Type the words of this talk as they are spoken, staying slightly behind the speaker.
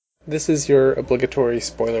This is your obligatory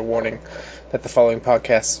spoiler warning that the following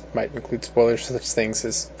podcast might include spoilers for such things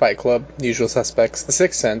as Fight Club, Usual Suspects, The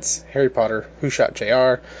Sixth Sense, Harry Potter, Who Shot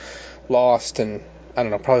JR, Lost, and I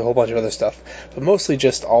don't know, probably a whole bunch of other stuff, but mostly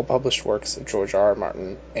just all published works of George R. R.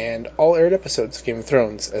 Martin and all aired episodes of Game of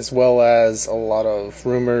Thrones, as well as a lot of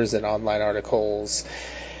rumors and online articles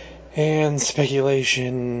and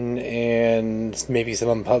speculation and maybe some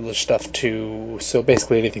unpublished stuff too, so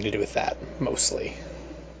basically anything to do with that, mostly.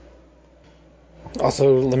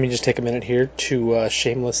 Also, let me just take a minute here to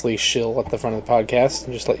shamelessly shill at the front of the podcast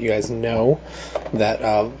and just let you guys know that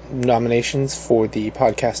nominations for the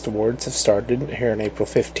podcast awards have started here on April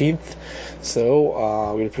 15th.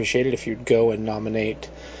 So we'd appreciate it if you'd go and nominate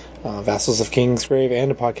Vassals of Kingsgrave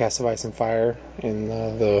and A Podcast of Ice and Fire in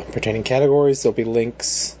the pertaining categories. There'll be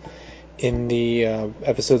links in the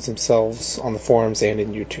episodes themselves on the forums and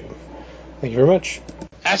in YouTube. Thank you very much.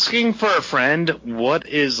 Asking for a friend, what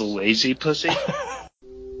is lazy pussy?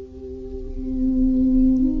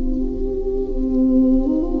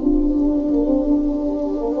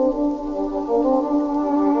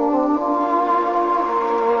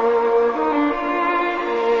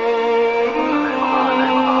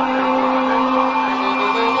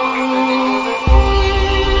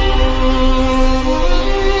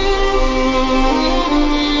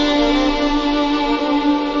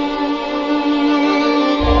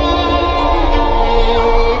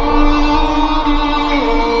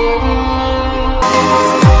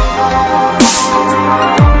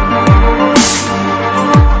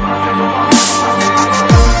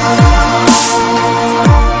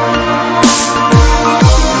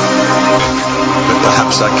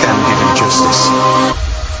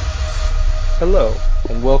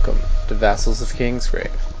 Vassals of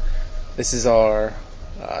Kingsgrave. This is our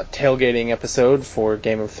tailgating episode for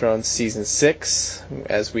Game of Thrones Season 6,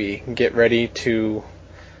 as we get ready to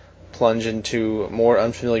plunge into more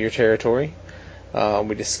unfamiliar territory.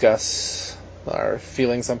 We discuss our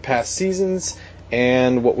feelings on past seasons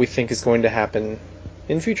and what we think is going to happen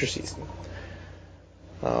in future seasons.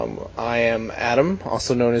 I am Adam,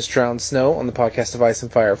 also known as Drowned Snow on the Podcast of Ice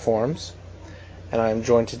and Fire forums, and I am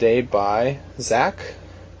joined today by Zach.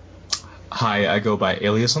 Hi, I go by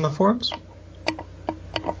Alias on the forums.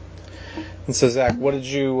 And so, Zach, what did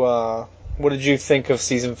you think of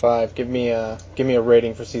season 5? Give me a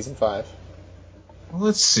rating for season 5. Well,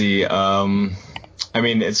 let's see. I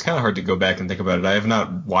mean, it's kind of hard to go back and think about it. I have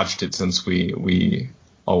not watched it since we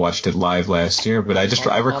all watched it live last year, but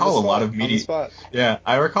I recall a lot of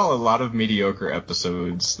I recall a lot of mediocre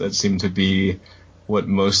episodes that seem to be what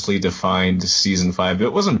mostly defined season 5.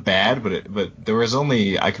 It wasn't bad, but there was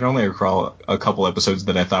I can only recall a couple episodes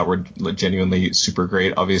that I thought were genuinely super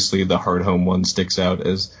great. Obviously, the Hard Home one sticks out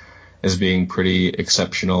as being pretty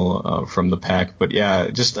exceptional from the pack. But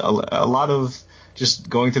yeah, just a lot of just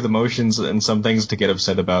going through the motions and some things to get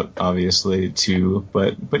upset about, obviously too.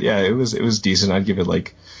 But yeah, it was decent. I'd give it I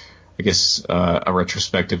guess a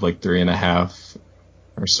retrospective 3.5.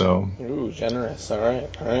 or so. Ooh, generous. All right.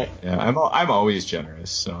 Yeah, I'm always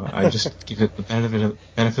generous, so I just give it the benefit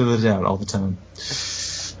of the doubt all the time.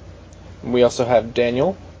 We also have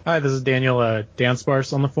Daniel. Hi, this is Daniel, Dance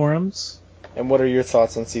Bars on the forums. And what are your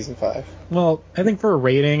thoughts on season 5? Well, I think for a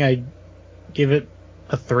rating, I'd give it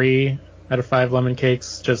a 3 out of 5 lemon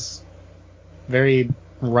cakes. Just very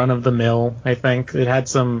run-of-the-mill, I think. It had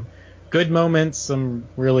some good moments, some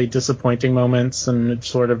really disappointing moments, and it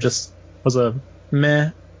sort of just was a meh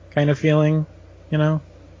kind of feeling, you know?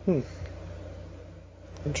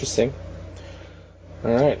 Interesting.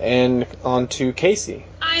 Alright, and on to Casey.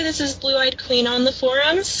 Hi, this is Blue Eyed Queen on the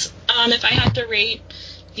forums. If I had to rate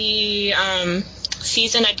the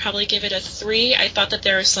season, I'd probably give it a 3. I thought that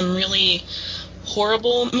there were some really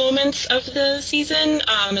horrible moments of the season,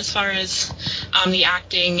 as far as the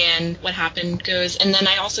acting and what happened goes. And then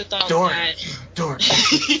I also thought Dorne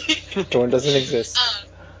doesn't exist.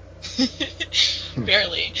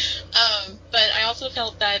 Barely. But I also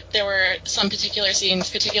felt that there were some particular scenes,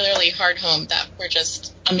 particularly Hard Home, that were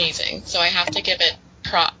just amazing. So I have to give it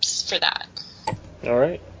props for that. All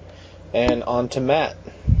right. And on to Matt.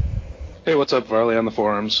 Hey, what's up, Varley on the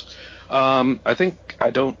forums? I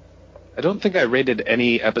don't think I rated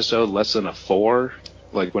any episode less than a 4,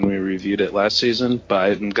 like when we reviewed it last season,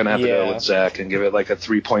 but I'm going to have to go with Zach and give it a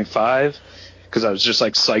 3.5. Because I was just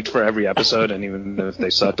psyched for every episode, and even if they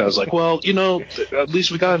sucked, I was like, well, at least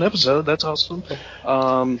we got an episode. That's awesome.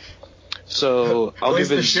 So I'll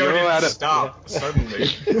give it 0 out of. Stop suddenly.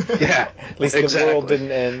 Yeah, at least the world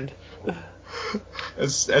didn't end.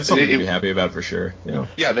 That's something to be happy about for sure. You know?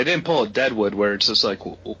 Yeah, they didn't pull a Deadwood where it's just like,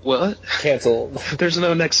 what? Canceled. There's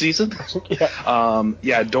no next season?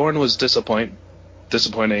 Yeah. Dorne was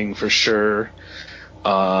disappointing for sure.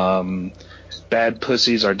 Bad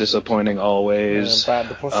pussies are disappointing always.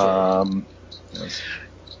 Bad pussy.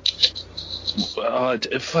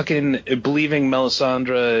 Fucking believing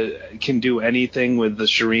Melisandre can do anything with the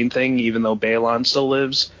Shireen thing, even though Balon still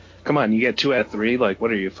lives. Come on, you get 2 out of 3. Like,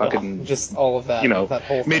 what are you fucking? Just all of that. You know, that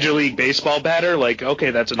whole Major League Baseball batter. Like,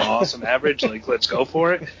 okay, that's an awesome average. Like, let's go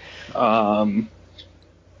for it. And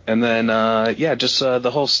then, just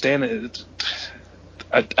the whole stand.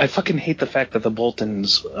 I fucking hate the fact that the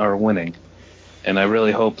Boltons are winning, and I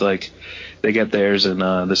really hope like they get theirs in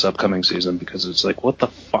this upcoming season because it's like, what the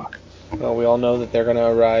fuck. Well, we all know that they're going to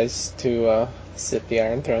arise to sit the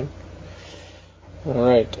Iron Throne. All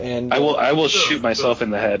right, and I will shoot myself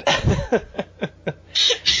in the head.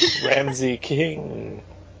 Ramsay King.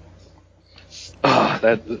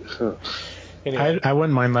 Anyway. I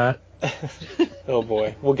wouldn't mind that. Oh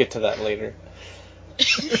boy, we'll get to that later.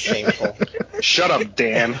 Shameful. Shut up,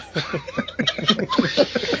 Dan.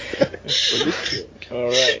 All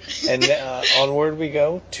right, and onward we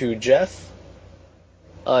go to Jeff.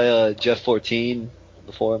 Jeff14 on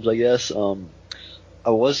the forums, I guess. I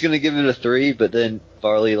was gonna give it a 3, but then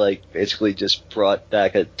Farley basically just brought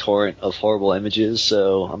back a torrent of horrible images,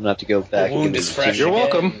 so I'm gonna have to go back. The wound is fresh. You're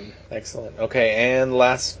welcome. Excellent. Okay, and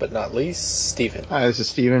last but not least, Steven. Hi, this is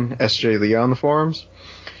Steven, SJ Lee on the forums.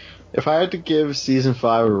 If I had to give season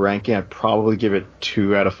 5 a ranking, I'd probably give it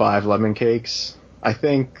 2 out of 5 lemon cakes. I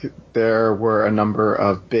think there were a number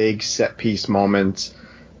of big set piece moments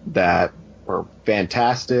that were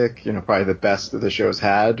fantastic, probably the best that the show's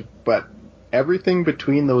had, but everything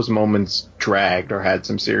between those moments dragged or had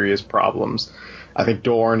some serious problems. I think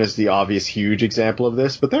Dorne is the obvious huge example of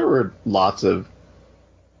this, but there were lots of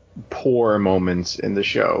poor moments in the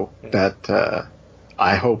show that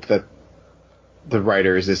I hope that the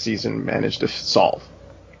writers this season managed to solve.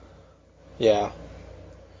 Yeah,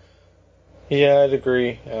 I'd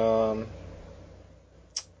agree.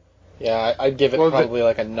 I'd give it probably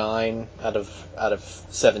like a 9 out of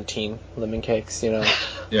 17 lemon cakes, Yeah.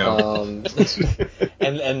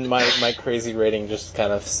 And my crazy rating just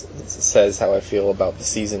kind of says how I feel about the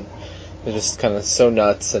season. They're just kind of so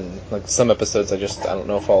nuts, and like some episodes I don't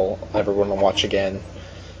know if I'll ever want to watch again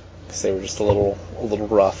because they were just a little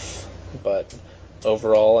rough. But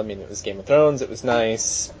overall, I mean, it was Game of Thrones. It was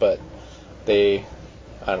nice, but I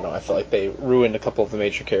don't know. I felt like they ruined a couple of the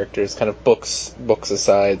major characters. Kind of books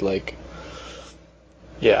aside, like,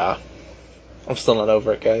 yeah, I'm still not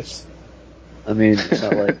over it, guys. I mean, it's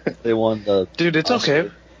not like they won the. Dude, it's Oscar.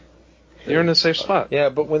 okay. You're in a safe spot. Yeah,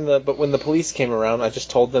 but when the police came around, I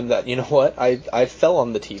just told them that, you know what, I fell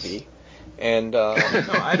on the TV, and no,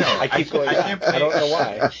 I know. I keep going back. I don't know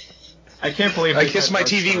why. I can't believe I kissed my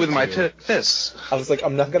TV with my fists. I was like,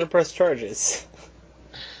 I'm not gonna press charges.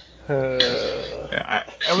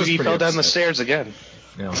 TV fell down the stairs again.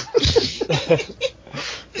 Yeah.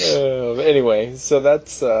 Anyway, so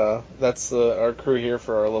that's our crew here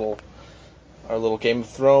for our little Game of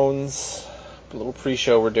Thrones, little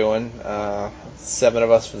pre-show we're doing. 7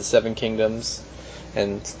 of us for the 7 Kingdoms,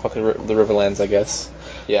 and fucking the Riverlands, I guess.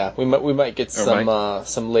 Yeah, we might get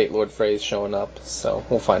some late Lord Freys showing up, so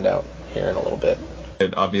we'll find out here in a little bit.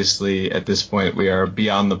 Obviously, at this point, we are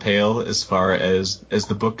beyond the pale as far as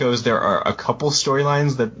the book goes. There are a couple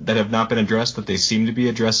storylines that have not been addressed that they seem to be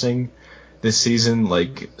addressing this season,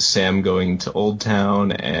 like Sam going to Old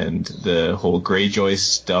Town and the whole Greyjoy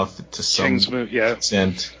stuff to some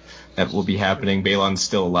extent that will be happening. Balon's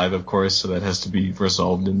still alive, of course, so that has to be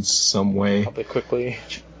resolved in some way. Probably quickly.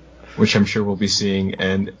 Which I'm sure we'll be seeing.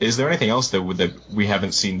 And is there anything else that we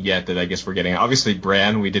haven't seen yet that I guess we're getting? Obviously,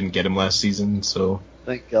 Bran, we didn't get him last season, so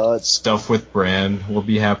thank God. Stuff with Bran will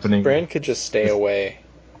be happening. Bran could just stay away.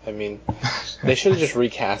 I mean, they should have just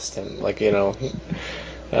recast him. Like, I don't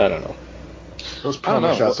know. Those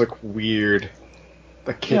promo shots look weird.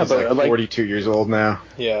 The kid's like 42 years old now.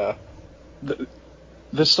 Yeah.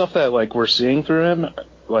 The stuff that we're seeing through him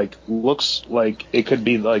looks like it could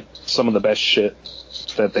be some of the best shit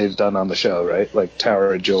that they've done on the show, right? Like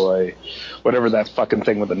Tower of Joy, whatever that fucking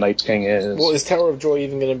thing with the Night's King is. Well, is Tower of Joy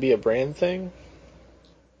even going to be a Bran thing?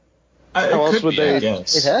 How else would they? It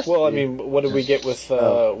has well, I mean, what did we get with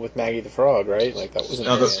Maggie the Frog, right? Like that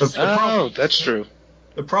wasn't. That's true.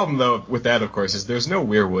 The problem, though, with that, of course, is there's no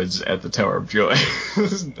Weirwoods at the Tower of Joy.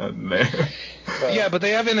 There's nothing there. Yeah, but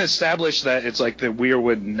they haven't established that it's like the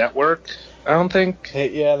Weirwood network. I don't think.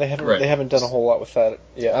 They haven't done a whole lot with that.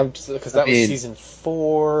 Yeah, because that was season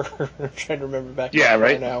 4. I'm trying to remember back. Yeah,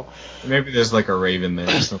 right now. Maybe there's like a Raven there.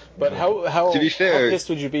 Or something. But how to be fair, how pissed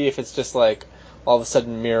would you be if it's just like all of a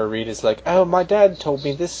sudden Mira Reed is like, oh, my dad told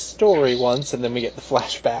me this story once, and then we get the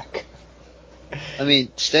flashback. I mean,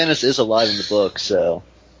 Stannis is alive in the book, so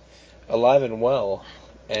alive and well,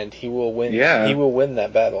 and he will win. Yeah. He will win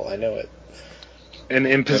that battle. I know it. And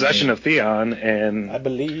in possession of Theon, and I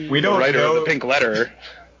believe we don't the writer know, of the Pink Letter.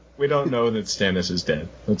 We don't know that Stannis is dead.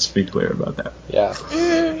 Let's be clear about that. Yeah.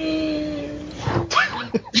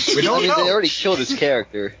 We don't know. They already killed his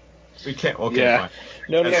character. We can't. Okay, Yeah. fine.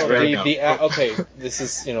 No. Right Okay, this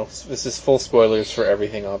is full spoilers for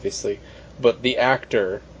everything, obviously. But the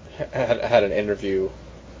actor had an interview,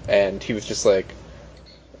 and he was just like,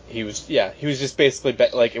 he was just basically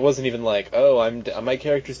like, it wasn't even like, oh, my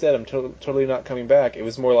character's dead, I'm totally not coming back. It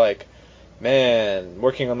was more like, man,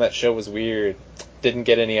 working on that show was weird. Didn't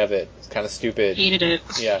get any of it. It's kind of stupid. Hated it.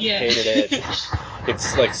 Yeah, hated it.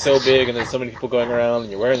 It's like so big, and there's so many people going around,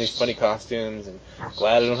 and you're wearing these funny costumes, and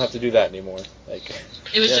glad I don't have to do that anymore. Like,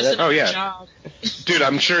 it was just a job. Dude,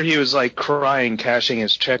 I'm sure he was like crying, cashing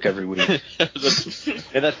his check every week. And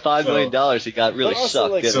that $5 million he got really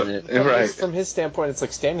sucked, like, didn't it? Right. From his standpoint, it's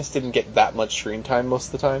like Stannis didn't get that much screen time most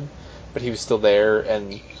of the time, but he was still there,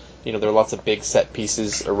 and there were lots of big set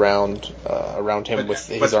pieces around him with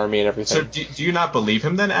his army and everything. So do you not believe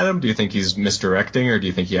him then, Adam? Do you think he's misdirecting, or do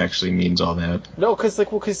you think he actually means all that? No, because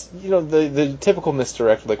the typical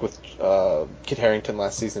misdirect, like with Kit Harington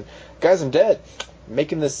last season, guys, I'm dead,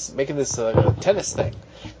 making this tennis thing,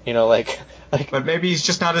 But maybe he's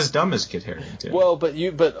just not as dumb as Kit Harington. Well, but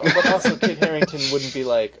also Kit Harington wouldn't be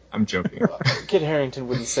like. I'm joking. Kit Harington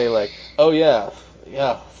wouldn't say like, oh yeah,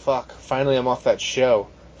 fuck, finally I'm off that show.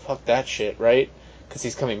 Fuck that shit, right? Because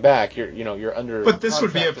he's coming back. You're under. But this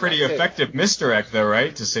would be a pretty effective misdirect, though,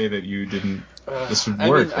 right? To say that you didn't. This would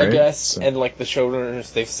work, right? I guess. So. And like the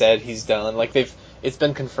showrunners, they've said he's done. Like it's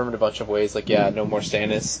been confirmed a bunch of ways. Like, yeah, no more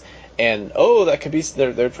Stannis. And that could be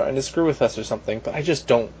they're trying to screw with us or something. But I just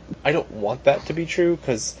don't. I don't want that to be true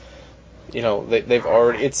because. They've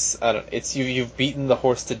already. It's you've beaten the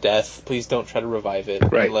horse to death. Please don't try to revive it.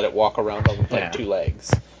 Right. And let it walk around on like 2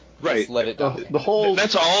 legs. Right. Just let it die. The whole.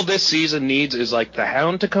 That's all this season needs is like the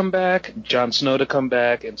Hound to come back, Jon Snow to come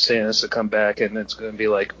back, and Stannis to come back, and it's going to be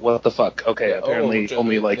like, what the fuck? Okay, apparently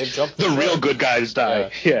only like the real good guys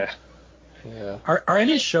die. Yeah. Are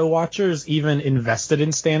any show watchers even invested in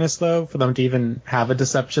Stannis though, for them to even have a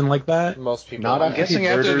deception like that? Most people. Not I'm guessing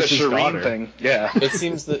after the Shireen thing. Yeah. It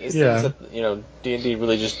seems that D&D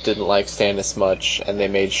really just didn't like Stannis much, and they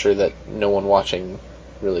made sure that no one watching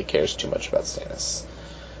really cares too much about Stannis.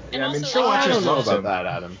 And I mean, also, show I watchers don't know love about him. that,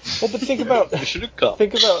 Adam. Well, but think about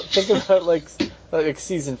like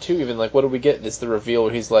season 2 even. Like, what do we get? Is the reveal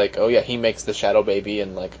where he's like, oh yeah, he makes the shadow baby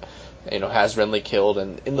and like, has Renly killed,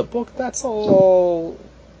 and in the book that's all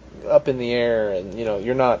up in the air, and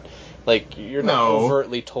you're not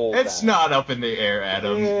overtly told. It's not up in the air,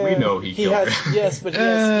 Adam. Yeah, we know he killed him. Yes, but he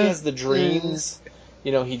has the dreams.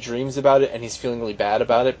 He dreams about it and he's feeling really bad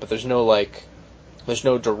about it, but there's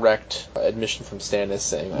no direct admission from Stannis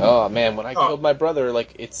saying, "Oh man, when I killed my brother,"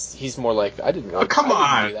 like he's more like, "I didn't." Come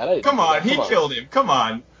on, he killed him. Come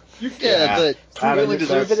on. But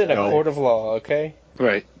prove it in a court of law, okay?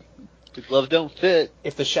 Right. the glove don't fit.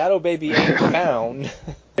 If the shadow baby ain't found,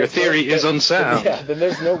 your theory is unsound. Yeah, then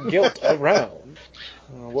there's no guilt around.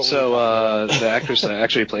 The actress that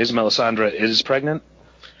actually plays Melisandre is pregnant.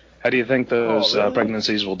 How do you think those really?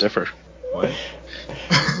 pregnancies will differ? What?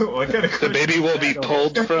 What kind of The baby will be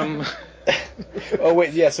pulled from. Oh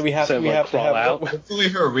wait, yeah. So we have to have out. Hopefully,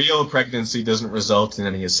 her real pregnancy doesn't result in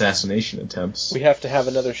any assassination attempts. We have to have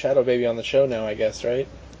another shadow baby on the show now, I guess, right?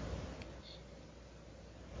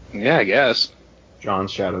 Yeah, I guess.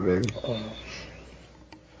 John's shadow baby.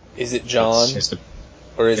 Is it John?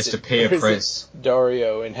 Or is it to pay a price?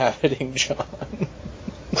 Dario inhabiting John?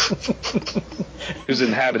 Who's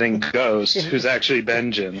inhabiting Ghost? Who's actually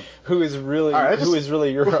Benjen? Who is really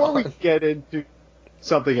Euron? Before we get into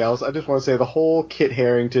something else, I just want to say the whole Kit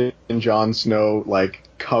Harington and Jon Snow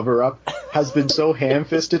cover up has been so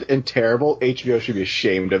ham-fisted and terrible. HBO should be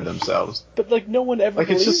ashamed of themselves. But no one ever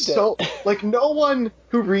it's just so no one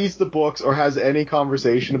who reads the books or has any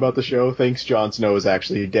conversation about the show thinks Jon Snow is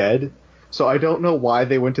actually dead. So I don't know why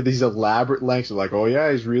they went to these elaborate lengths of oh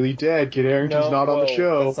yeah, he's really dead. Kit Harington's not on the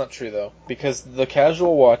show. That's not true though, because the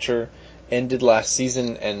casual watcher ended last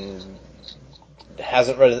season and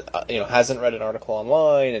hasn't read an article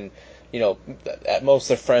online, and at most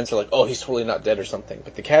their friends are like, oh, he's totally not dead or something.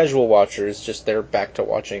 But the casual watcher is just they're back to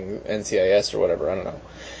watching NCIS or whatever. I don't know.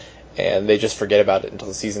 and they just forget about it until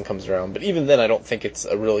the season comes around. But even then, I don't think it's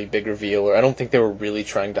a really big reveal, or I don't think they were really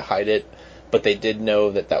trying to hide it, but they did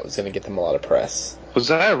know that that was going to get them a lot of press. Was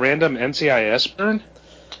that a random NCIS burn?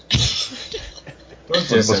 One of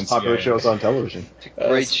the most popular shows on television.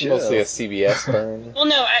 Great show. Mostly a CBS burn. Well,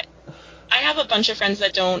 no, I have a bunch of friends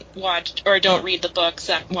that don't watch or don't read the books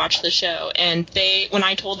that watch the show, and when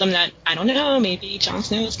I told them that, I don't know, maybe Jon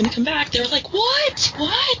Snow is going to come back, they were like, what?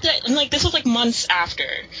 And like, this was like months after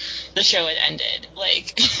the show had ended.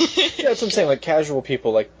 Like, yeah, that's what I'm saying. Like, casual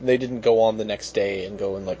people, like, they didn't go on the next day and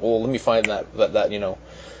go and like, well, let me find that you know,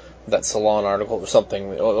 that Salon article or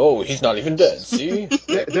something. Oh, he's not even dead, see?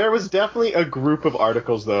 There was definitely a group of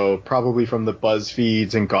articles, though, probably from the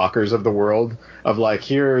BuzzFeeds and Gawkers of the world, of like,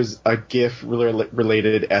 here's a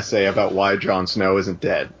GIF-related essay about why Jon Snow isn't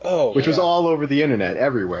dead. Oh, which was all over the internet,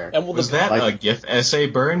 everywhere. And was that a GIF essay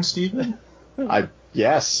burn, Stephen?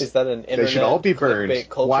 Yes. Is that an internet? They should all be burned.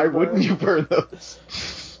 Why wouldn't you burn those?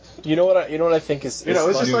 You know what I think is it's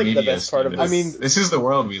just like the best part of this. I mean, this is the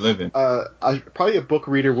world we live in. Probably a book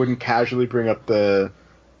reader wouldn't casually bring up the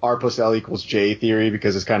R plus L equals J theory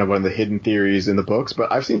because it's kind of one of the hidden theories in the books,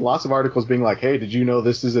 but I've seen lots of articles being like, hey, did you know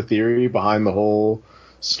this is a theory behind the whole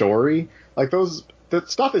story? Like,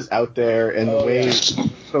 that stuff is out there, and the way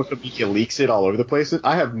social media leaks it all over the place,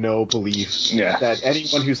 I have no belief that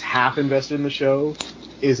anyone who's half invested in the show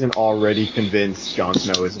isn't already convinced Jon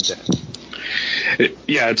Snow isn't dead.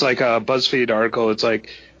 It's like a BuzzFeed article. It's like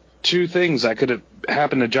 2 things that could have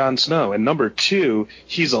happened to Jon Snow, and number 2,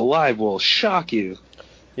 he's alive will shock you.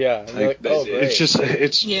 Yeah, like, oh, great.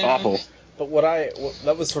 It's awful. But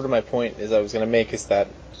that was sort of my point is I was going to make is that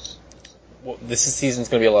this season's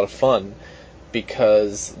going to be a lot of fun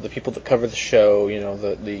because the people that cover the show, you know,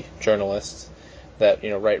 the journalists that,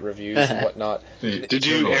 you know, write reviews and whatnot. Did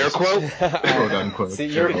you air quote? Quote unquote. See,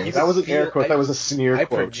 that wasn't air quote. That was a sneer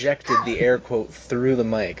quote. I projected the air quote through the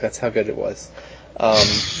mic. That's how good it was.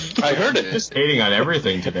 I heard it. Just hating on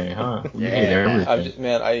everything today, huh? You hate everything.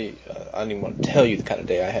 I don't even want to tell you the kind of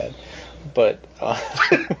day I had. But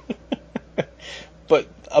but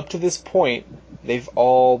up to this point, they've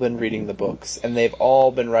all been reading the books, and they've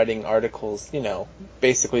all been writing articles, you know,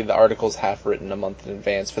 basically the article's half written a month in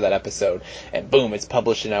advance for that episode, and boom, it's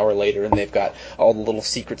published an hour later, and they've got all the little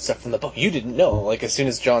secret stuff from the book you didn't know, like as soon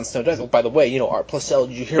as Jon Snow dies, oh, by the way, you know, R plus L,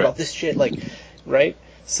 did you hear about this shit, like, right?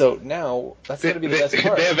 So now, that's going to be the best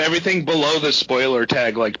part. They have everything below the spoiler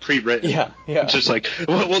tag, like, pre-written. Yeah. Just like,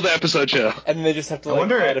 what will the episode show? And then they just have to, like,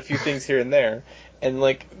 add a few things here and there, and,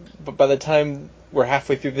 like, but by the time we're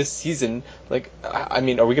halfway through this season, like, I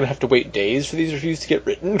mean, are we going to have to wait days for these reviews to get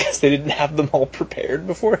written because they didn't have them all prepared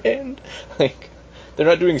beforehand? Like, they're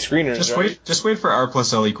not doing screeners, Just wait for R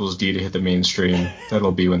plus L equals D to hit the mainstream.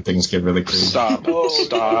 That'll be when things get really crazy. Stop.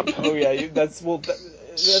 Oh, yeah,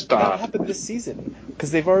 that happened this season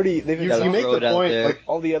because they've you make the point, like,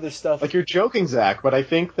 all the other stuff. Like, you're joking, Zach, but I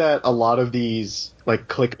think that a lot of these, like,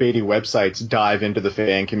 clickbaity websites dive into the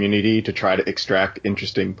fan community to try to extract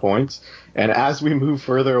interesting points. And as we move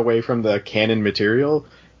further away from the canon material,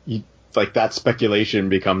 like, that speculation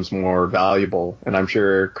becomes more valuable. And I'm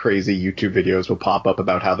sure crazy YouTube videos will pop up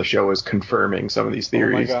about how the show is confirming some of these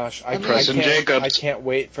theories. Oh my gosh, I can't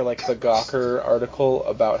wait for, like, the Gawker article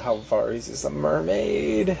about how Varys is a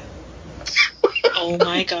mermaid. Oh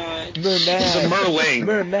my god. Merman. He's a merling.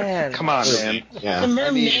 Merman. Come on, man. Yeah. The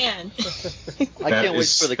merman. I can't wait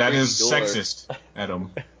for the That is door. sexist,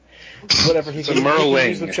 Adam. Whatever, he can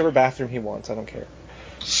use whichever bathroom he wants, I don't care.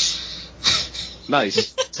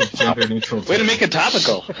 Nice. It's a gender neutral. Way to make it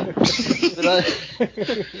topical. But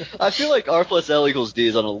I feel like R plus L equals D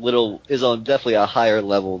is on definitely a higher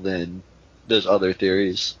level than those other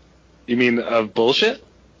theories. You mean of bullshit?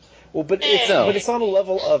 Well, but it's on a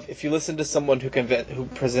level of, if you listen to someone who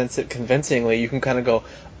presents it convincingly, you can kind of go,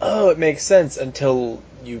 oh, it makes sense, until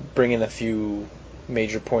you bring in a few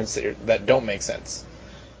major points that don't make sense.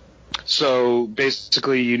 So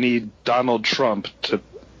basically, you need Donald Trump to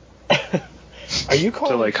hype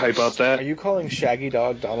up that. Are you calling Shaggy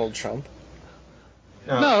Dog Donald Trump?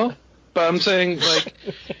 No, but I'm saying, like,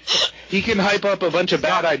 he can hype up a bunch of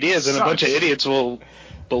bad ideas, and a bunch of idiots will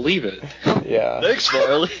believe it. Yeah. Thanks,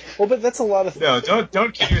 Farley. Well, but that's a lot of. No,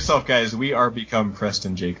 don't kid yourself, guys. We are become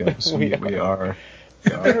Preston Jacobs. We are.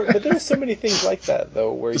 But there are so many things like that,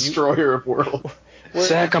 though, where Destroyer of world.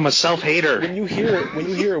 Zach, I'm a self-hater. When you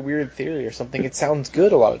hear a weird theory or something, it sounds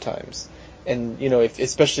good a lot of times. And, you know,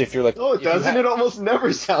 especially if you're like... Oh, it doesn't? It almost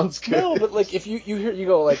never sounds good. No, but, like, if you hear... You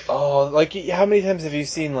go, like, oh... Like, how many times have you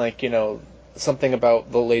seen, like, you know, something about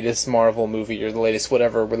the latest Marvel movie or the latest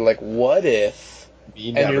whatever, where, like, what if...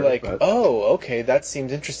 and you're like, oh, okay, that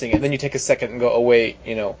seems interesting. And then you take a second and go, oh wait,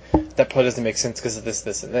 that plot doesn't make sense because of this,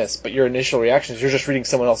 this, and this. But your initial reaction is you're just reading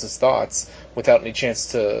someone else's thoughts without any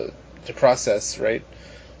chance to process, right?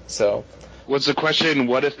 So. Was the question,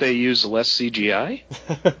 what if they use less CGI?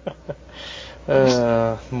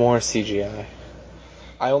 More CGI.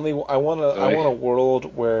 I want a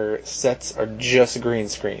world where sets are just green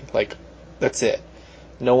screen. Like, that's it.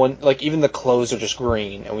 No one, like, even the clothes are just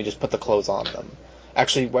green, and we just put the clothes on them.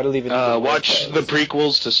 Actually, why do they even watch the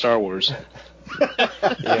prequels to Star Wars.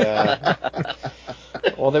 Yeah.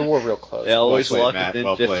 Well, they wore real clothes. They always walk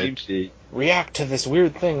within 15 feet. React to this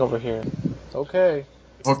weird thing over here. Okay.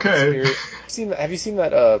 Have you seen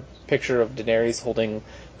that picture of Daenerys holding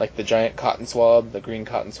like the giant cotton swab, the green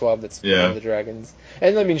cotton swab that's feeding the dragons?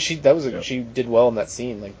 And I mean, she did well in that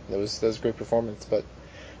scene. Like that was a great performance. But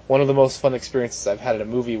one of the most fun experiences I've had in a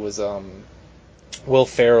movie was Will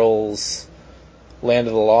Ferrell's Land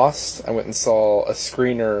of the Lost. I went and saw a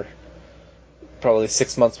screener probably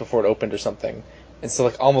 6 months before it opened or something, and so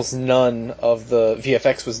like almost none of the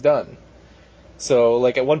VFX was done. So,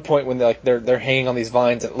 like, at one point when they're hanging on these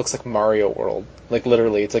vines, and it looks like Mario World. Like,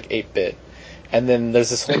 literally, it's like 8-bit. And then there's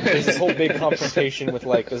this whole big confrontation with,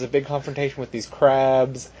 like, there's a big confrontation with these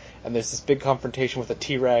crabs, and there's this big confrontation with a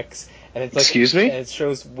T-Rex, and it's like... Excuse me? And it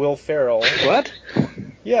shows Will Ferrell. What?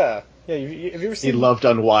 Yeah. Yeah, have you ever seen... He loved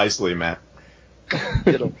unwisely, Matt.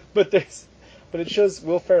 But it shows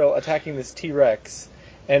Will Ferrell attacking this T-Rex,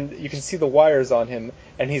 and you can see the wires on him,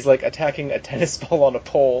 and he's like attacking a tennis ball on a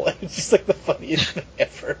pole. It's just like the funniest thing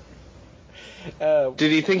ever.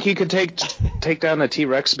 Did he think he could take down a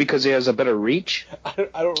T-Rex because he has a better reach?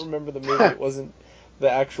 I don't remember the movie.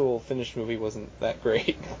 The actual finished movie wasn't that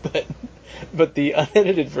great, but the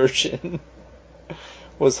unedited version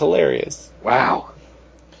was hilarious. Wow.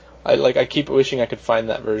 I keep wishing I could find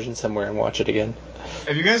that version somewhere and watch it again.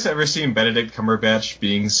 Have you guys ever seen Benedict Cumberbatch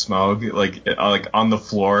being Smaug, like on the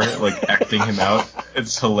floor, like acting him out?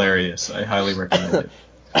 It's hilarious. I highly recommend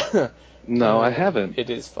it. No, I haven't.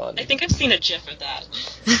 It is fun. I think I've seen a GIF of that.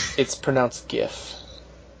 It's pronounced GIF.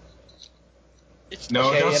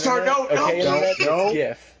 No, don't start. No.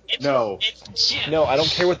 GIF. It's GIF. No, I don't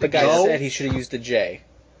care what the guy said. He should have used a J.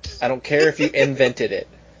 I don't care if you invented it.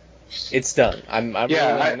 It's done. I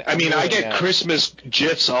get now. Christmas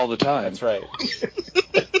GIFs all the time. That's right.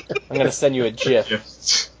 I'm gonna send you a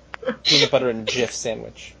GIF. Peanut butter and GIF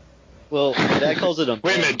sandwich. Well, Dad calls it a...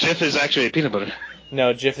 Wait a minute, GIF is actually peanut butter.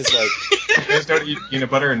 No, GIF is like... You guys don't eat peanut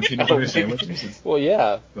butter and peanut butter sandwiches? Well,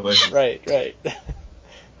 yeah. Delicious. Right.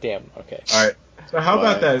 Damn, okay. Alright, so how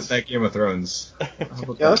about that Game of Thrones?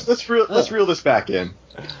 Let's reel this back in.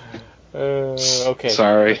 Okay.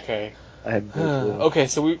 Sorry. Okay. I had no clue. Okay,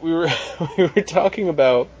 so we were talking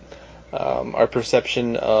about our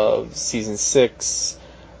perception of season 6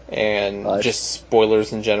 and just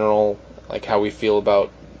spoilers in general, like how we feel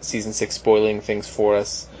about season 6 spoiling things for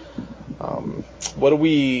us. What do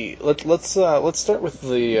we? Let's start with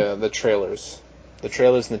the trailers. The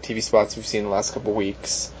trailers and the TV spots we've seen the last couple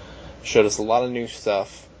weeks showed us a lot of new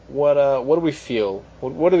stuff. What do we feel?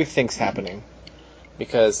 What do we think's happening?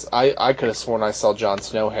 Because I could have sworn I saw Jon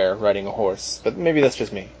Snow hair riding a horse, but maybe that's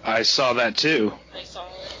just me. I saw that too. I saw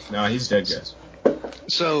it. No, he's dead, guys.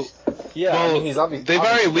 So, yeah, well, I mean, he's they've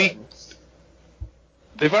already leaked.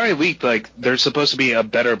 They've already leaked like there's supposed to be a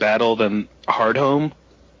better battle than Hardhome,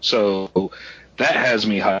 so that has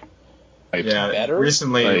me hyped. Yeah, better?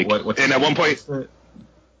 Recently, like, what's and at one point,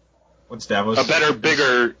 what's Davos? A better,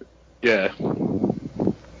 bigger, yeah.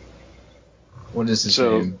 What is his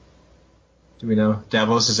name? Do we know?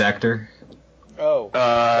 Davos' actor? Oh.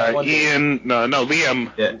 Liam.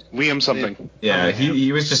 Yeah. Liam something. Yeah,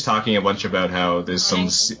 he was just talking a bunch about how there's some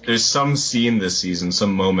scene this season,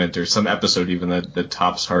 some moment or some episode even that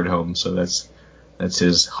tops Hardhome, so that's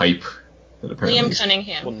his hype. Liam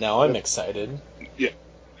Cunningham. Well, now I'm excited. Yeah.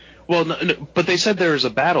 Well, no, but they said there was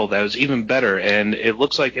a battle that was even better, and it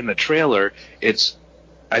looks like in the trailer it's,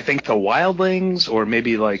 I think, the Wildlings or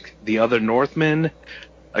maybe like the other Northmen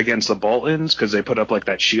against the Boltons because they put up like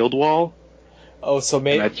that shield wall. Oh, so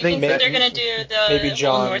maybe I think they're gonna do the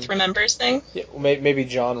Jon North Remembers thing. Yeah, maybe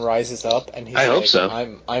Jon rises up and he's I like, hope so.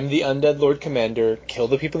 I'm the undead Lord Commander. Kill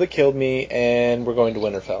the people that killed me, and we're going to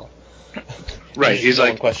Winterfell. Right. He's no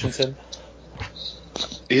like one questions him.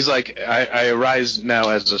 He's like, I arise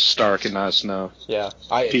now as a Stark and not a Snow. Yeah.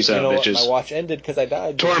 Peace out, bitches. My watch ended because I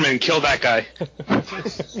died. Tormund, kill that guy.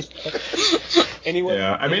 anyone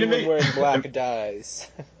wearing black dies.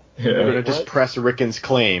 They're going to just press Rickon's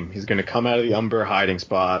claim. He's going to come out of the Umber hiding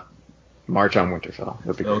spot, March on Winterfell.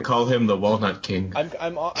 It'll be They'll great. call him the Walnut King. I'm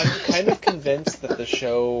kind of convinced that the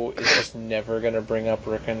show is just never going to bring up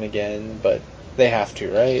Rickon again, but they have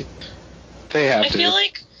to, right? They have to. I feel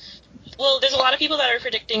like, well, there's a lot of people that are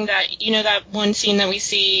predicting that, that one scene that we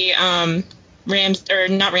see, not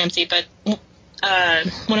Ramsay, but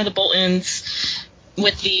one of the Boltons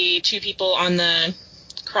with the two people on the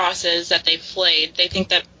crosses that they flayed. They think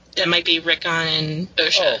that might be Rickon and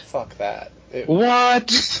Osha. Oh, fuck that.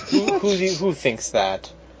 What? Who thinks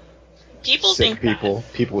that? People Sick think people.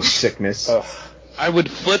 People with sickness. Ugh. I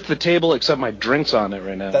would flip the table except my drink's on it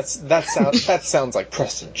right now. That sounds like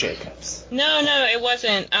Preston Jacobs. No, it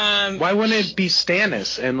wasn't. Why wouldn't it be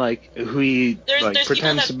Stannis and who he There's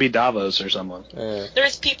pretends to be Davos or someone?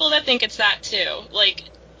 There's people that think it's that too.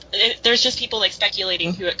 There's just people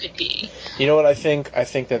speculating who it could be. You know what I think? I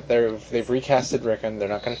think that they've recasted Rickon. They're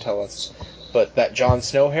not going to tell us, but that Jon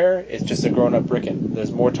Snow hair is just a grown-up Rickon.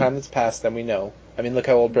 There's more time that's passed than we know. I mean, look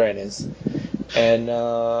how old Bran is, and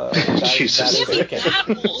that is Rickon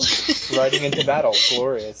riding into battle,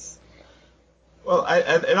 glorious. Well,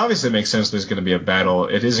 it obviously makes sense there's going to be a battle.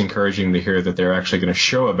 It is encouraging to hear that they're actually going to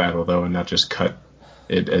show a battle, though, and not just cut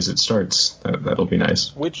it as it starts. That'll be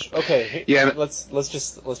nice. Let's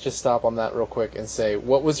just stop on that real quick and say,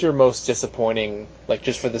 what was your most disappointing,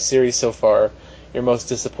 just for the series so far, your most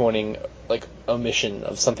disappointing omission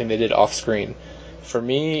of something they did off screen? For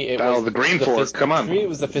me, it was the Green Fork. Come on. For me, it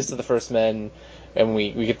was the Fist of the First Men, and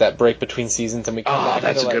we get that break between seasons, and we come back.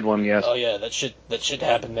 That's a good one. Yes. Oh yeah, that shit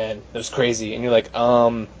happened, man. It was crazy, and you're like,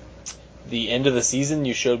 the end of the season,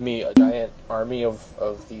 you showed me a giant army of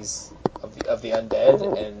the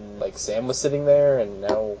undead, and Sam was sitting there, and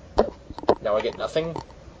now I get nothing.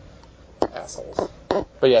 Assholes.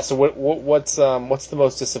 But yeah, so what's the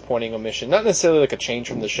most disappointing omission? Not necessarily a change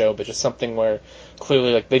from the show, but just something where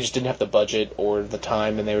clearly they just didn't have the budget or the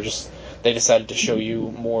time, and they decided to show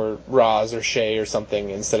you more Roz or Shay or something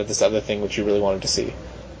instead of this other thing which you really wanted to see.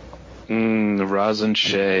 Roz and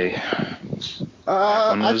Shay.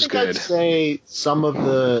 I think good. I'd say some of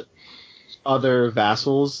the other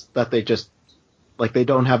vassals that they just they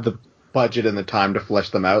don't have the budget and the time to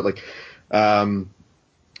flesh them out.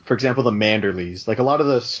 For example, the Manderleys. A lot of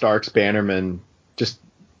the Starks bannermen just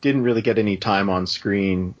didn't really get any time on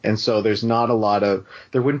screen, and so there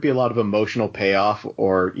wouldn't be a lot of emotional payoff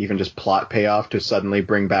or even just plot payoff to suddenly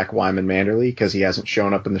bring back Wyman Manderley because he hasn't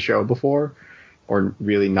shown up in the show before, or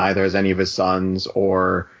really neither has any of his sons,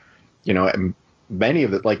 or many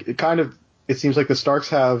of it. It seems like the Starks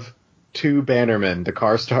have two bannermen, the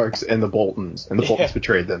Karstarks and the Boltons, and the Boltons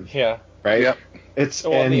betrayed them. Yeah. Right? Yep.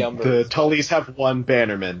 The Tullys have one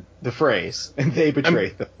bannerman, the Freys, and they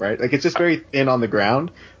betrayed them, right? It's just very thin on the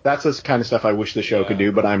ground. That's the kind of stuff I wish the show could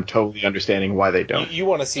do, but I'm totally understanding why they don't. You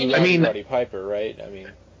want to see Roddy Piper, right? I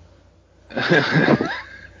mean...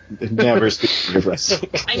 Never speak of us.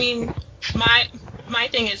 I mean, my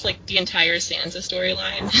thing is the entire Sansa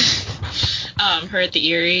storyline. Her at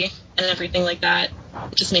the Eyrie and everything like that.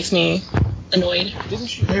 It just makes me annoyed.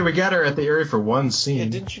 Didn't you? Hey, we got her at the Eyrie for one scene. Yeah,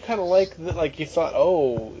 didn't you kind of like that? You thought,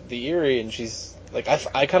 oh, the Eyrie, and she's I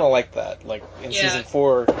kind of like that. In season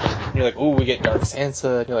 4, you're like, ooh, we get Dark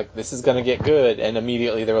Sansa, and you're like, this is gonna get good, and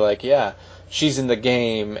immediately they were like, yeah, she's in the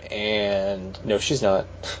game, and no, she's not.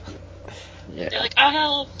 Yeah. They're like,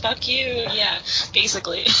 oh, fuck you. Yeah,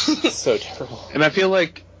 basically. So terrible. And I feel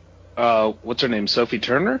what's her name? Sophie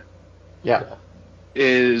Turner? Yeah.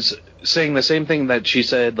 Is saying the same thing that she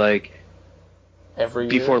said, every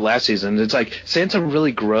before year? last season. It's Sansa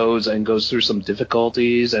really grows and goes through some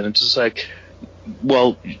difficulties, and it's just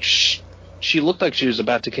she looked like she was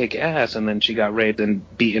about to kick ass, and then she got raped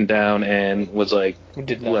and beaten down and was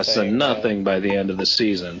less than nothing by the end of the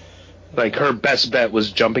season. Her best bet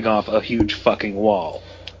was jumping off a huge fucking wall.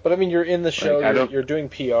 But I mean, you're in the show, you're doing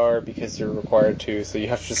PR because you're required to, so you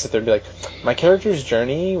have to just sit there and be like, my character's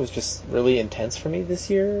journey was just really intense for me this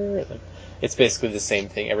year. It's basically the same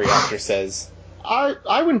thing every actor says.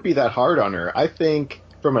 I wouldn't be that hard on her. I think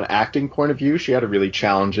from an acting point of view, she had a really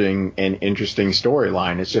challenging and interesting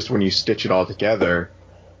storyline. It's just when you stitch it all together,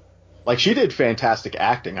 she did fantastic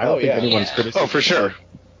acting. I don't think anyone's criticism. Oh, for sure.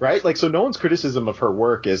 Right? So no one's criticism of her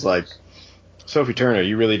work is Sophie Turner,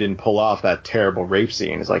 you really didn't pull off that terrible rape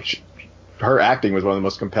scene. It's her acting was one of the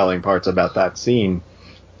most compelling parts about that scene.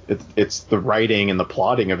 It's the writing and the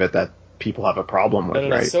plotting of it that people have a problem with,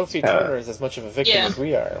 right? Sophie Turner is as much of a victim as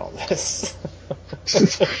we are in all this.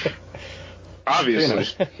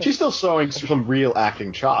 Obviously. She's still showing some real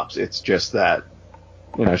acting chops. It's just that,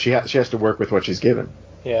 she has to work with what she's given.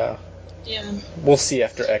 Yeah. Yeah. We'll see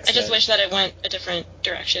after X-Men. I just wish that it went a different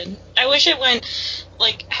direction. I wish it went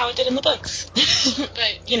how it did in the books.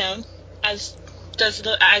 But, as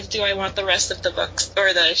do I want the rest of the books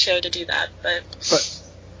or the show to do that.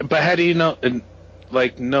 But how do you know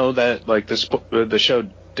that like the show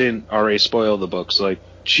didn't already spoil the books? Like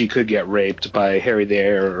she could get raped by Harry the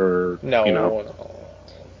Heir, or no.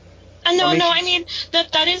 I mean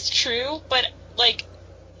that is true, but like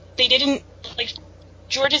they didn't like.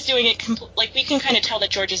 George is doing it like we can kind of tell that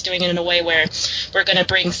George is doing it in a way where we're going to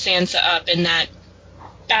bring Sansa up and that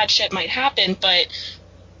bad shit might happen, but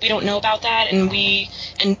we don't know about that, and we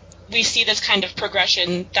see this kind of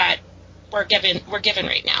progression that we're given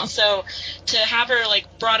right now. So to have her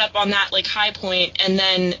like brought up on that like high point, and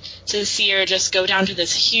then to see her just go down to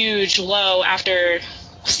this huge low after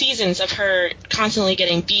seasons of her constantly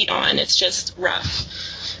getting beat on, it's just rough.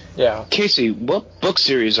 Yeah. Casey, what book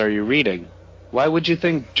series are you reading? Why would you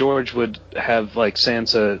think George would have like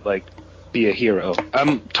Sansa like be a hero?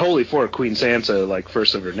 I'm totally for Queen Sansa, like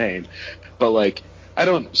first of her name, but like I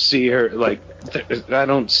don't see her like I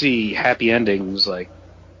don't see happy endings like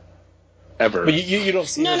ever. But you don't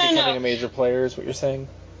see her becoming a major player, is what you're saying?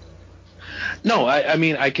 No, I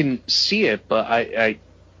mean I can see it, but I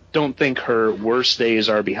don't think her worst days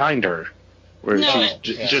are behind her. Where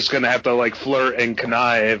she's just gonna have to like flirt and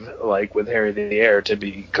connive like with Harry the Heir to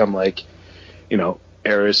become like, you know,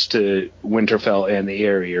 heiress to Winterfell and the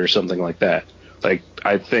Eyrie or something like that. Like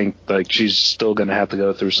I think like she's still gonna have to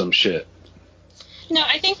go through some shit. No,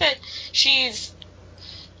 I think that she's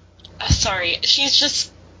she's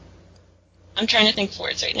just. I'm trying to think of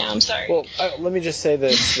words right now. I'm sorry. Well, let me just say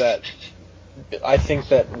this, that I think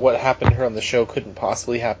that what happened to her on the show couldn't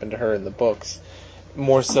possibly happen to her in the books.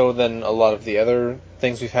 More so than a lot of the other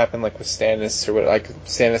things we've happened, like with Stannis, or what, like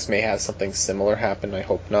Stannis may have something similar happen. I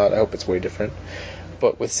hope not. I hope it's way different.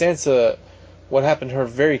 But with Sansa, what happened to her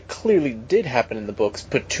very clearly did happen in the books,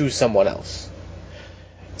 but to someone else.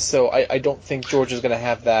 So I don't think George is going to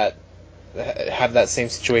have that same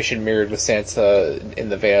situation mirrored with Sansa in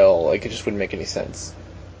the Vale. Like, it just wouldn't make any sense.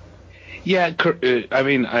 Yeah, I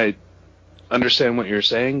mean, I understand what you're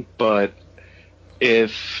saying, but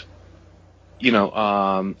if, you know,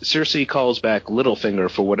 Cersei calls back Littlefinger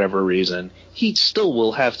for whatever reason, he still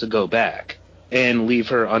will have to go back and leave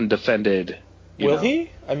her undefended. Will he?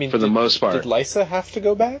 I mean, for the most part. Did Lysa have to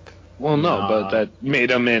go back? Well, no, but that made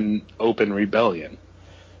him in open rebellion.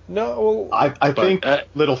 No, I think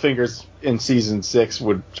Littlefinger's in season 6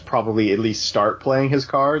 would probably at least start playing his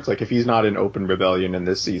cards. Like, if he's not in open rebellion in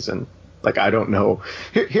this season, like, I don't know.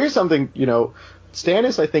 Here's something, you know,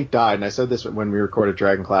 Stannis, I think, died, and I said this when we recorded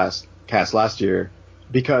Dragon Cast last year,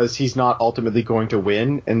 because he's not ultimately going to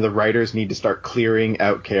win, and the writers need to start clearing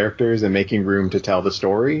out characters and making room to tell the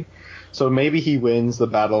story. So maybe he wins the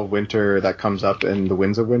Battle of Winter that comes up in the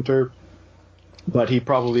Winds of Winter, but he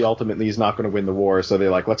probably ultimately is not going to win the war, so they're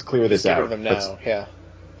like, let's clear this out. Get rid of him now,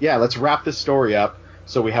 yeah, let's wrap this story up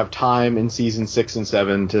so we have time in season 6 and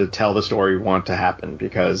 7 to tell the story we want to happen,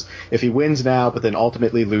 because if he wins now but then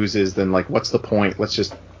ultimately loses, then like, what's the point? Let's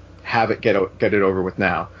just have it get it over with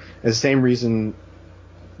now. And the same reason,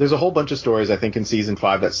 there's a whole bunch of stories I think in season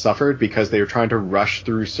 5 that suffered because they were trying to rush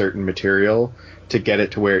through certain material to get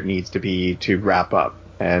it to where it needs to be to wrap up.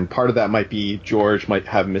 And part of that might be George might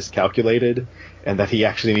have miscalculated and that he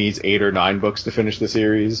actually needs 8 or 9 books to finish the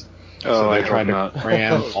series. So they're trying to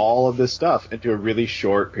cram all of this stuff into a really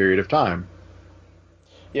short period of time.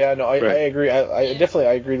 Yeah, no, I agree. I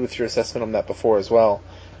agreed with your assessment on that before as well.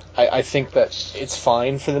 I think that it's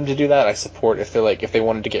fine for them to do that. I support if they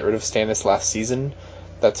wanted to get rid of Stannis last season,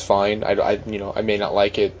 that's fine. I may not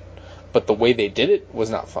like it, but the way they did it was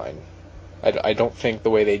not fine. I don't think the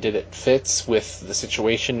way they did it fits with the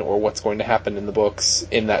situation or what's going to happen in the books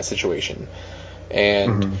in that situation.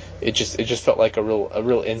 And it just felt like a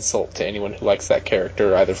real insult to anyone who likes that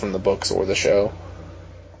character, either from the books or the show.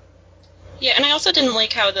 Yeah, and I also didn't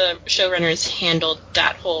like how the showrunners handled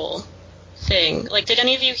that whole thing. Like, did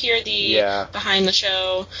any of you hear the behind the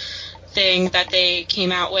show thing that they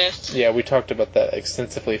came out with? Yeah, we talked about that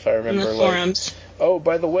extensively, if I remember. In the forums. Oh,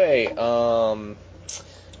 by the way,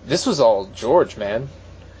 this was all George, man.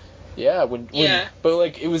 Yeah, but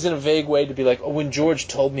like it was in a vague way to be like, oh, when George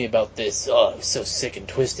told me about this, oh, it was so sick and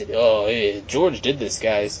twisted. Oh, yeah, George did this,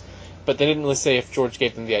 guys. But they didn't really say if George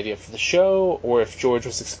gave them the idea for the show or if George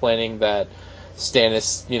was explaining that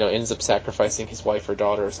Stannis, ends up sacrificing his wife or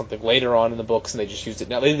daughter or something later on in the books, and they just used it.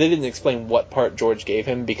 Now they didn't explain what part George gave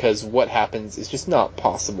him because what happens is just not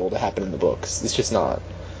possible to happen in the books. It's just not.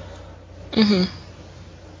 Mm-hmm.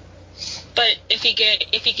 But if he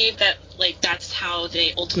gave that, like, that's how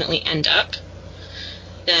they ultimately end up,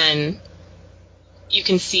 then you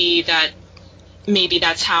can see that maybe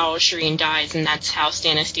that's how Shireen dies and that's how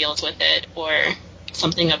Stannis deals with it, or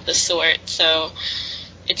something of the sort. So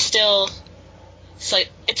it's still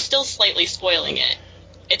slightly spoiling it.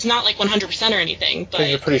 It's not like 100% or anything, but... Because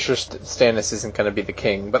you're pretty sure Stannis isn't going to be the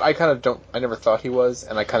king. But I kind of don't... I never thought he was,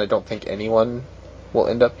 and I kind of don't think anyone will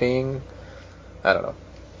end up being. I don't know.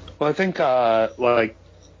 Well, I think,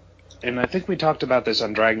 and I think we talked about this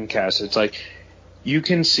on Dragoncast, it's like, you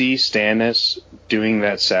can see Stannis doing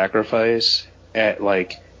that sacrifice at,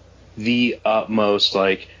 like, the utmost,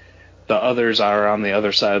 like, the others are on the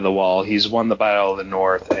other side of the wall. He's won the Battle of the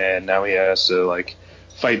North, and now he has to, like,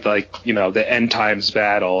 fight, like, you know, the end times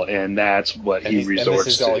battle, and that's what he resorts and this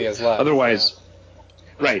is to. all he has left. Otherwise,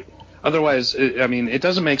 yeah. Right. Otherwise, I mean, it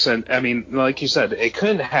doesn't make sense. I mean, like you said, it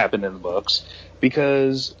couldn't happen in the books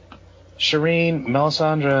because Shireen,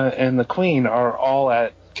 Melisandre, and the Queen are all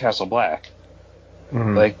at Castle Black.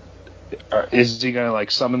 Mm-hmm. Like, is he gonna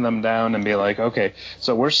like summon them down and be like, okay,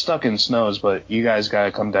 so we're stuck in Snows, but you guys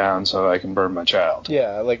gotta come down so I can burn my child?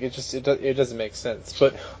 Yeah, like it doesn't make sense.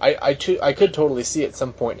 But I could totally see at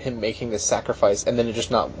some point him making this sacrifice and then it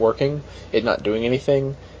just not working, it not doing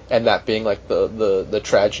anything, and that being like the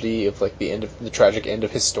tragedy of like the tragic end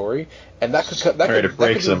of his story, and that could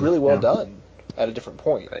be really well done at a different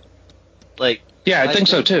point. Right. Like, yeah, I think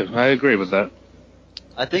so too. I agree with that.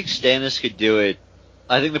 I think Stannis could do it.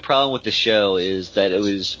 I think the problem with the show is that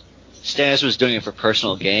Stannis was doing it for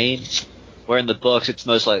personal gain, where in the books it's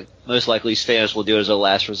most likely Stannis will do it as a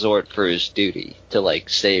last resort for his duty to like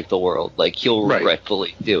save the world. Like he'll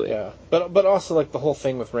regretfully do it. Yeah, but also like the whole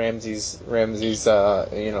thing with Ramsay's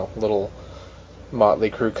little motley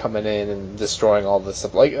crew coming in and destroying all this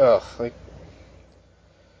stuff. Like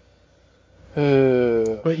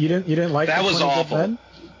But you didn't like that? Was awful.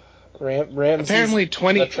 Ramsay's apparently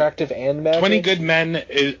 20 attractive and magic. 20 good men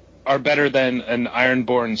are better than an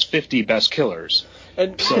Ironborn's 50 best killers.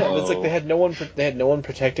 And so, it's like they had no one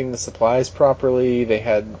protecting the supplies properly. They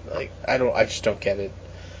had like I just don't get it.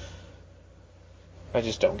 I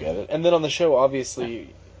just don't get it. And then on the show, obviously,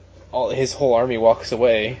 his whole army walks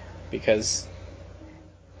away because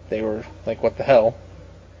they were like, what the hell?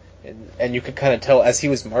 And you could kind of tell as he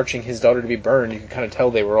was marching his daughter to be burned, you could kind of tell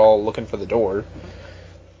they were all looking for the door.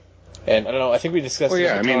 And I don't know. I think we discussed. Well, it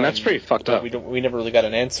yeah, at the time, that's pretty fucked up. We never really got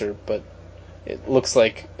an answer, but it looks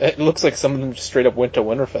like some of them just straight up went to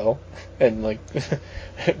Winterfell and like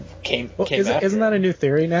came after. Isn't that a new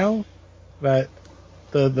theory now? That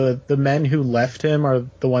the men who left him are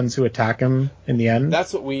the ones who attack him in the end.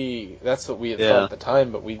 That's what we had thought at the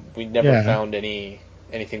time, but we never found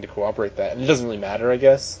anything to corroborate that. And it doesn't really matter, I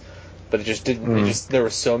guess. But it just didn't. There were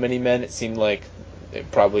so many men. It seemed like.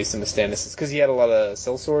 Probably some of Stannis' because he had a lot of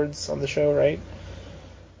sellswords on the show, right?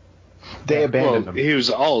 They abandoned him. He was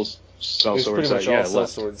all sellswords. He was pretty much all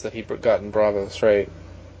sellswords that he got in Braavos, right?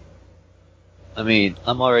 I mean,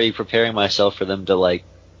 I'm already preparing myself for them to like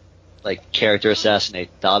character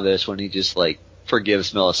assassinate Davos when he just like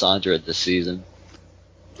forgives Melisandre this season.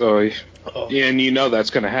 Yeah, and you know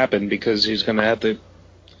that's going to happen because he's going to have to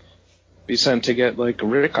be sent to get like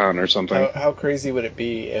Rickon or something. How crazy would it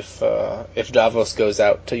be if Davos goes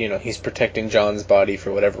out to he's protecting Jon's body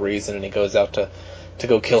for whatever reason and he goes out to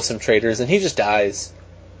go kill some traitors and he just dies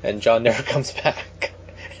and Jon never comes back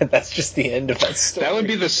and that's just the end of that story. That would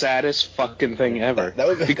be the saddest fucking thing ever. That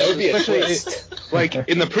would be a twist. Like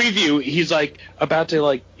in the preview, he's like about to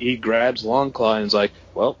like he grabs Longclaw and is like,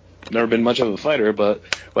 well. Never been much of a fighter, but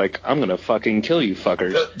like I'm gonna fucking kill you,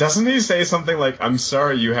 fuckers. Doesn't he say something like, "I'm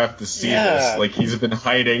sorry, you have to see this"? Like he's been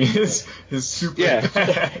hiding his super.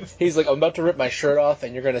 Bad. He's like, I'm about to rip my shirt off,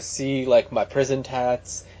 and you're gonna see like my prison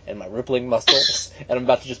tats and my rippling muscles, and I'm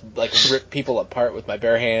about to just like rip people apart with my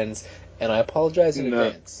bare hands, and I apologize in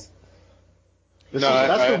advance.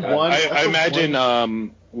 I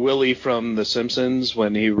imagine Willie from The Simpsons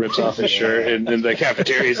when he rips off his shirt in the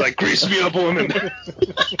cafeteria. He's like, "Grease me up, woman."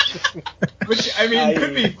 Which I mean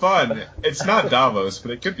could be fun. It's not Davos,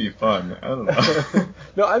 but it could be fun. I don't know.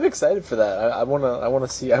 No, I'm excited for that. I wanna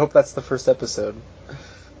see. I hope that's the first episode.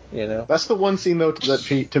 That's the one scene though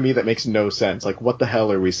to me that makes no sense. Like, what the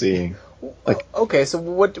hell are we seeing? Like, okay, so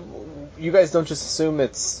what? You guys don't just assume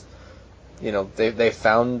it's. They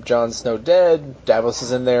found Jon Snow dead, Davos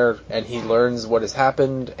is in there, and he learns what has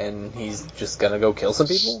happened, and he's just gonna go kill some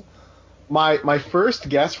people? My first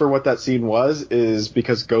guess for what that scene was is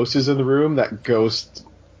because Ghost is in the room, that Ghost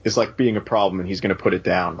is, like, being a problem, and he's gonna put it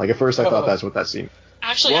down. Like, at first I thought that's what that scene...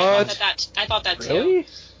 Actually, I thought that too. Really?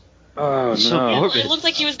 Oh, no. It looked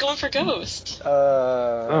like he was going for Ghost.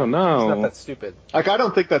 Oh, no. It's not that stupid. Like, I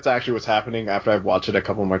don't think that's actually what's happening after I've watched it a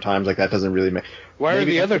couple more times. Like, that doesn't really make... Why are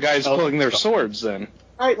the other guys pulling their swords, then?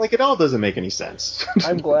 Right, like, it all doesn't make any sense.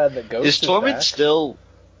 I'm glad that Ghost is Tormund back. still...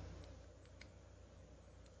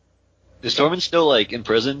 Is Tormund still, like,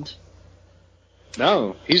 imprisoned?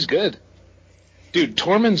 No, he's good. Dude,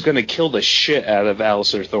 Tormund's gonna kill the shit out of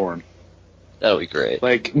Alistair Thorne. That would be great.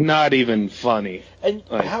 Like, not even funny. And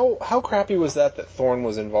like, how crappy was that Thorne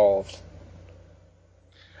was involved?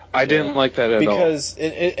 I didn't like that at all. Because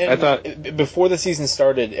I thought before the season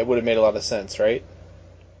started, it would have made a lot of sense, right?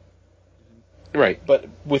 Right. But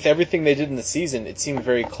with everything they did in the season, it seemed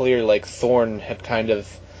very clear like Thorne had kind of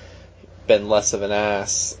been less of an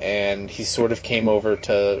ass, and he sort of came over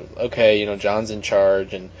to, okay, you know, Jon's in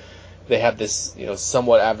charge, and they had this, you know,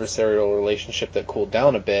 somewhat adversarial relationship that cooled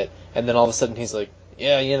down a bit, and then all of a sudden he's like,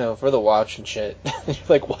 yeah, you know, for the watch and shit. You're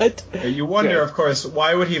like, what? You wonder, of course,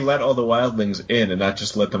 why would he let all the wildlings in and not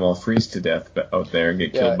just let them all freeze to death out there and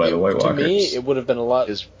get killed by the White Walkers? To me, it would have been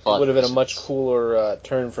a much cooler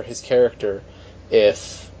turn for his character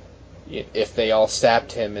if they all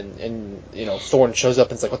stabbed him and you know, Thorne shows up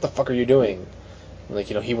and is like, what the fuck are you doing? And, like,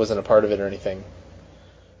 you know, he wasn't a part of it or anything.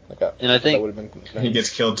 And I think that would have been nice. He gets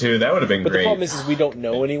killed too. That would have been great. But the problem is we don't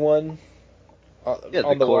know anyone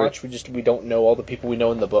on the watch. We don't know all the people we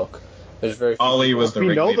know in the book. There's very few Ollie was the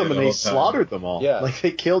we know ringleader them, and the they whole slaughtered them all. Yeah. Like,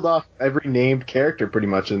 they killed off every named character pretty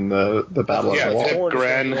much in the Battle of the Wall. Thorne is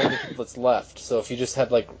Gran. the only people that's left. So if you just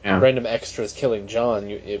had random extras killing Jon,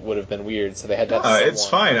 it would have been weird. So they had to have it's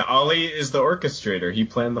fine. Ollie is the orchestrator. He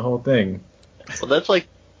planned the whole thing. Well, that's like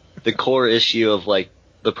the core issue of like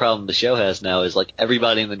the problem the show has now is like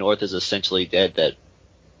everybody in the North is essentially dead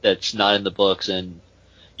that's not in the books, and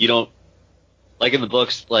you don't. Like in the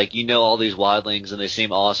books, like, you know all these wildlings and they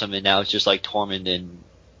seem awesome, and now it's just like Tormund and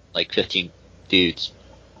like 15 dudes.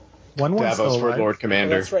 One's still Davos for alive. Lord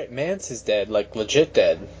Commander. That's right. Mance is dead, like legit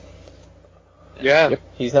dead. Yeah. Yep.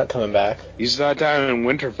 He's not coming back. He's not down in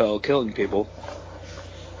Winterfell killing people.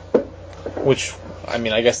 Which, I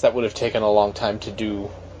mean, I guess that would have taken a long time to do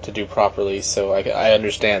properly. So I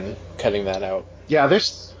understand cutting that out. Yeah,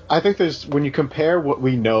 I think when you compare what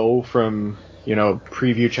we know from, you know,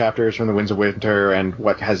 preview chapters from the Winds of Winter and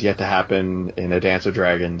what has yet to happen in A Dance of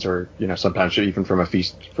Dragons, or, you know, sometimes even from A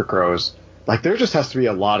Feast for Crows, like, there just has to be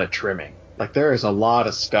a lot of trimming. Like, there is a lot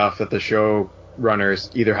of stuff that the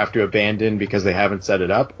showrunners either have to abandon because they haven't set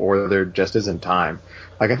it up, or there just isn't time.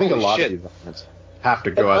 Like, I think Holy a lot shit. of these elements have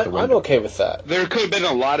to go out the window. I'm okay with that. There could have been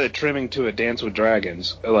a lot of trimming to A Dance with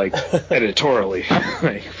Dragons, like, editorially.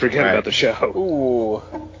 Like, forget about the show.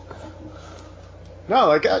 Ooh. No,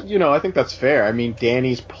 like, you know, I think that's fair. I mean,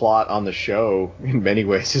 Dany's plot on the show, in many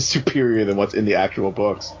ways, is superior than what's in the actual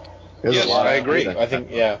books. Yes, I agree. I think,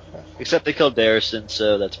 yeah. Except they killed Darrison,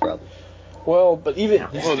 so that's a problem. Well, but even...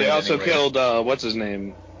 Well, they also killed, what's his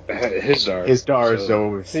name? Hizdar. Hizdar,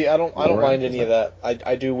 so... See, I don't mind any of that.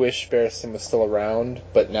 I do wish Barristan was still around,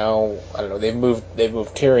 but now, I don't know, they've moved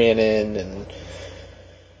Tyrion in, and...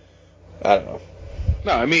 I don't know.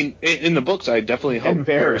 No, I mean, in the books, I definitely hope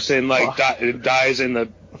Barristan, like, dies in the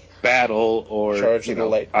battle, or, you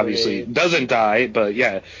know, obviously doesn't die, but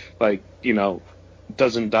yeah, like, you know,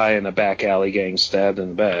 doesn't die in a back alley getting stabbed in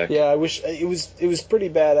the back. Yeah, I wish... It was pretty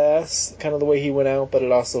badass, kind of the way he went out, but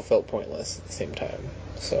it also felt pointless at the same time,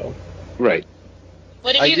 so... Right.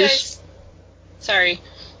 What did you guys... Sorry.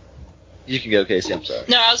 You can go, Casey, I'm sorry.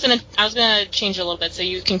 No, I was gonna change a little bit, so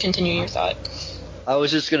you can continue your thought. I was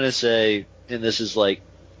just gonna say, and this is like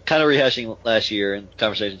kind of rehashing last year and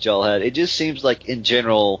conversations y'all had, it just seems like in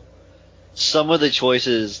general, some of the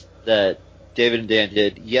choices that David and Dan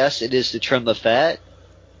did, yes, it is to trim the fat,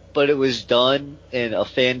 but it was done in a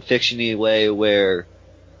fan fiction-y way where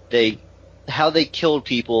how they killed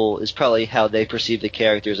people is probably how they perceive the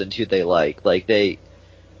characters and who they like. Like, they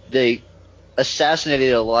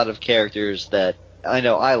assassinated a lot of characters that I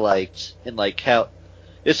know I liked, and like how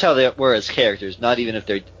they were as characters, not even if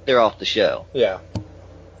they're off the show. Yeah.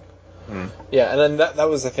 Yeah, and then that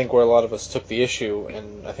was, I think, where a lot of us took the issue,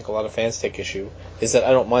 and I think a lot of fans take issue, is that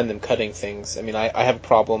I don't mind them cutting things. I mean, I have a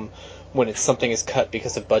problem when something is cut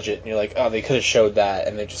because of budget, and you're like, oh, they could have showed that,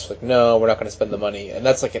 and they're just like, no, we're not going to spend the money. And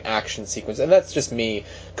that's like an action sequence, and that's just me,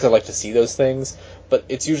 because I like to see those things, but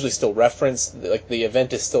it's usually still referenced, like, the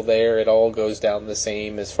event is still there, it all goes down the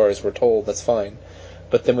same as far as we're told, that's fine.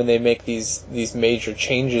 But then when they make these major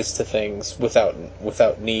changes to things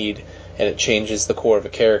without need, and it changes the core of a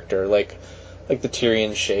character, like the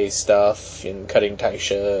Tyrion Shay stuff and cutting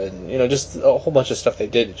Tysha, and, you know, just a whole bunch of stuff they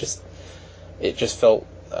did. It just felt,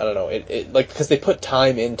 I don't know, it like, because they put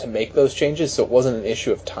time in to make those changes, so it wasn't an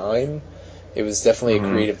issue of time. It was definitely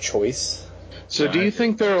a creative choice. So do you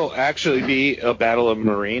think there'll actually be a Battle of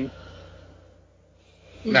Meereen?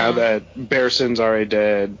 Now that Barristan's already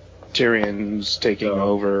dead, Tyrion's taking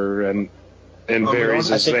over, and Varys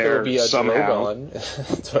is there somehow.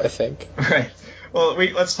 That's what I think. Right. Well,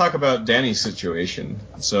 let's talk about Dany's situation.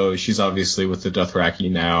 So she's obviously with the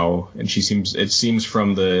Dothraki now, and it seems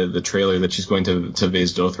from the trailer that she's going to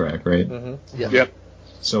Vaes Dothrak, right? Mm-hmm. Yeah. Yep.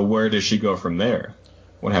 So where does she go from there?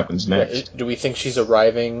 What happens next? Do we think she's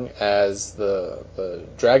arriving as the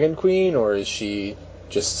Dragon Queen, or is she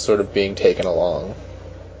just sort of being taken along?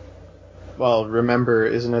 Well, remember,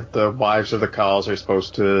 isn't it the wives of the Khals are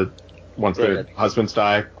supposed to, once their husbands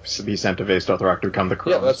die, be sent to Vaes Dothrak to become the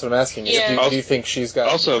crown? Yeah, that's what I'm asking. Yeah. Do you think she's got...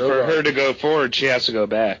 Also, for her to go forward, she has to go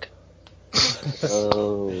back.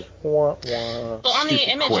 Oh. Wah, wah. Well, on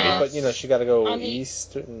the images... But, she got to go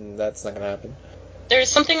east, and that's not going to happen. There's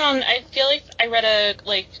something on... I feel like I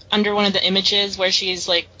read under one of the images where she's,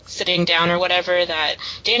 sitting down or whatever, that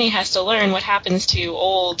Dany has to learn what happens to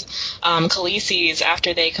old Khaleesi's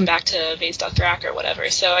after they come back to Vaes Dothrak or whatever.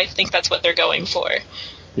 So I think that's what they're going for.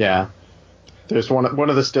 Yeah. There's one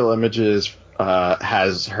of the still images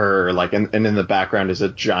has her, and in the background is a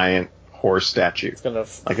giant horse statue. It's going to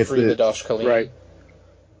free the Dosh Khalid. Right.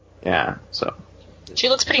 Yeah, so... She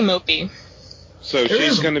looks pretty mopey. So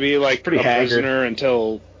she's going to be, pretty a prisoner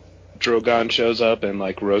until Drogon shows up and,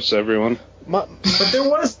 roasts everyone? But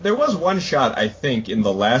there was one shot, I think, in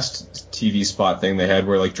the last TV spot thing they had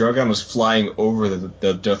where Drogon was flying over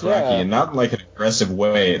the Dothraki, and not in an aggressive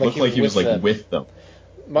way. It looked like he was with them.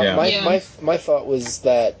 My thought was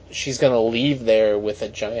that she's gonna leave there with a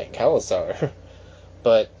giant Khalasar,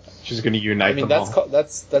 but she's gonna unite them all.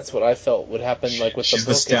 That's what I felt would happen. With she's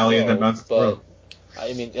the stallion that mounts the throne.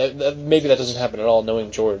 I mean, maybe that doesn't happen at all. Knowing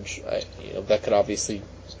George, that could obviously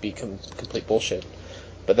be complete bullshit.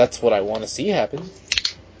 But that's what I want to see happen.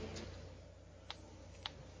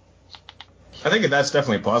 I think that's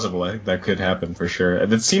definitely plausible. I think that could happen for sure.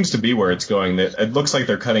 That seems to be where it's going. It looks like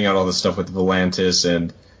they're cutting out all the stuff with Volantis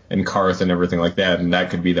and Karth and everything like that, and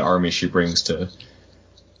that could be the army she brings to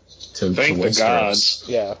Thank the gods.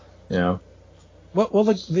 Yeah. Yeah. Well,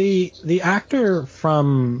 the actor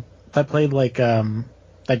from that played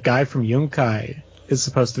that guy from Yunkai is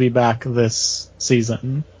supposed to be back this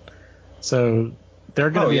season, so they're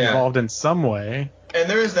going to be involved in some way. And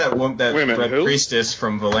there is that red priestess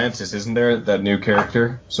from Volantis, isn't there? That new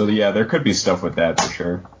character. So there could be stuff with that for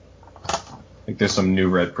sure. There's some new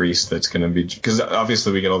red priest that's going to be, because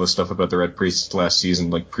obviously we get all the stuff about the red priest last season,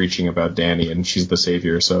 preaching about Dany, and she's the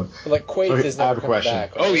savior. So Quaithe is never coming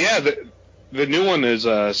back. Right? Oh yeah, the new one is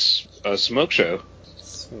a smoke show.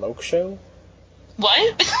 Smoke show?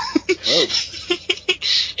 What? Oh.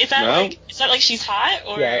 Is that she's hot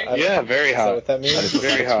or? Yeah, very hot. Is that what that means?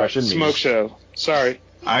 Very hot. Smoke show. Sorry.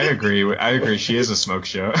 I agree. She is a smoke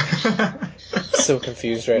show. So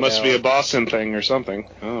confused right now. Must be a Boston thing or something.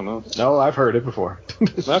 I don't know. No, I've heard it before.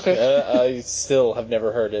 Okay. I still have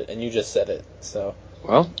never heard it, and you just said it, so.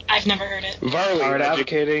 Well, I've never heard it. Varley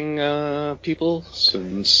educating people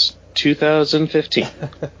since 2015.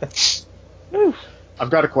 I've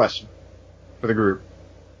got a question for the group.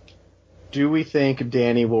 Do we think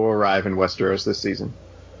Dany will arrive in Westeros this season?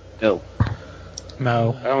 No.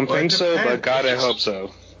 No. I don't think so, but God, I hope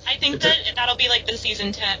so. I think that'll be the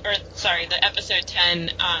season 10, the episode 10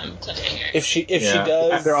 cliffhanger. If she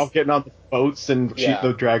does, and they're all getting on the boats, and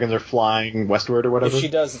the dragons are flying westward or whatever. If she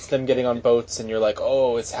does, it's them getting on boats, and you're like,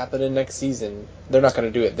 oh, it's happening next season. They're not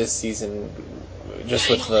going to do it this season, just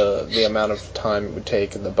with the amount of time it would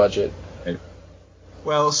take and the budget.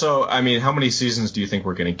 Well, so, I mean, how many seasons do you think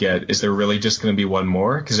we're going to get? Is there really just going to be one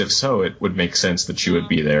more? Because if so, it would make sense that she would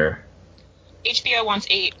be there. HBO wants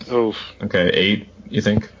 8. Oh. Okay, 8, you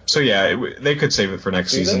think? So, they could save it for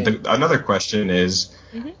next season. Another question is...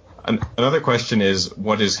 Another question is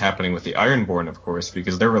what is happening with the Ironborn, of course,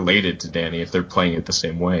 because they're related to Dany if they're playing it the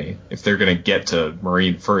same way. If they're going to get to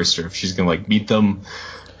Meereen first, or if she's going to meet them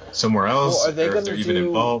somewhere else, are they or if they're even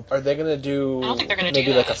involved. Are they going to do I don't think they're gonna do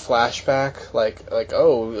maybe that. a flashback,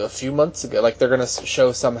 a few months ago, they're going to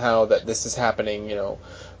show somehow that this is happening,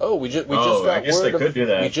 we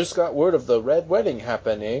just got word of the Red Wedding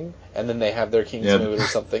happening, and then they have their Kingsmoot or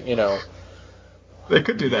something, They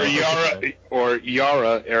could do that. Or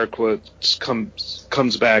Yara, air quotes,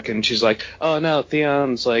 comes back and she's like, oh no,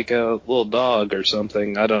 Theon's like a little dog or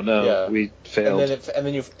something. I don't know. Yeah. We failed.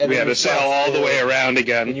 We had to sail all the way around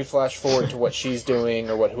again. And you flash forward to what she's doing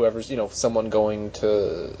or what whoever's, someone's all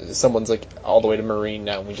the way to Meereen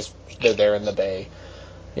now. And they're there in the bay.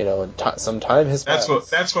 And some time has passed.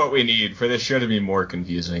 That's what we need for this show to be more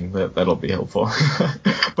confusing. That'll be helpful.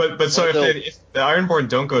 but so if the Ironborn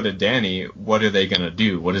don't go to Dany, what are they gonna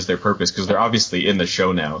do? What is their purpose? Because they're obviously in the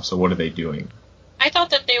show now. So what are they doing? I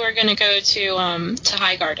thought that they were gonna go to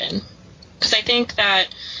Highgarden, because I think that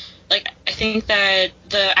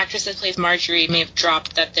the actress that plays Marjorie may have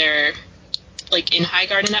dropped that they're like in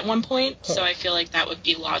Highgarden at one point, so I feel like that would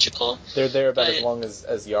be logical. They're there about as long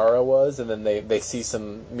as Yara was, and then they see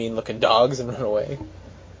some mean-looking dogs and run away.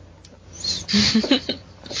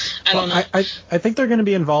 I don't know. I think they're going to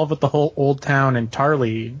be involved with the whole Old Town and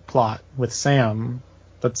Tarly plot with Sam.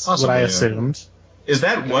 That's Possibly, what I yeah. assumed. Is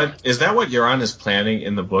that what Euron is planning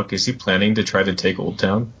in the book? Is he planning to try to take Old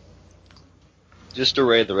Town? Just to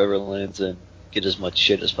raid the Riverlands and get as much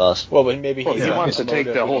shit as possible. Well, but maybe he wants to take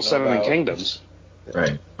the whole Seven Kingdoms.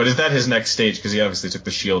 Right. But is that his next stage? Because he obviously took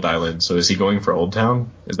the Shield Island, so is he going for Old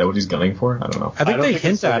Town? Is that what he's gunning for? I don't know. I think they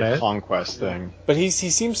hint at a it. conquest thing. But he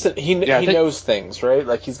seems to he knows things, right?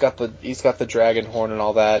 Like he's got the dragon horn and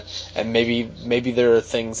all that, and maybe there are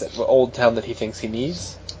things at Old Town that he thinks he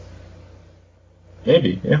needs.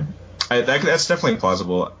 Maybe, yeah. That's definitely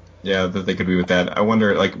plausible. Yeah, that they could be with that. I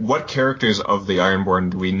wonder, like, what characters of the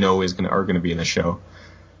Ironborn do we know are going to be in the show?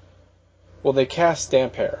 Well, they cast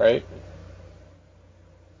Damphair, right?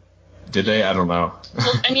 Did they? I don't know.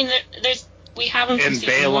 Well, I mean, we have them from And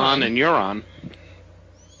season Balon 1. and Euron.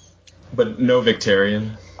 But no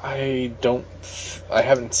Victarion. I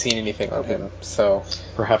haven't seen anything on him, so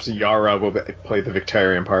Perhaps Yara will play the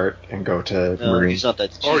Victarion part and go to No, Marine. he's not that.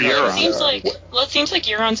 Or Euron. It seems like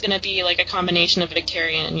Euron's going to be like a combination of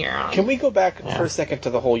Victarion and Euron. Can we go back for a second to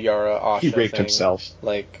the whole Yara Asha He raped thing? himself.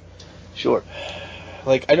 Like, Sure.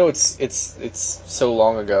 like I know it's so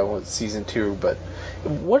long ago with season 2, but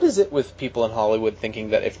what is it with people in Hollywood thinking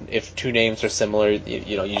that if two names are similar,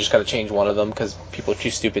 you just got to change one of them because people are too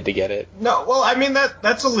stupid to get it? No, well, I mean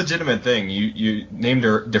that's a legitimate thing. You name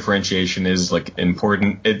differentiation is like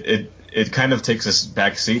important. It kind of takes a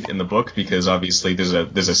back seat in the book because obviously there's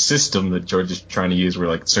a system that George is trying to use where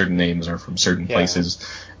like certain names are from certain places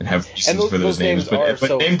and have reasons for those names. But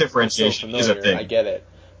name differentiation is a thing. I get it,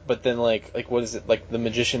 but then like what is it, like the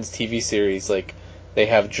Magicians TV series, like they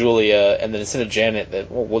have Julia and then instead of Janet, that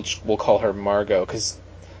we'll call her Margot because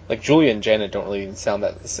like Julia and Janet don't really sound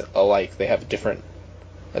that alike. They have different.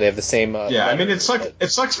 They have the same. Yeah, I mean, it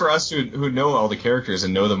sucks for us who know all the characters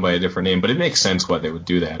and know them by a different name, but it makes sense why they would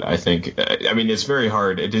do that. I think. I mean, it's very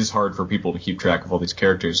hard. It is hard for people to keep track of all these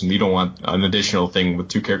characters, and you don't want an additional thing with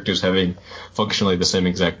two characters having functionally the same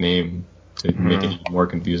exact name to make it even more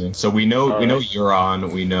confusing. So we know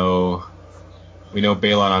Euron. We know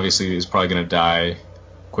Balon obviously is probably going to die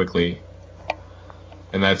quickly,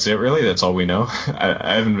 and that's it. Really, that's all we know.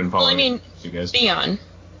 I haven't been following. You guys. Theon.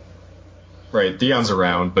 Right, Theon's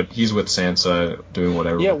around, but he's with Sansa doing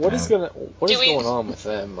whatever. Yeah, what is going on with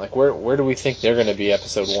them? Like, where do we think they're going to be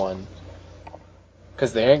episode 1?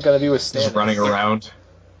 Because they ain't going to be with Stannis. Just running around.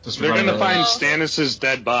 They're going to find Stannis'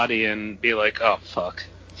 dead body and be like, oh, fuck.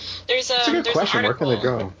 That's a good question. Where can they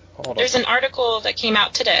go? There's an article that came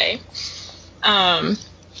out today. Do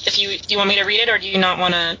you want me to read it, or do you not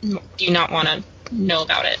want to know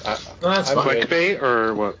about it? No, that's clickbait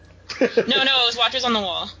or what? No, it was Watchers on the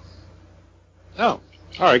Wall. Oh,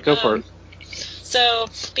 all right, go for it. So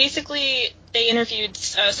basically,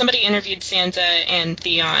 somebody interviewed Sansa and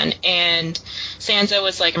Theon, and Sansa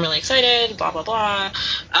was like, "I'm really excited, blah blah blah,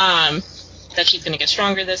 that she's going to get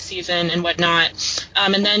stronger this season and whatnot."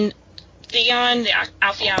 And then Theon,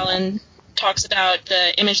 Alfie Allen, talks about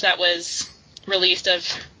the image that was released of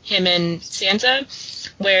him and Sansa,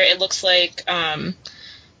 where it looks like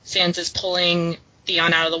Sansa's pulling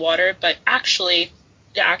Theon out of the water, but actually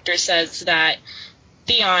the actor says that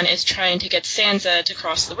Theon is trying to get Sansa to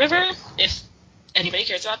cross the river, if anybody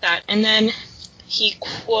cares about that. And then he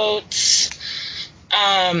quotes,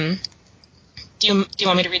 do you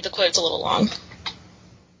want me to read the quote? It's a little long.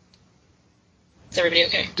 Is everybody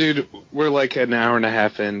okay? Dude, we're like an hour and a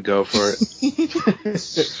half in. Go for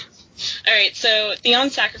it. All right, so Theon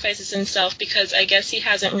sacrifices himself because I guess he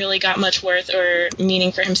hasn't really got much worth or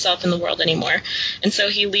meaning for himself in the world anymore. And so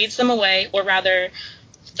he leads them away, or rather,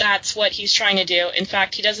 that's what he's trying to do. In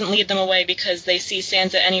fact, he doesn't lead them away because they see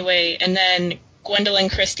Sansa anyway, and then Gwendolyn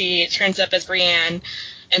Christie turns up as Brienne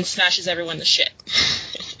and smashes everyone to shit.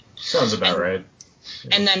 Sounds about right.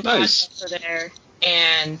 And then Pod's over there,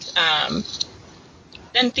 and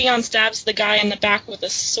then Theon stabs the guy in the back with a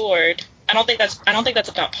sword. I don't think that's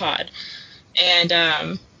about Pod.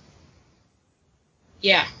 And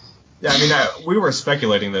yeah. Yeah, I mean, we were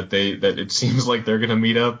speculating that it seems like they're gonna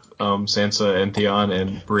meet up, Sansa and Theon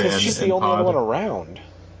and Brienne. Because she's the only other one around.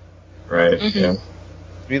 Right. Mm-hmm. Yeah.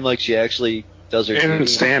 I mean, like she actually does her. And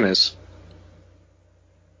Stannis.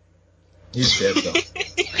 He's dead though.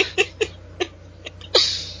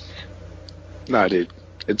 Nah, dude,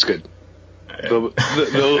 it's good.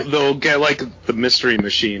 They'll get like the mystery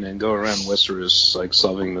machine and go around Westeros like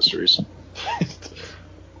solving mysteries.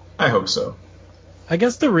 I hope so. I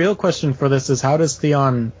guess the real question for this is how does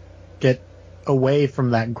Theon get away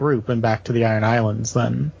from that group and back to the Iron Islands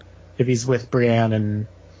then? If he's with Brienne and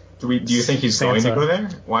do you think he's going to go there?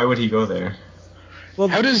 Why would he go there? Well,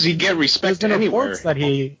 how does he get respect anywhere?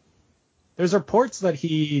 There's reports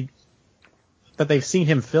that they've seen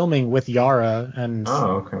him filming with Yara and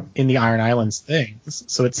in the Iron Islands things.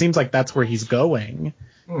 So it seems like that's where he's going.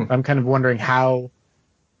 I'm kind of wondering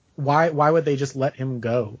why would they just let him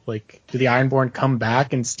go? Like, do the Ironborn come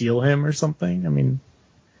back and steal him or something? I mean,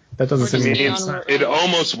 that doesn't seem to make sense. It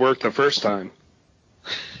almost worked the first time.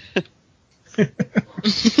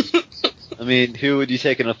 I mean, who would you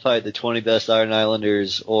take in a fight, the 20 best Iron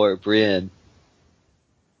Islanders or Brienne?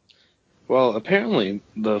 Well, apparently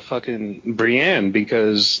the fucking Brienne,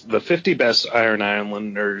 because the 50 best Iron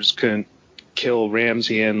Islanders couldn't kill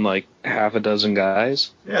Ramsay and like half a dozen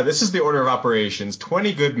guys. Yeah, this is the order of operations.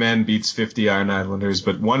 20 good men beats 50 Iron Islanders,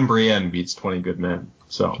 but one Brienne beats 20 good men.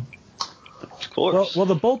 So, of course. Well,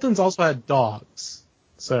 the Boltons also had dogs,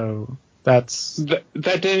 so that's that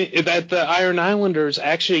the Iron Islanders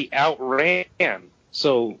actually outran.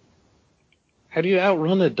 So, how do you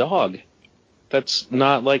outrun a dog? That's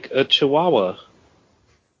not like a Chihuahua.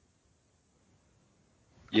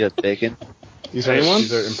 You have bacon? These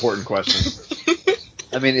are important questions.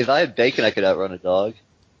 I mean, if I had bacon, I could outrun a dog.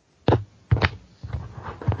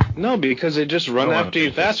 No, because they just run after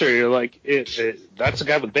you faster. You're like, that's a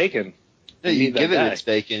guy with bacon. No, you give it its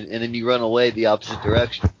bacon, and then you run away the opposite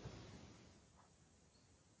direction.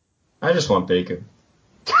 I just want bacon.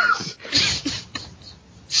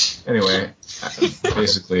 Anyway,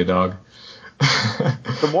 basically a dog.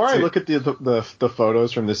 The more I look at the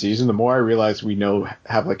photos from the season, the more I realize we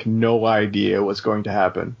have like no idea what's going to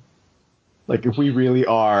happen. Like, if we really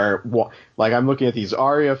are, like, I'm looking at these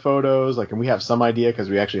Arya photos, like, and we have some idea because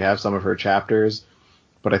we actually have some of her chapters,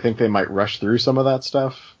 but I think they might rush through some of that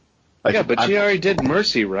stuff. Like, yeah, but she already did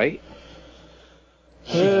Mercy, right?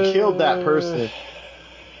 She killed that person,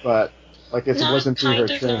 but like it wasn't through her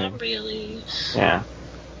training. Not really. Yeah.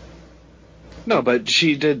 No, but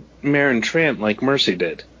she did Maren Trant like Mercy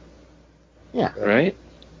did. Yeah. Right?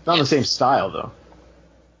 Not the same style, though.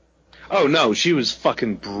 Oh, no, she was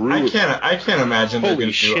fucking brutal. I can't imagine they're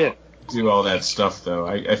going to do all that stuff, though.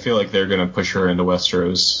 I feel like they're going to push her into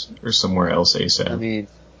Westeros or somewhere else ASAP. I mean,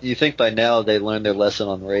 you think by now they learned their lesson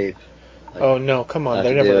on rape. Like, oh, no, come on.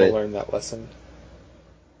 They're never going to learn that lesson.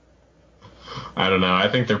 I don't know. I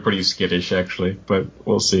think they're pretty skittish, actually, but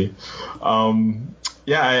we'll see.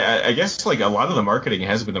 Yeah, I guess like a lot of the marketing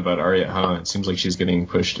has been about Arya, huh? It seems like she's getting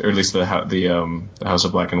pushed, or at least the House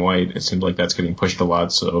of Black and White. It seems like that's getting pushed a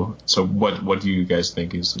lot. So what do you guys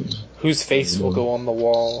think is whose face will go on the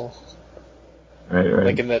wall? Right.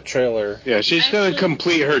 Like in that trailer. Yeah, she's gonna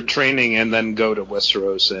complete her training and then go to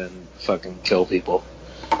Westeros and fucking kill people.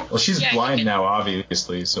 Well, she's blind now,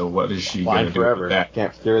 obviously. So what is she blind gonna do forever? with that?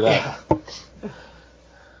 Can't figure that. Well,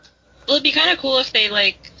 it'd be kind of cool if they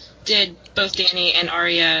did both Dany and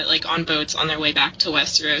Arya on boats on their way back to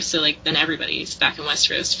Westeros, so then everybody's back in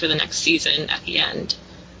Westeros for the next season at the end.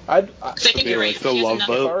 I think you're right. If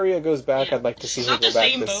Arya goes back, I'd like to see her go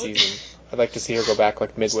back this season. I'd like to see her go back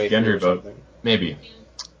midway through or something. Maybe.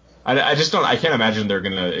 I just don't. I can't imagine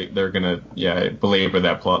they're gonna belabor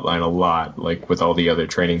that plot line a lot, with all the other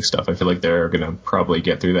training stuff. I feel like they're gonna probably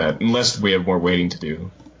get through that unless we have more waiting to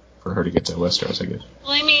do for her to get to Westeros, I guess.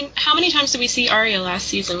 Well, I mean, how many times did we see Arya last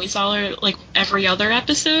season? We saw her every other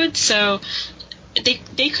episode, so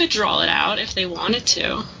they could draw it out if they wanted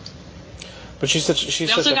to. But she's such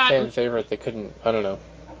a fan favorite. They couldn't. I don't know.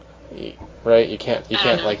 Right? You can't you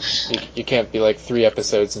can't be 3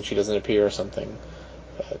 episodes and she doesn't appear or something.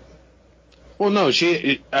 Well, no,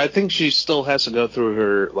 I think she still has to go through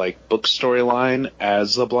her book storyline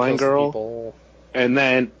as the blind girl, and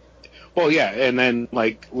then. Well, yeah, and then,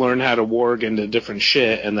 learn how to warg into different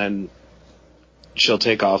shit, and then she'll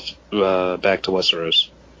take off back to Westeros.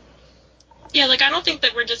 Yeah, I don't think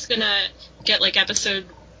that we're just gonna get, episode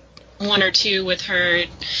 1 or 2 with her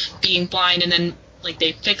being blind, and then,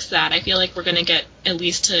 they fix that. I feel like we're gonna get at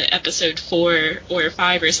least to episode 4 or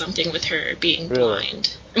 5 or something with her being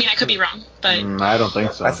blind. I mean, I could be wrong, but... I don't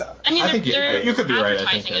think so. I think you could be right,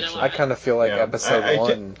 I think, actually. I kind of feel like episode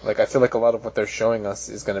 1, I feel like a lot of what they're showing us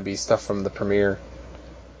is going to be stuff from the premiere.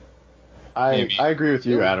 I agree with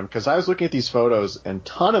you, Adam, because I was looking at these photos, and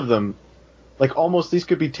ton of them, almost these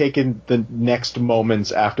could be taken the next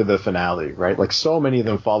moments after the finale, right? So many of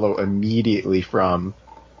them follow immediately from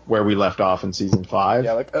where we left off in season 5.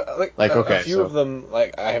 Yeah, a few of them,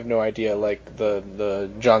 I have no idea. The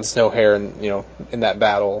Jon Snow hair, in that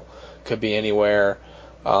battle could be anywhere.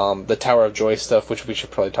 The Tower of Joy stuff, which we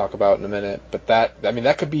should probably talk about in a minute. But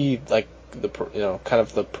that could be like kind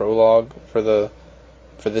of the prologue for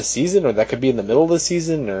this season, or that could be in the middle of the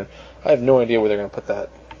season, or I have no idea where they're going to put that.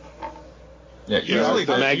 Yeah, usually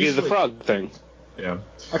the Maggie the Frog thing. Yeah.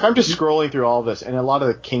 Like, I'm just scrolling through all of this, and a lot of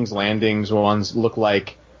the King's Landings ones look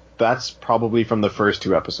like that's probably from the first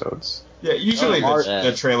 2 episodes. Yeah, usually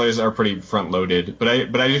the trailers are pretty front-loaded, but I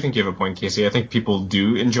do think you have a point, Casey. I think people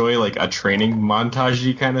do enjoy like a training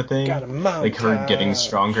montage-y kind of thing, like her getting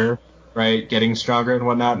stronger, right? Getting stronger and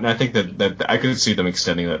whatnot. And I think that I could see them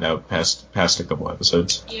extending that out past a couple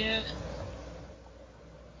episodes. Yeah.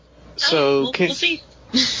 So we'll see.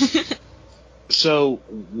 So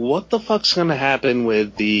what the fuck's gonna happen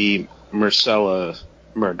with the Myrcella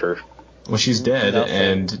murder? Well, she's dead,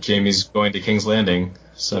 and Jamie's going to King's Landing,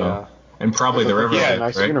 so. Yeah. And probably the river, right?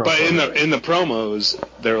 But in the promos,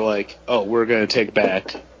 they're like, "Oh, we're gonna take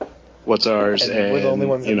back what's ours," and we're the only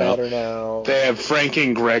ones that matter now. They have Frank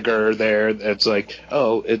and Gregor there. It's like,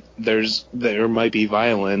 "Oh, there might be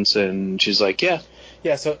violence," and she's like, "Yeah,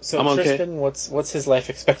 yeah." So Tristan, what's his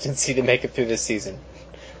life expectancy to make it through this season?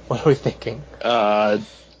 What are we thinking?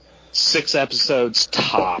 6 episodes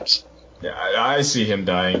tops. Yeah, I see him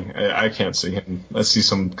dying. I can't see him. I see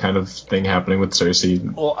some kind of thing happening with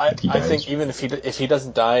Cersei. Well, I think even if he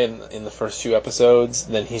doesn't die in the first few episodes,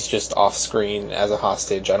 then he's just off screen as a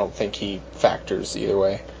hostage. I don't think he factors either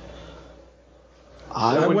way.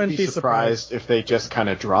 I wouldn't be surprised if they just kind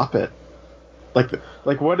of drop it.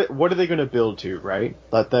 Like what are they going to build to, right?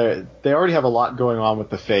 Like they already have a lot going on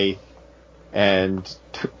with the Faith, and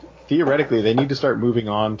theoretically, they need to start moving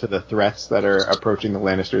on to the threats that are approaching the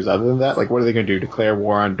Lannisters. Other than that, like, what are they going to do? Declare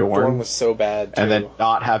war on Dorne? Dorne was so bad, too. And then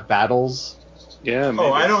not have battles? Yeah. Maybe.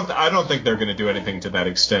 Oh, I don't think they're going to do anything to that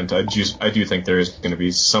extent. I do think there is going to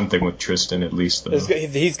be something with Tristan at least. Though.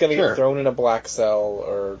 He's going to get thrown in a black cell,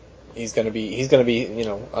 or he's going to be I don't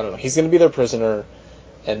know. He's going to be their prisoner,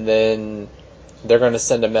 and then they're going to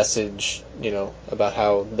send a message, about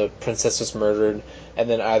how the princess was murdered, and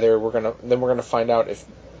then either we're going to find out if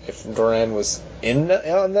Doran was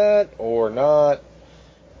on that or not,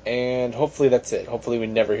 and hopefully that's it. Hopefully we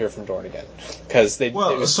never hear from Doran again, because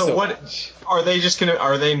what are they just gonna?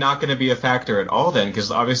 Are they not going to be a factor at all then? Because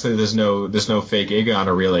obviously there's no fake Aegon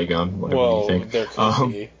or real Aegon, whatever you think. There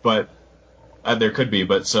could be, but there could be.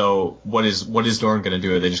 But so what is Doran going to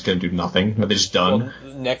do? Are they just going to do nothing? Are they just done?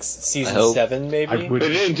 Well, next season 7 maybe. They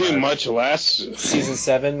didn't do much last season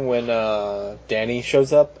 7 when Dany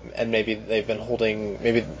shows up, and maybe they've been holding.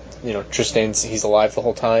 Maybe Tristan's he's alive the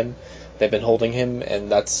whole time. They've been holding him,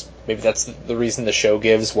 and that's the reason the show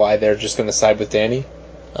gives why they're just going to side with Dany.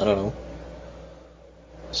 I don't know.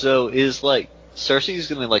 So is Cersei's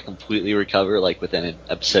going to completely recover within an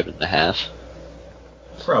episode and a half?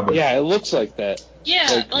 Probably. Yeah, it looks like that.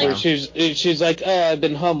 Yeah, where she's like, I've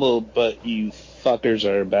been humbled, but you fuckers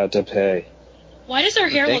are about to pay. Why does her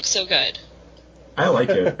hair look so good? I like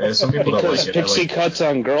it. Some people don't like it. Because pixie cuts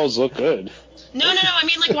on girls look good. No. I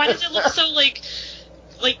mean, why does it look so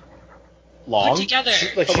long? Put together?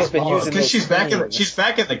 She's been using because she's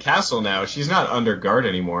back in the castle now. She's not under guard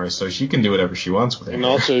anymore, so she can do whatever she wants with it. And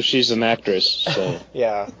also, she's an actress. So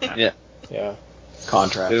yeah.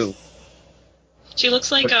 Contrast. Ooh. She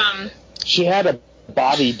looks like She had a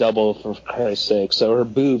body double, for Christ's sake, so her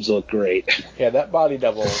boobs look great. Yeah, that body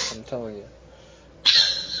double, I'm telling you.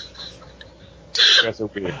 That's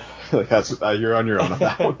so weird. You're on your own on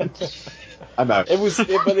that one. I'm out. It was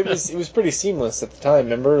pretty seamless at the time.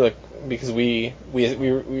 Remember, because we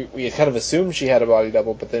kind of assumed she had a body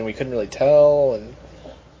double, but then we couldn't really tell, and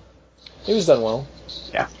it was done well.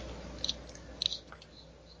 Yeah.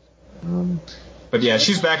 But yeah,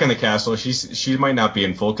 she's back in the castle. She might not be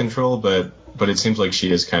in full control, but it seems like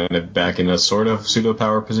she is kind of back in a sort of pseudo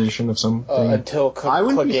power position of some thing. Until I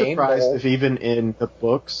wouldn't be surprised if even in the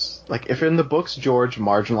books, if in the books George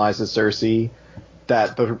marginalizes Cersei,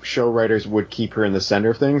 that the show writers would keep her in the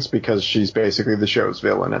center of things because she's basically the show's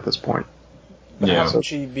villain at this point. Yeah. So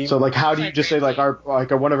how do you just say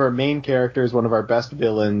one of our main characters, one of our best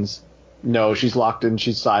villains? No, she's locked in,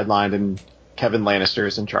 she's sidelined, and Kevin Lannister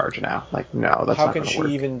is in charge now. No, that's how not can going to she work.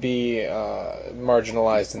 even be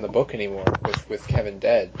marginalized in the book anymore with Kevin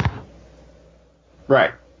dead?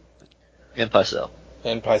 Right. And Pycelle.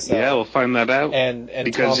 Yeah, we'll find that out. And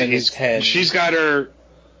because Tommen is 10. She's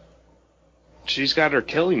got her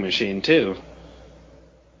killing machine too.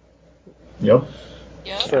 Yep.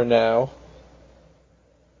 For now.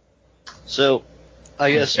 So,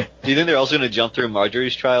 I guess, do you think they're also going to jump through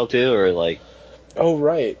Marjorie's trial too, or Oh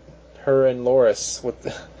right, her and Loras.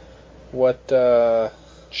 What?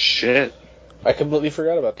 Shit. I completely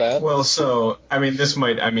forgot about that. Well, so this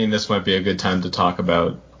might be a good time to talk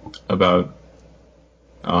about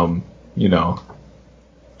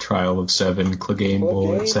Trial of Seven, Clegane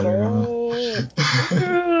Bowl, etc.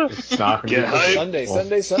 It's not going to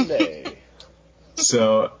be Sunday.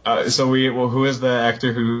 So who is the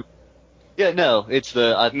actor who? Yeah, no, it's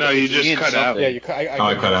the. No, you just cut out. Yeah, you cut.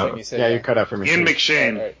 I cut out. You said, yeah, you cut out for me. Ian too.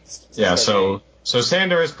 McShane. All right. Yeah, so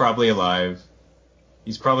Sandor is probably alive.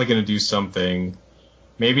 He's probably going to do something.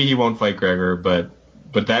 Maybe he won't fight Gregor, but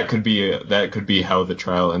that could be how the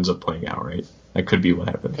trial ends up playing out, right? That could be what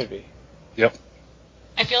happens. Could be. Yep.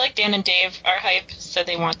 I feel like Dan and Dave are hype, so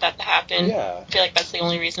they want that to happen. Yeah. I feel like that's the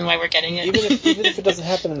only reason why we're getting it. Even if it doesn't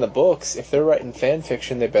happen in the books, if they're writing fan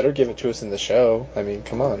fiction, they better give it to us in the show. I mean,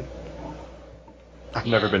 come on. I've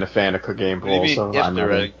never been a fan of Clegane What do you Bowl, mean so if I'm they're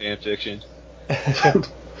not writing fan fiction?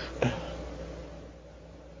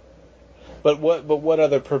 But what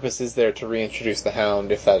other purpose is there to reintroduce the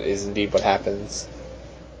Hound if that is indeed what happens?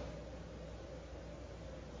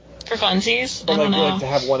 For funsies? Or I don't know. like to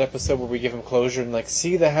have one episode where we give him closure and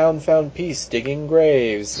see the Hound found peace digging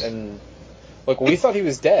graves and we thought he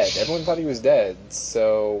was dead. Everyone thought he was dead.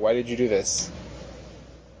 So why did you do this?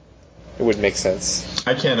 It wouldn't make sense.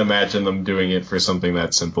 I can't imagine them doing it for something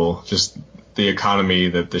that simple. Just the economy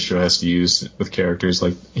that the show has to use with characters.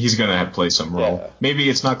 Like, he's going to play some role. Yeah. Maybe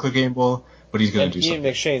it's not Clegane Bowl, but he's going to do Ian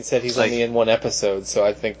something. McShane said he's only in one episode, so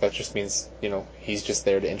I think that just means, he's just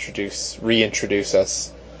there to reintroduce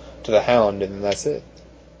us to the Hound, and then that's it.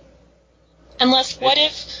 Unless, what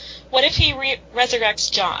if he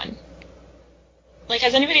resurrects John? Like,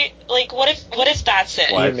 has anybody, what if that's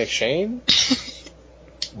it? Ian McShane?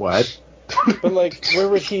 What? But, where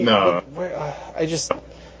would he... No.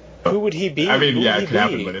 Who would he be? I mean, Who yeah, would it he could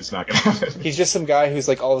happen, be? but it's not going to happen. He's just some guy who's,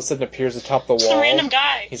 all of a sudden appears atop the wall. Some random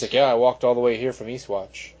guy. He's like, yeah, I walked all the way here from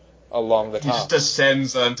Eastwatch. Along the He top. just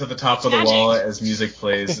descends onto the top of the wall as music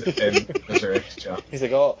plays and resurrects John. He's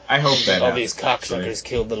like, oh, I hope that all happens, these cocksuckers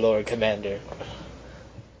killed the Lord Commander.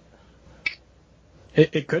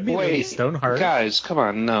 It could be Lady Stoneheart. Guys, come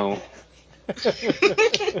on, no.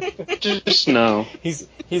 Just no. He's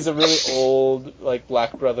a really old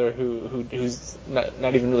black brother who's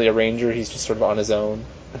not even really a ranger. He's just sort of on his own.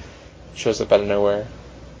 Shows up out of nowhere.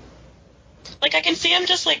 I can see him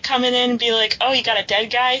just coming in and be like, "Oh, you got a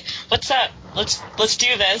dead guy? What's up? Let's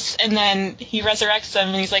do this." And then he resurrects them,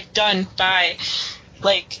 and he's like, "Done, bye."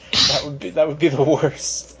 That would be the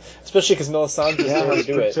worst, especially because Melisandre's there to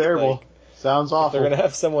do it. Terrible. Sounds awful. If they're gonna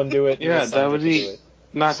have someone do it. Yeah, that would be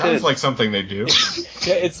not Sounds good. like something they do.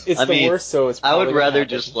 Yeah, it's the worst. So it's. I would rather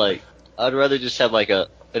happen. I'd rather just have an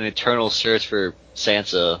eternal search for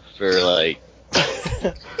Sansa for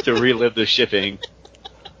to relive the shipping.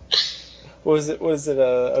 Was it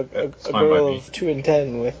a girl of 2 and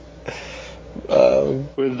 10 with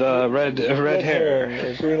red hair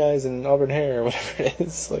and green eyes and auburn hair or whatever it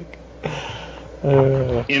is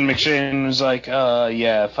Ian McShane was like,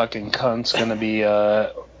 yeah, fucking cunt's gonna be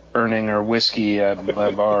earning her whiskey at my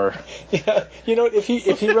bar. Yeah, if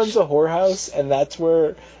he runs a whorehouse and that's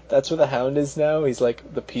where the Hound is now, he's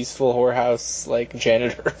the peaceful whorehouse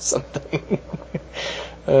janitor or something.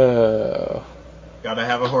 Gotta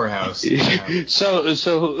have a whorehouse. So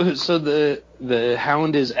the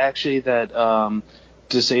Hound is actually that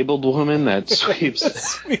disabled woman that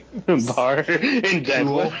sweeps the bar in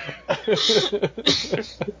Deadwood.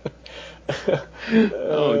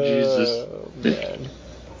 Oh Jesus! Man.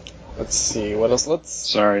 Let's see what else.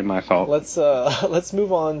 Sorry, my fault. Let's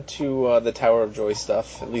move on to the Tower of Joy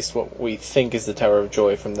stuff. At least what we think is the Tower of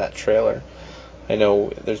Joy from that trailer. I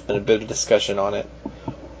know there's been a bit of discussion on it.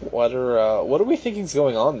 What are we thinking is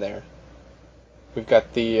going on there? We've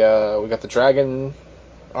got the dragon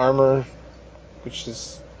armor, which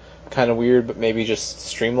is kind of weird, but maybe just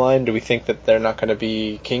streamlined. Do we think that they're not going to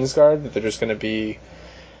be Kingsguard? That they're just going to be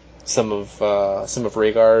some of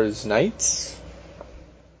Rhaegar's knights?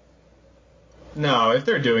 No, if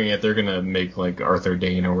they're doing it, they're gonna make Arthur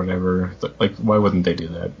Dayne or whatever. Why wouldn't they do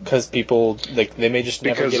that? Because people they may just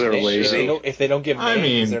never because give they're names. lazy. If they don't give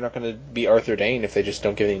names, they're not going to be Arthur Dayne if they just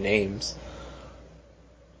don't give any names.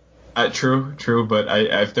 True, but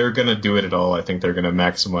if they're gonna do it at all, I think they're gonna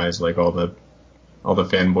maximize all the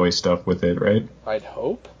fanboy stuff with it, right? I'd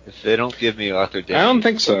hope. If they don't give me Arthur Dayne, I don't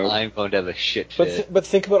think so. I'm going to have a shit fit. But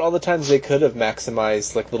think about all the times they could have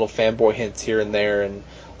maximized little fanboy hints here and there, and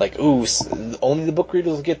ooh, only the book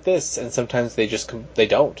readers will get this, and sometimes they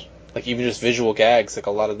don't. Even just visual gags, a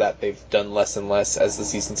lot of that they've done less and less as the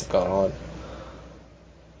seasons have gone on.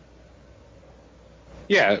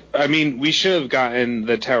 Yeah, I mean, we should have gotten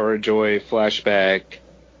the Tower of Joy flashback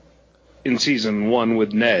in season 1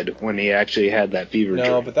 with Ned when he actually had that fever dream.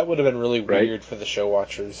 No, but that would have been really weird for the show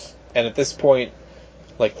watchers. And at this point,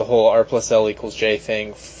 like the whole R+L=J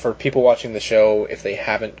thing, for people watching the show, if they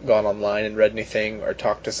haven't gone online and read anything or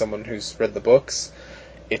talked to someone who's read the books,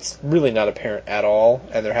 it's really not apparent at all,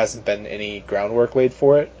 and there hasn't been any groundwork laid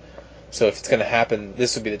for it. So if it's going to happen,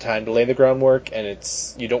 this would be the time to lay the groundwork, and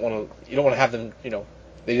you don't want to have them,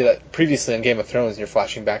 they did that previously on Game of Thrones, and you're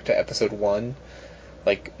flashing back to episode 1.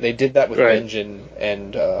 Like, they did that with Benjen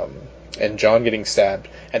and Jon getting stabbed,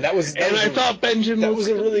 and I thought Benjen was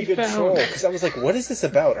a really good troll, because I was like, what is this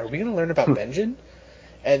about? Are we going to learn about Benjen?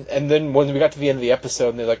 And then when we got to the end of the episode,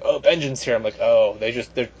 and they're like, oh, Benjen's here, I'm like, oh, they're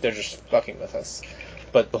just fucking with us.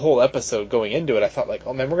 But the whole episode going into it, I thought like,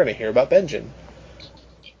 oh man, we're going to hear about Benjen.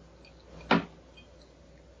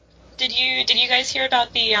 Did you guys hear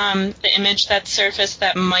about the image that surfaced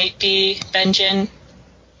that might be Benjen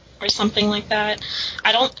or something like that?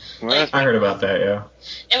 I heard about that, yeah.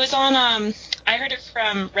 It was on I heard it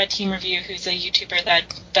from Red Team Review, who's a YouTuber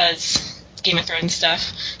that does Game of Thrones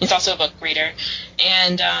stuff. He's also a book reader,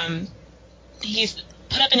 and he's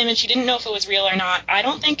put up an image. He didn't know if it was real or not. I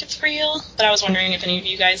don't think it's real, but I was wondering if any of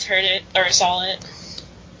you guys heard it or saw it.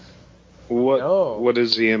 What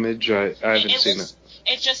is the image? I haven't seen it.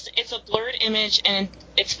 It's a blurred image, and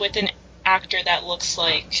it's with an actor that looks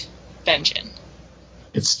like Benjen.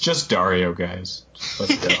 It's just Dario, guys.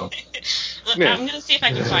 Let's go. I'm going to see if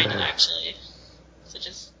I can find it, actually. So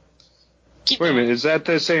just keep Wait going. a minute, is that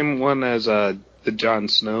the same one as the Jon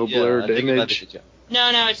Snow blurred image?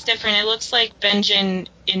 No, it's different. It looks like Benjen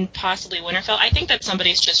in possibly Winterfell. I think that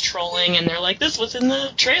somebody's just trolling, and they're like, this was in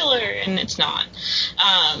the trailer, and it's not.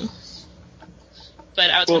 But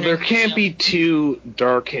I was there can't be two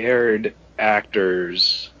dark-haired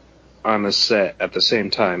actors on a set at the same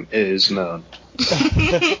time. It is known.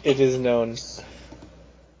 It is known.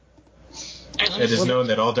 It is known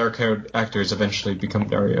that all dark-haired actors eventually become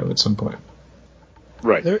Dario at some point.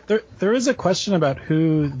 Right. There is a question about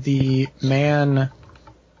who the man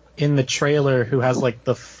in the trailer who has like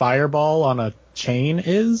the fireball on a chain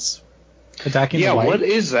is attacking the White. Yeah, what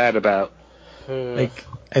is that about? Like,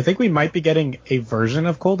 I think we might be getting a version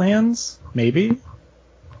of Cold Hands, maybe,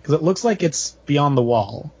 because it looks like it's beyond the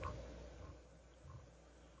wall.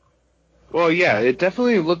 Well, yeah, it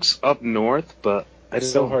definitely looks up north, but it's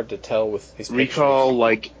so hard to tell with these recall pictures.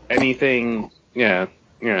 Like anything. Yeah.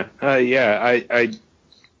 I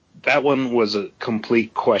that one was a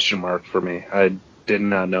complete question mark for me. I did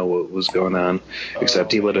not know what was going on,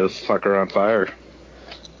 except he lit a fucker on fire.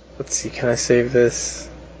 Let's see, can I save this?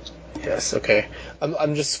 Yes, okay.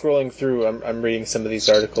 I'm just scrolling through. I'm reading some of these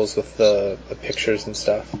articles with the pictures and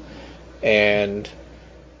stuff, and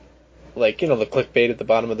like the clickbait at the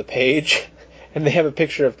bottom of the page, and they have a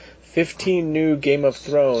picture of 15 new Game of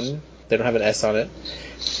Thrones. They don't have an S on it.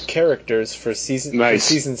 Characters for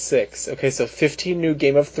season 6. Okay, so 15 new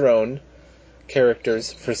Game of Thrones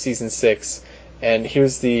characters for season 6, and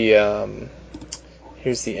here's the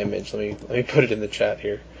image. Let me put it in the chat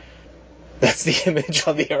here. That's the image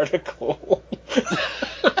on the article.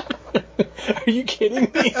 Are you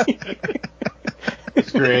kidding me?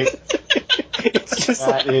 It's great. It's just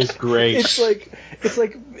that is great.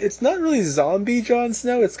 It's not really zombie Jon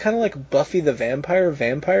Snow. It's kind of like Buffy the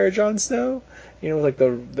vampire Jon Snow. Like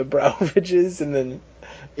the brow ridges, and then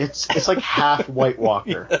it's like half White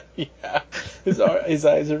Walker. Yeah. His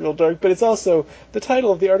eyes are real dark, but it's also the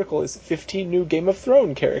title of the article is 15 new Game of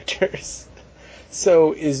Thrones characters.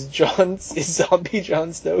 So is zombie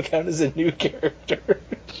Jon Snow count as a new character?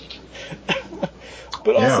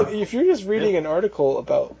 But also, if you're just reading an article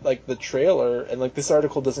about like the trailer, and like this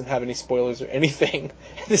article doesn't have any spoilers or anything,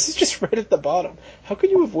 this is just right at the bottom. How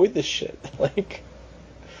could you avoid this shit? Like,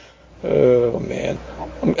 oh man,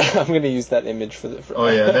 I'm gonna use that image for. Oh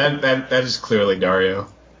yeah, that is clearly Dario.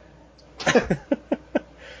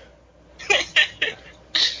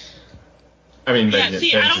 I mean, yeah,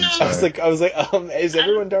 see, I don't know. I was like, is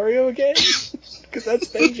everyone Dario again? Because that's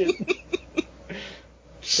Benjen.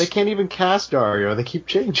 They can't even cast Dario. They keep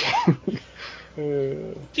changing.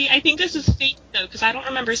 See, I think this is fake though, because I don't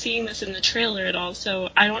remember seeing this in the trailer at all. So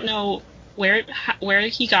I don't know where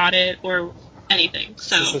he got it or anything.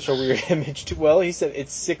 So it's such a weird image too. Well, he said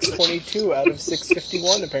it's 622 out of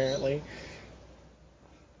 651 apparently.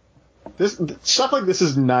 This stuff like this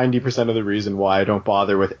is 90% of the reason why I don't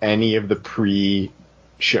bother with any of the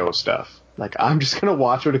pre-show stuff. Like, I'm just gonna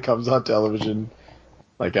watch when it comes on television.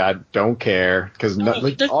 Like, I don't care, because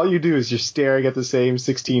all you do is you're staring at the same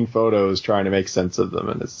 16 photos trying to make sense of them,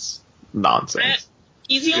 and it's nonsense.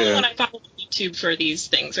 He's the only one I follow on YouTube for these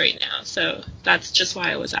things right now, so that's just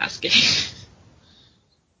why I was asking.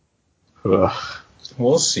 Ugh.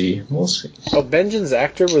 We'll see. We'll see. Oh, Benjen's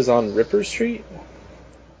actor was on Ripper Street?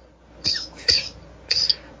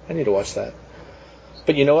 I need to watch that.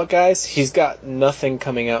 But you know what, guys? He's got nothing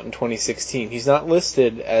coming out in 2016. He's not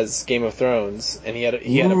listed as Game of Thrones, and he had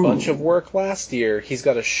a bunch of work last year. He's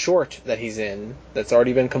got a short that he's in that's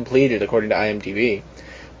already been completed according to IMDb,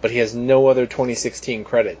 but he has no other 2016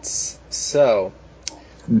 credits. So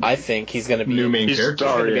I think he's going to be new main character.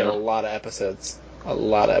 He's going to be in a lot of episodes. A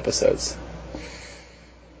lot of episodes.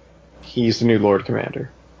 He's the new Lord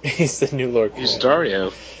Commander. He's the new Lord Commander. He's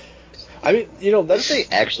Dario. I mean, you know, that's They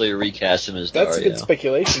actually recast him as Dario. That's a good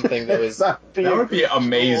speculation thing, though. Is that would be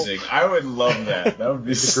amazing. I would love that. That would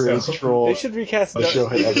be the greatest troll. They should recast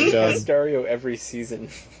Dario every season,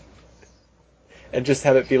 and just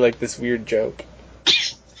have it be like this weird joke.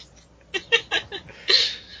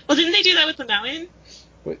 Well, didn't they do that with the Mountain?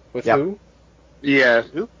 With who? Yeah.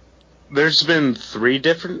 There's been 3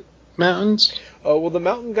 different mountains. Oh, well, the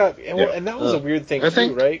Mountain got... and that was a weird thing,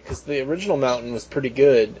 too, right? Because the original Mountain was pretty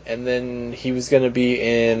good, and then he was going to be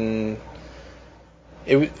in...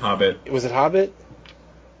 Hobbit. Was it Hobbit?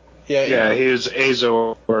 Yeah, he was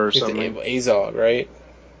Azog or something. Azog, right?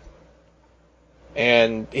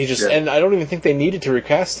 And he just... And I don't even think they needed to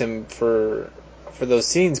recast him for those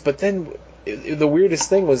scenes, but then the weirdest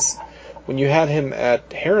thing was when you had him at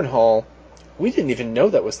Harrenhal, we didn't even know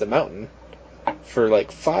that was the Mountain. For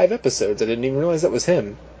like 5 episodes, I didn't even realize that was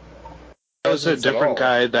him. That was a different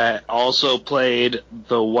guy that also played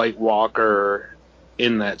the White Walker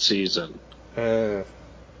in that season. And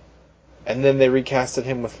then they recasted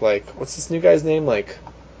him with, like, what's this new guy's name? Like,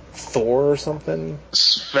 Thor or something?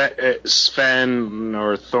 Sven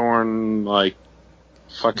or Thorn, like,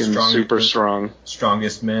 fucking super strong.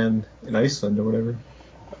 Strongest man in Iceland or whatever.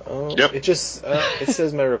 Yep. It just, it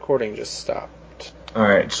says my recording just stopped.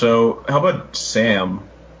 Alright, so how about Sam?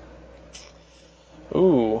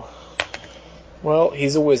 Ooh. Well,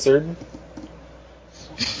 he's a wizard.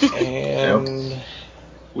 And...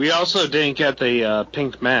 We also didn't get the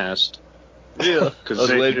pink mast. Yeah, I was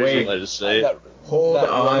waiting to say it. Hold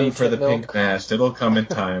on for the pink mast. It'll come in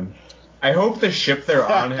time. I hope the ship they're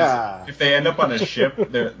on has... if they end up on a ship,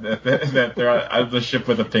 that they're on the ship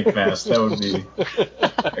with a pink mast. That would be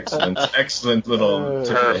excellent. Excellent little...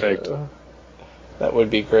 Perfect. That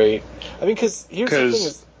would be great. I mean, because here's the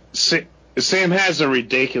thing is... Sam has a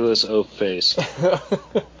ridiculous oaf face. And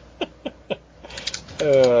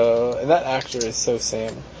that actor is so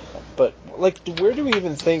Sam. But, like, where do we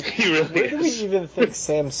even think... He really where do we even think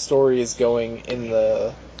Sam's story is going in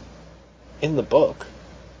the book?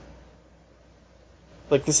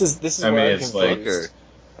 Like, this is where I'm confused.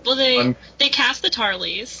 Well, they cast the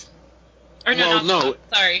Tarleys. Or no.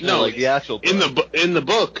 Like the actual book. In the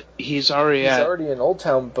book, he's already in Old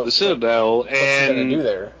Town, but the Citadel, what's he gonna do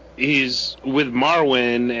there? He's with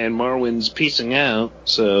Marwyn, and Marwyn's piecing out.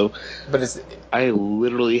 So, I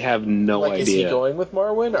literally have no idea. Is he going with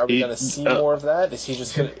Marwyn? Are we gonna see more of that? Is he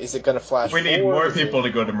just gonna? Is it gonna flash? We need more people to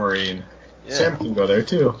go to Marine. Yeah. Sam can go there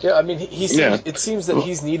too. Yeah, I mean, it seems that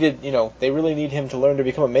he's needed. You know, they really need him to learn to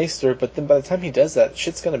become a maester. But then by the time he does that,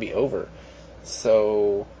 shit's gonna be over.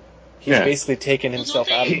 So. He's basically taken himself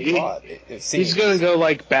out of the plot. He's going to go,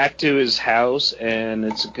 like, back to his house, and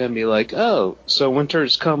it's going to be like, oh, so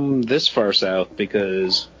Winter's come this far south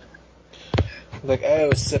because... Like, oh,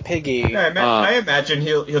 it's a piggy. Yeah, I imagine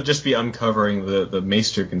he'll just be uncovering the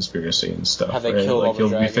Maester conspiracy and stuff. How they killed all the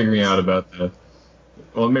dragons. He'll be figuring out about the...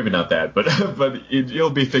 Well, maybe not that, but you'll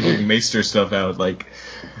be figuring Maester stuff out, like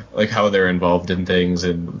how they're involved in things,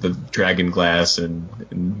 and the dragon glass,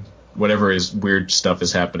 and whatever is weird stuff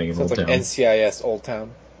is happening in Old Town. It's like NCIS Old Town,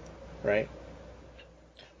 right?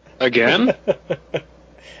 Again?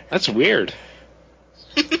 That's weird.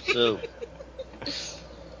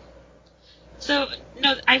 So,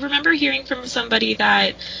 no, I remember hearing from somebody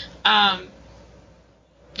that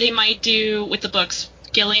they might do, with the books,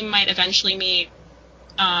 Gilly might eventually meet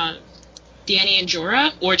Dany and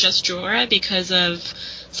Jorah, or just Jorah, because of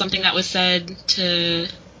something that was said to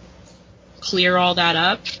clear all that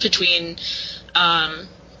up between...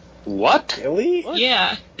 What? Really?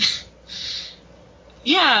 Yeah.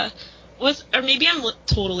 Yeah. Or maybe I'm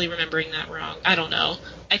totally remembering that wrong. I don't know.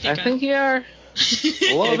 I think you are.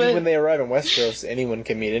 Maybe when they arrive in Westeros, anyone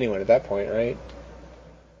can meet anyone at that point, right?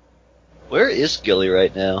 Where is Gilly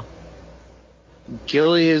right now?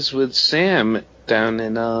 Gilly is with Sam down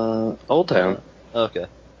in Old Town. Okay.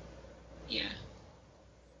 Yeah.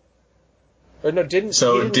 Or no, did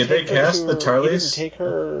they cast the Tarleys? He didn't take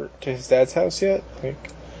her to his dad's house yet?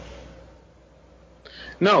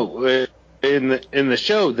 No, in the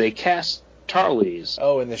show they cast Tarly's.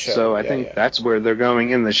 Oh, in the show. So I think that's where they're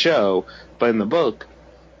going in the show. But in the book,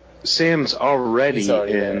 Sam's already in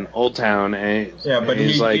there. Old Town. And, but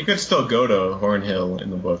he could still go to Hornhill in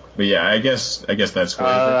the book. But yeah, I guess that's where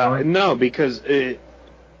they're going. No, because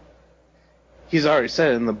he's already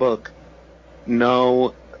said in the book,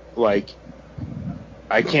 no, like,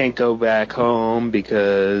 I can't go back home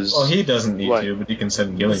because... Well, he doesn't need to, but he can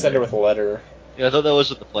send Gilly. Send her with a letter. Yeah, I thought that was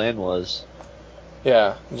what the plan was.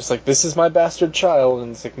 Yeah, just like, this is my bastard child,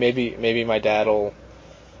 and it's like, maybe my dad will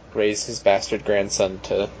raise his bastard grandson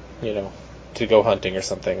to, to go hunting or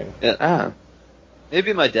something. And,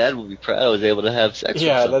 maybe my dad will be proud I was able to have sex with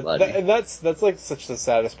somebody. Yeah, that's like such the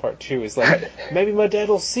saddest part too. Is like maybe my dad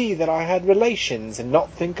will see that I had relations and not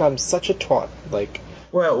think I'm such a twat. Like,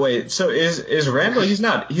 well, wait. So is Randall? He's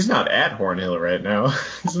not at Hornhill right now.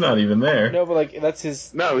 He's not even there. No, but like that's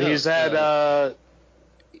his. No, he's at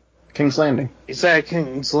King's Landing. He's at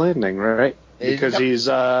King's Landing, right? Because he's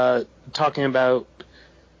talking about.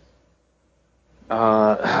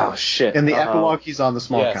 Oh shit! In the epilogue, he's on the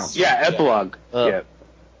small council. Yeah, epilogue. Yeah.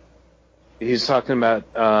 He's talking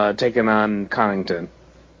about taking on Connington.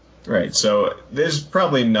 Right. So there's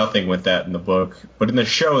probably nothing with that in the book, but in the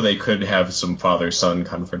show they could have some father-son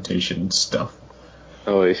confrontation stuff.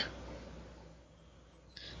 Oh. Yeah.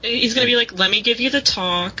 He's gonna be like, "Let me give you the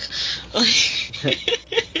talk."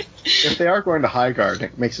 If they are going to Highgarden,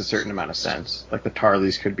 it makes a certain amount of sense. Like the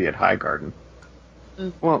Tarleys could be at Highgarden.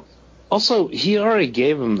 Well. Also, he already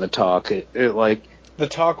gave him the talk. The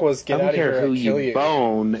talk was get out of here who and kill you.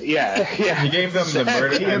 Bone. Yeah. He gave them the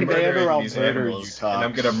murder. I'm murdering these animals, and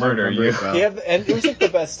I'm gonna murder you. Yeah, and it was like the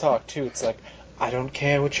best talk too. It's like, I don't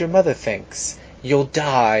care what your mother thinks. You'll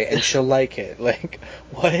die, and she'll like it. Like,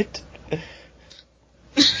 what?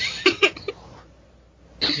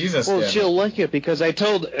 Well, she'll like it because I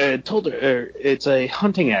told her it's a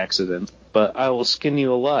hunting accident, but I will skin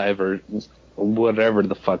you alive or. Whatever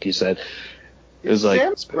the fuck he said. It was like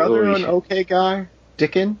Sam's brother an okay guy?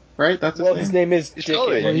 Dickon, right? That's his name is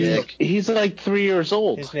Dickon. He's like 3 years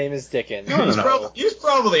old. His name is Dickon. No. He's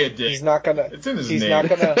probably a dick. He's not gonna. It's in his name. He's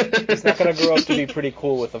not gonna grow up to be pretty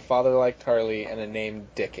cool with a father like Tarly and a name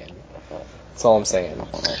Dickon. That's all I'm saying.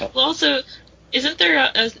 Well, also, isn't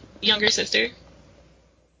there a younger sister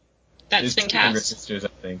that's been cast? Younger sisters, I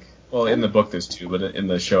think. Well, in the book there's 2, but in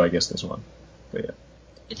the show I guess there's 1. But yeah.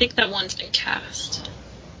 I think that one's been cast.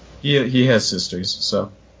 He has sisters,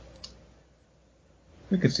 so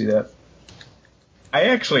we could see that. I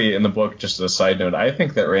actually, in the book, just as a side note, I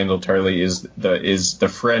think that Randall Tarly is the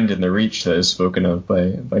friend in the Reach that is spoken of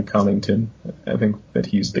by Connington. I think that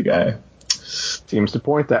he's the guy. Seems to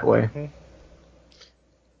point that way. Mm-hmm.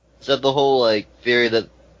 Is that the whole theory that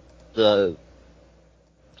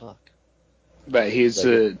that he's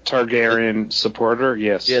a Targaryen supporter?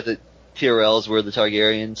 Yes. Yeah, the Tyrells were the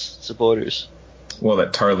Targaryens supporters. Well,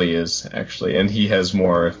 that Tarly is actually, and he has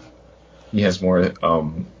more. He's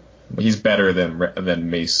better than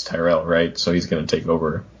Mace Tyrell, right? So he's going to take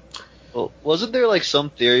over. Well, wasn't there some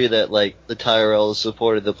theory that the Tyrells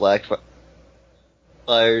supported the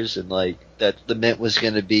Blackfires and that the Mint was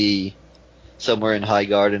going to be somewhere in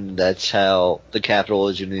Highgarden? And that's how the capital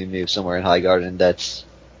was going to be moved somewhere in Highgarden. That's.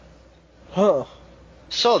 Huh.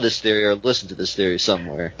 Saw this theory or listened to this theory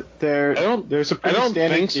somewhere. There's a pretty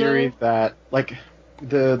standing theory that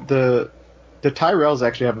the Tyrells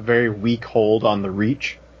actually have a very weak hold on the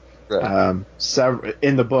Reach. Right.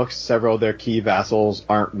 In the books, several of their key vassals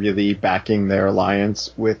aren't really backing their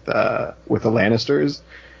alliance with the Lannisters,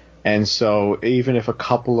 and so even if a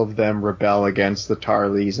couple of them rebel against the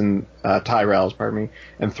Tyrells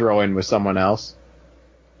and throw in with someone else,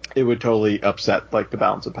 it would totally upset the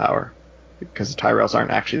balance of power. Because the Tyrells aren't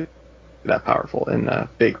actually that powerful in a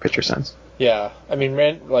big picture sense. Yeah, I mean,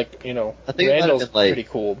 Randall's pretty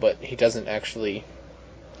cool, but he doesn't actually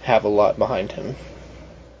have a lot behind him.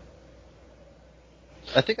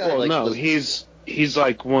 I think he's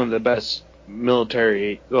one of the best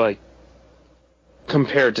military,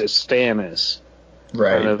 compared to Stannis.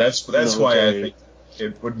 Right. Kind of that's why I think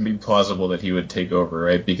it wouldn't be plausible that he would take over,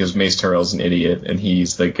 right? Because Mace Tyrell's an idiot, and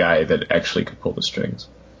he's the guy that actually could pull the strings.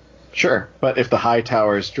 Sure, but if the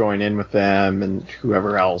Hightowers join in with them and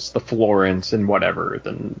whoever else, the Florents and whatever,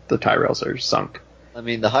 then the Tyrells are sunk. I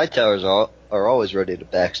mean, the Hightowers are always ready to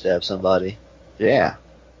backstab somebody. Yeah.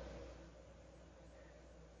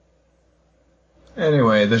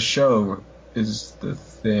 Anyway, the show is the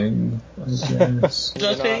thing, I guess.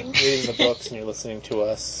 You're not reading the books and you're listening to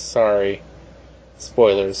us. Sorry.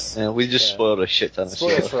 Spoilers. Yeah, we just spoiled a shit ton of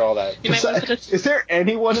Spoilers stuff. for all that. Is there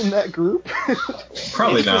anyone in that group?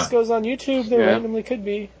 Probably if not. this goes on YouTube, there randomly could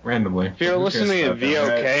be. Randomly. If you're listening to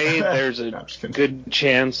VOK, there's a good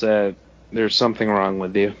chance that there's something wrong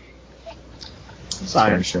with you.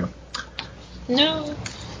 Science show. No.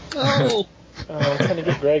 Oh. I'm trying to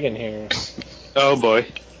get Greg in here. Oh boy.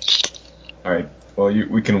 All right. Well,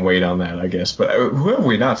 we can wait on that, I guess. But who have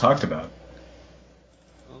we not talked about?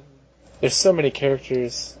 There's so many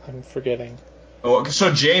characters, I'm forgetting. Oh,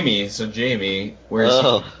 so Jamie, where is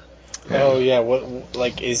he? Oh yeah, what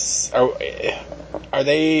like are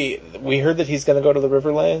they? We heard that he's gonna go to the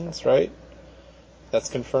Riverlands, right? That's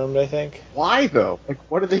confirmed, I think. Why though? Like,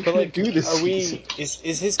 what are they gonna do this season?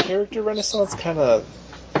 Is his character renaissance kind of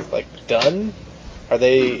like done?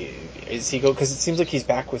 Is he go? Because it seems like he's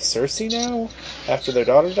back with Cersei now after their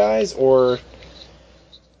daughter dies, or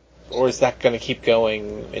is that going to keep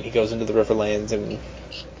going and he goes into the Riverlands and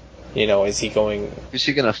is he going? Who's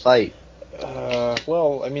he gonna fight?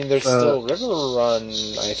 Well, I mean, there's still Riverrun,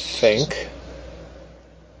 I think.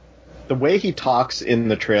 The way he talks in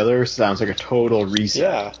the trailer sounds like a total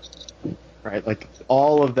reset. Yeah. Right? Like,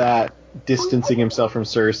 all of that distancing himself from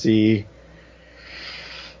Cersei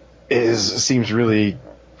seems really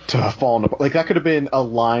to have fallen apart. Like, that could have been a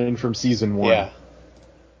line from season 1. Yeah.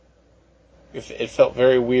 It felt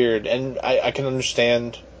very weird, and I can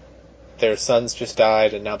understand their sons just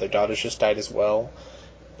died, and now their daughters just died as well.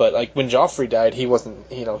 But, like, when Joffrey died, he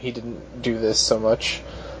wasn't, he didn't do this so much.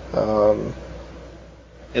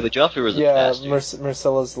 Yeah, but Joffrey was a bastard. Yeah,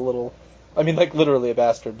 Myrcella's a little... I mean, like, literally a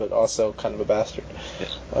bastard, but also kind of a bastard.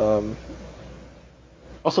 Yeah.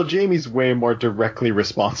 Also, Jamie's way more directly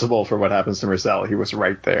responsible for what happens to Myrcella. He was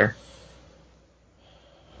right there.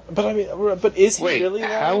 But, I mean, is he really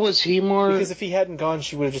that? How was he more... Because if he hadn't gone,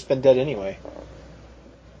 she would have just been dead anyway.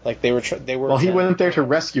 Like, they were... Well, he went there to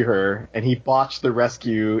rescue her, and he botched the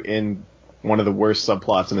rescue in one of the worst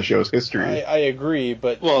subplots in the show's history. I agree,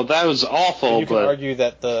 but... Well, that was awful, you can argue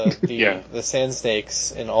that the Sand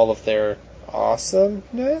Snakes, in all of their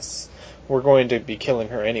awesomeness, were going to be killing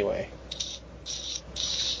her anyway.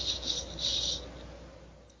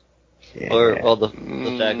 Yeah. Or the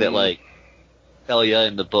fact that, like, Elia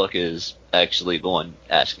in the book is actually the one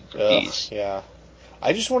asking for peace. Yeah.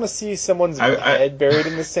 I just want to see someone's head buried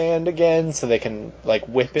in the sand again, so they can like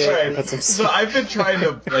whip it. Right. And put some... So I've been trying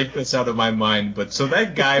to break this out of my mind, but so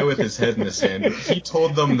that guy with his head in the sand, he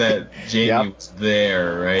told them that Jamie was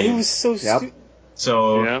there, right? It was so stupid.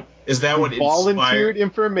 So is that what volunteered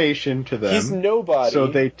information to them? He's nobody. So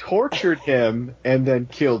they tortured him and then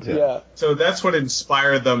killed him. Yeah. So that's what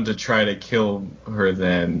inspired them to try to kill her.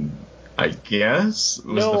 Then I guess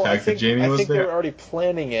was the fact that Jamie was there. I think they were already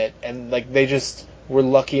planning it, and like they just were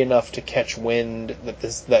lucky enough to catch wind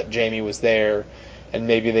that Jamie was there, and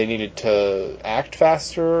maybe they needed to act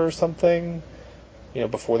faster or something,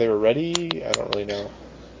 before they were ready. I don't really know.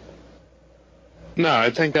 No,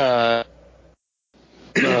 I think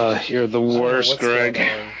you're the worst, Greg.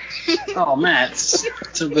 Oh, Matt, it's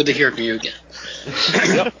so good to hear from you again.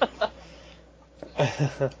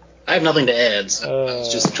 I have nothing to add, so I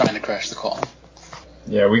was just trying to crash the call.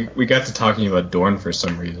 Yeah, we got to talking about Dorne for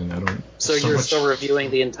some reason. So you're still reviewing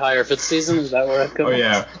the entire 5th season? Is that where I've come? Oh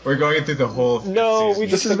yeah, we're going through the whole. No, we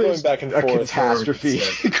just been going back and forth. A catastrophe.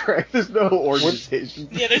 Correct. There's no organization.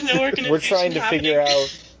 There's no organization. We're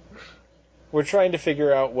trying to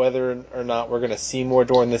figure out whether or not we're going to see more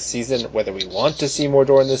Dorne this season. Whether we want to see more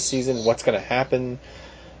Dorne this season. What's going to happen?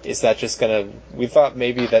 Is that just going to? We thought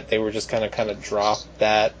maybe that they were just going to kind of drop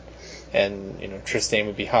that. And, Trystane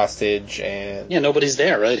would be hostage, and... Yeah, nobody's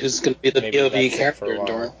there, right? Who's going to be the POV character in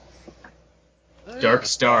Dorne? Dark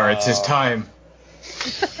Star, it's his time.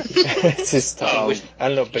 It's his time. I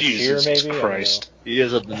don't know, Bashir Jesus maybe? Christ. He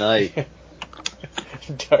is of the night.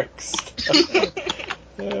 Dark Star.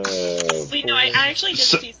 I actually did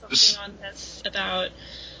see something on this about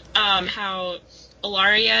how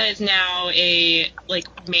Ellaria is now a,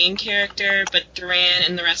 main character, but Doran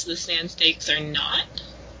and the rest of the Sand Snakes are not.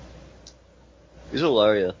 Who's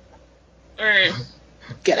Ellaria? Or...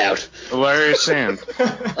 Get out. Ellaria Sand.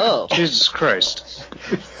 Oh. Jesus Christ.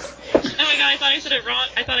 Oh my god, I thought I said it wrong.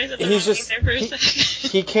 I thought I said the wrong thing there for a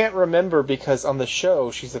second. He can't remember because on the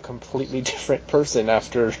show she's a completely different person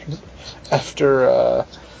after well, they're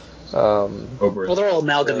all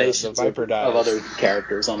amalgamations of other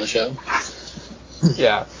characters on the show.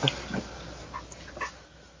 Yeah.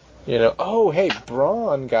 Oh hey,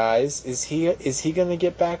 Bronn, guys, is he gonna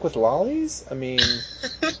get back with lollies? I mean,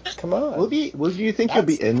 come on. Do you think he'll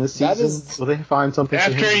be in this season? Will they find something?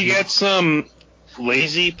 After he gets some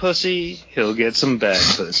lazy pussy, he'll get some bad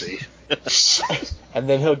pussy. And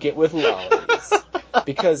then he'll get with Lollies.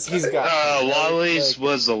 Because he's got... Lollies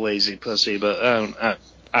was a lazy pussy, but I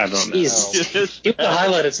don't know. He was the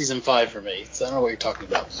highlight of season 5 for me, so I don't know what you're talking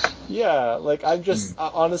about. Yeah, like, I'm just,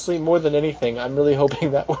 honestly, more than anything, I'm really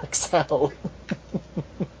hoping that works out.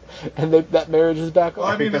 And that marriage is back on.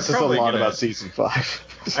 I mean, this is a lot about season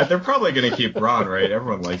 5. They're probably going to keep Bronn, right?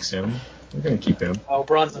 Everyone likes him. They're going to keep him. Oh,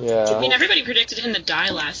 Bronn. Yeah. I mean, everybody predicted him to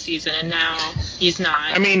die last season, and now he's not.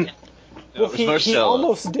 I mean... Well, he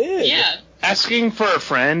almost did. Yeah. Asking for a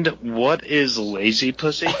friend, what is lazy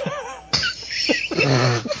pussy?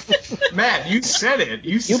 Matt, you said it.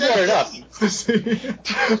 You brought it up.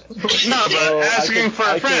 No, but asking for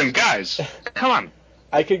a friend, guys, come on.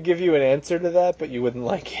 I could give you an answer to that, but you wouldn't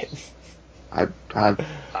like it. I'd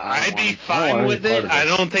be fine with it. I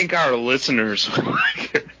don't think our listeners would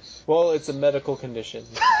like it. Well, it's a medical condition,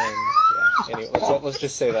 and yeah. Anyway, let's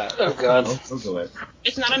just say that. Oh God.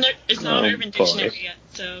 It's not on Urban Dictionary yet,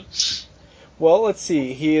 so. Well, let's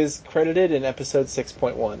see. He is credited in episode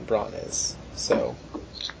 6.1. Bronn is so.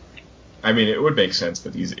 I mean, it would make sense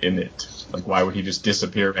that he's in it. Like, why would he just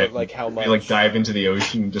disappear? But, like, how much? Like, dive into the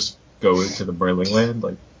ocean and just go into the Burning Land?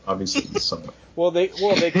 Like, obviously, he's somewhat. Well, they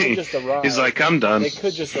could just arrive. He's like, I'm done. They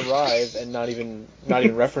could just arrive and not even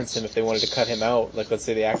reference him if they wanted to cut him out. Like, let's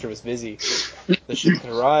say the actor was busy. The ship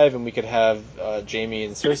could arrive, and we could have Jaime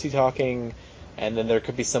and Cersei talking, and then there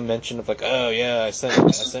could be some mention of like, oh yeah, I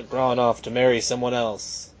sent Bronn off to marry someone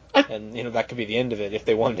else. And, that could be the end of it if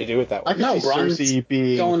they wanted to do it that way. I could see Cersei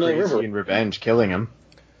being crazy in revenge, killing him.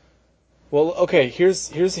 Well, okay, here's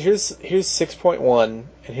 6.1, and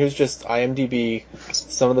here's just IMDb,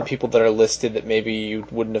 some of the people that are listed that maybe you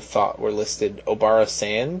wouldn't have thought were listed. Obara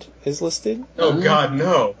Sand is listed. Oh God,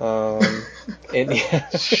 no. And yeah,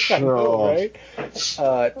 I know, right? Let's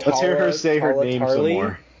hear her say her name some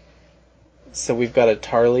more. So we've got a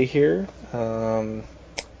Tarly here.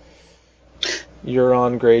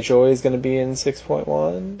 Euron Greyjoy is going to be in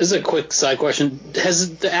 6.1. This is a quick side question.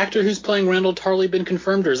 Has the actor who's playing Randall Tarly been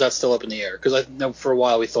confirmed, or is that still up in the air? Because I know for a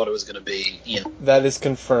while we thought it was going to be Ian. That is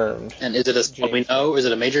confirmed. And is it we know? Is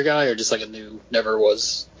it a major guy, or just like a new, never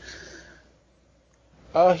was?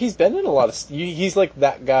 He's been in a lot of... He's like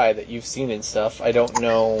that guy that you've seen in stuff. I don't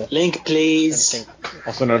know... Link, please.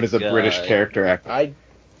 Also known as a British character actor.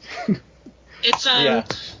 It's, yeah,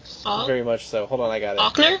 very much so. Hold on, I got it.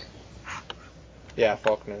 Faulkner? Yeah,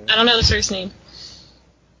 Faulkner. I don't know the first name.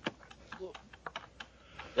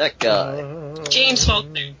 That guy. James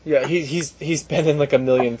Faulkner. Yeah, he's been in like a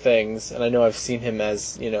million things, and I know I've seen him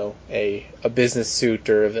as, a business suit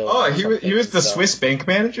or a villain. Oh, he was the Swiss bank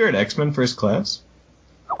manager at X-Men First Class?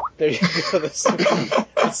 There you go,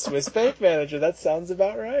 the Swiss bank manager. That sounds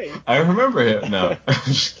about right. I remember him. No, I'm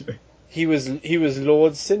just kidding. He was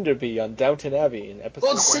Lord Cinderby on Downton Abbey in episode.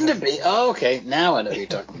 Lord Cinderby. Oh, okay. Now I know what you're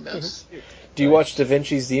talking about. Do you watch Da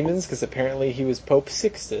Vinci's Demons? Because apparently he was Pope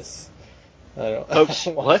Sixtus. I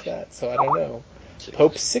don't watch that, so I don't know.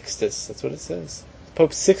 Pope Sixtus. That's what it says.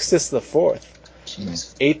 Pope Sixtus the Fourth.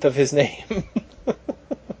 8th of his name.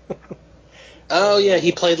 Oh yeah,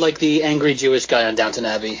 he played like the angry Jewish guy on Downton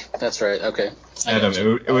Abbey. That's right. Okay. Adam,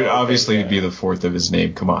 it would obviously be the 4th of his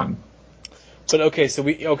name. Come on. But so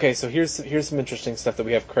here's some interesting stuff that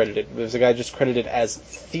we have credited. There's a guy just credited as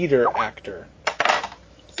theater actor.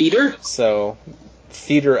 Theater? So,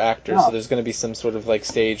 theater actor. Oh. So there's going to be some sort of like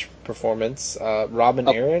stage performance. Robin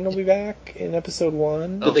Aaron will be back in episode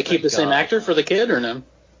 1. Did they keep the same actor for the kid or no?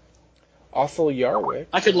 Othel Yarwick.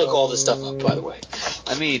 I could look all this stuff up, by the way.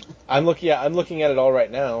 I mean, I'm looking at it all right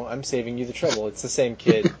now. I'm saving you the trouble. It's the same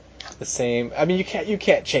kid. The same. I mean, you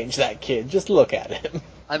can't change that kid. Just look at him.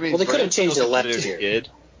 I mean, well, they could have changed the left here.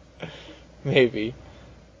 Maybe.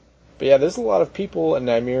 But yeah, there's a lot of people in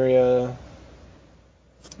Nymeria.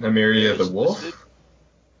 Nymeria the Wolf?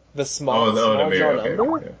 The small Nymeria, John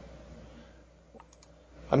Umber? Yeah.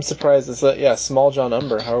 I'm surprised it's Small John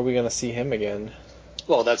Umber. How are we going to see him again?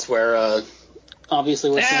 Well, that's where,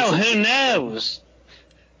 obviously... Now, who knows?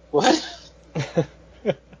 What?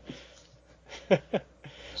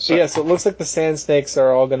 So it looks like the Sand Snakes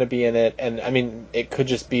are all going to be in it, and I mean, it could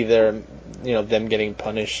just be them getting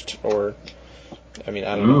punished, or I mean,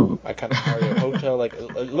 I don't know. I kind of Mario Hotel, like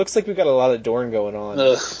it looks like we've got a lot of Dorne going on.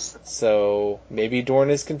 Ugh. So maybe Dorne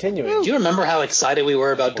is continuing. Do you remember how excited we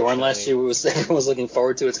were about Dorne last year? Everyone was looking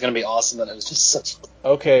forward to it. It's going to be awesome, and it was just such.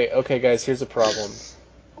 Okay, guys. Here's a problem.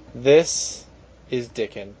 This is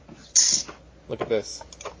Dickon. Look at this.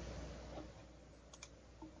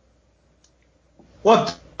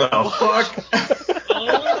 What the fuck?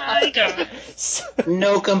 Oh my god.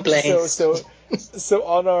 No complaints. So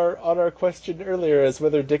on our question earlier as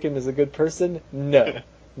whether Dickon is a good person, no.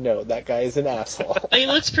 No, that guy is an asshole. He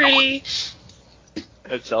looks pretty.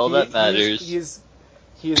 That's all that matters. He is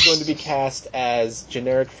going to be cast as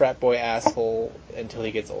generic frat boy asshole until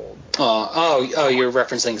he gets old. Oh, you're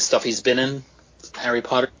referencing stuff he's been in? Harry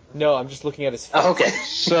Potter? No, I'm just looking at his face. Oh, okay.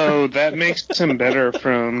 So that makes him better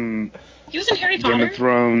from He was in Harry Game Potter. of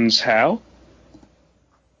Thrones. How?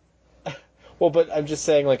 Well, but I'm just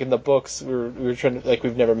saying, like, in the books, we were trying to, like,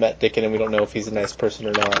 we've never met Dickon, and we don't know if he's a nice person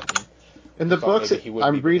or not. In the books,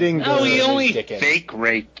 I'm reading. No, he only Dickon. fake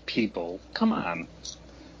raped people. Come on.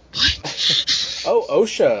 Oh,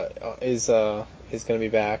 OSHA is going to be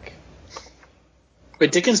back.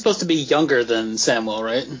 But Dickon's supposed to be younger than Samuel,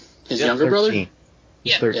 right? His younger 13. brother? He's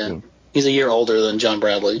Yeah. 13. Yeah. He's a year older than John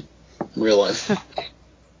Bradley in real life.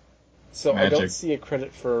 So Magic. I don't see a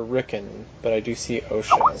credit for Rickon, but I do see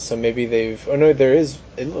OSHA. So maybe they've... Oh, no, there is...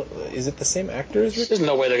 Is it the same actor as Rickon? There's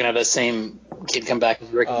no way they're going to have the same kid come back as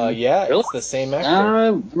Rick. Yeah, Really? it's the same actor.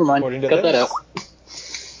 Never mind. According to Cut that this. out.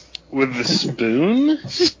 With the spoon?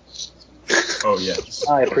 Oh, yes.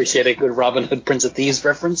 I appreciate a good Robin Hood Prince of Thieves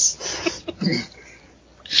reference.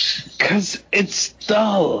 'Cause it's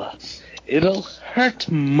dull. It'll hurt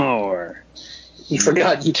more. You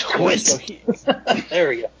forgot you So twit. There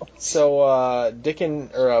we go. So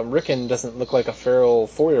Dickon or Rickon doesn't look like a feral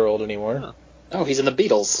 4-year-old anymore. Oh, he's in the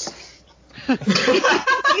Beatles.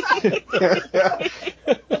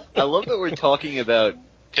 I love that we're talking about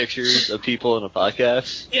pictures of people in a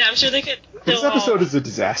podcast. Yeah, I'm sure they could. This episode is a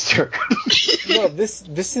disaster. No, this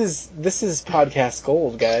is podcast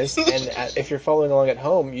gold, guys. And if you're following along at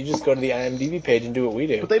home, you just go to the IMDb page and do what we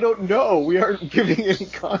do. But they don't know. We aren't giving any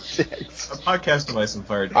context. A podcast device and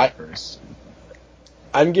fire Dave first.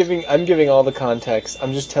 I'm giving all the context.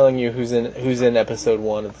 I'm just telling you who's in episode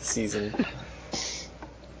 1 of the season.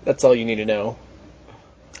 That's all you need to know.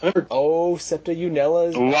 Oh, Septa Unella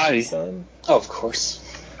is Why? son. Oh, of course.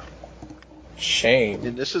 Shame.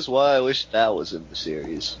 And this is why I wish that was in the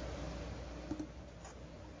series.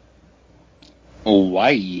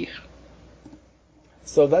 Why?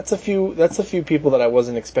 So that's a few people that I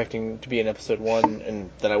wasn't expecting to be in episode 1, and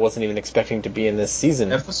that I wasn't even expecting to be in this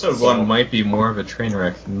season. Episode 1 might be more of a train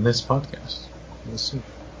wreck than this podcast. We'll see.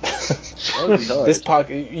 This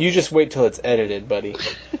you just wait till it's edited, buddy.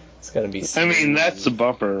 It's gonna be. I mean, that's the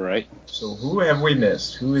bumper, right? So who have we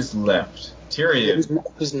missed? Who is left? Tyrion.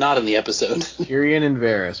 Who's not in the episode? Tyrion and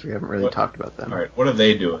Varys. We haven't really talked about them. All right, what are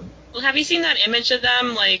they doing? Well, have you seen that image of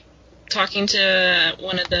them, like, talking to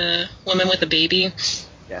one of the women with a baby?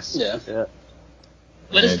 Yes. Yeah.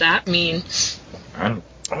 What does that mean? I don't.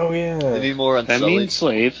 Oh yeah. They need more That Unsullied. means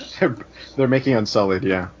slave. They're making Unsullied,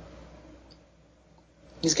 yeah.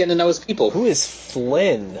 He's getting to know his people. Who is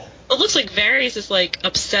Flynn? It looks like Varys is, like,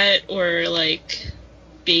 upset or, like,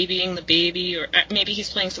 babying the baby, or maybe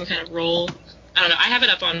he's playing some kind of role. I don't know. I have it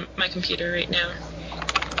up on my computer right now.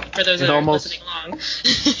 For those that are listening along.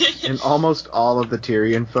 In almost all of the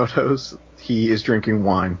Tyrion photos, he is drinking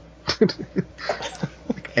wine.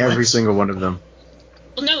 Every single one of them.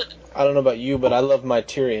 Well, no. I don't know about you, but I love my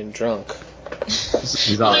Tyrion drunk.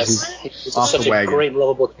 He's Well, He's off such the a wagon. great,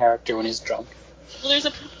 lovable character when he's drunk. Well, there's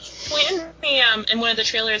a point in one of the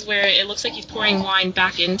trailers where it looks like he's pouring wine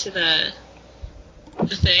back into the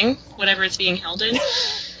thing, whatever it's being held in.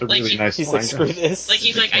 It's a Like, really nice He's wine. like, screw this. Like,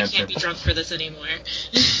 he's like, I Cancer. can't be drunk for this anymore.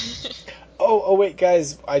 Oh wait,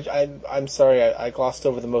 guys, I'm sorry, I glossed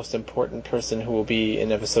over the most important person who will be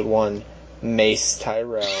in episode 1, Mace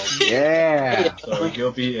Tyrell. Yeah. So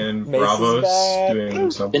he'll be in Mace is Bravos back.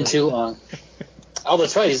 doing something. Been too long. Oh,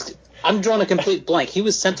 that's right. I'm drawing a complete blank. He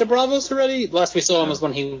was sent to Bravos already? Last we saw him was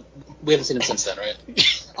when we haven't seen him since then, right?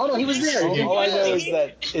 Oh no, he was there. All I know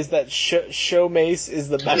is that show Mace is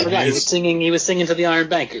the I best. forgot. He was singing to the Iron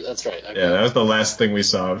Banker. That's right. Okay. Yeah, that was the last thing we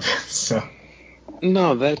saw of him. So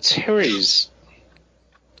No, that's Harry's.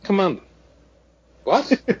 Come on. What?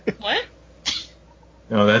 What?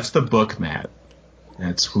 no, that's the book, Matt.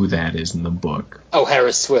 That's who that is in the book. Oh,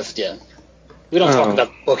 Harris Swift, yeah. We don't talk Oh. about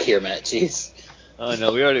the book here, Matt. Jeez. Oh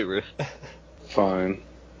no, we already Fine.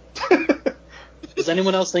 Does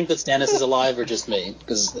anyone else think that Stannis is alive or just me?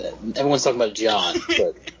 Because everyone's talking about John.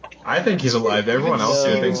 But I think he's alive. Everyone else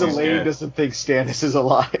here No. thinks Even he's Delaney dead. doesn't think Stannis is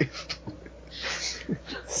alive.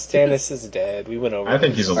 Stannis is dead. We went over. I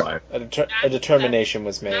think this. he's alive. A determination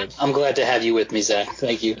was made. I'm glad to have you with me, Zach.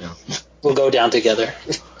 Thank you. Yeah. We'll go down together.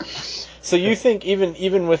 So you think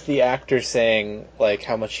even with the actor saying like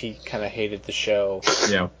how much he kind of hated the show,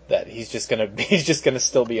 Yeah. that he's just gonna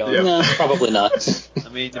still be on? Yeah. No, probably not. I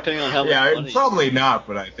mean, depending on how much Yeah, money. probably not,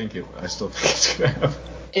 but I still think it's gonna happen.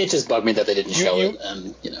 It just bugged me that they didn't show You- it,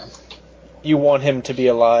 and You want him to be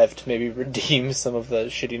alive to maybe redeem some of the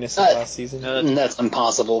shittiness of last season? That's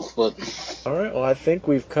impossible, but... Alright, well, I think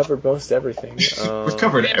we've covered most everything. We've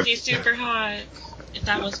covered Ramsey's everything. super hot. If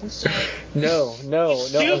that wasn't said. No.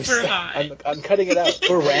 Super hot. I'm cutting it out.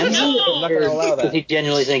 For Ramsey? I'm not going to allow that. Does he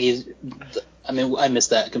genuinely think he's... I mean, I missed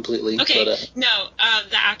that completely. Okay, but, no,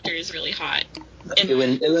 the actor is really hot.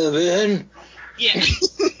 And, yeah.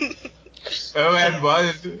 Oh, and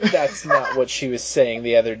what? That's not what she was saying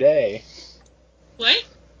the other day. What?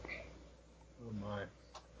 Oh my.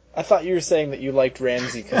 I thought you were saying that you liked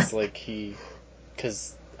Ramsey because,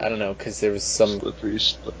 I don't know, because there was some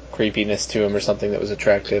creepiness to him or something that was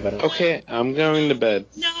attractive. I don't know. Okay, I'm going to bed.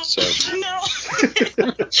 No. So. No.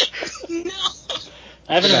 No.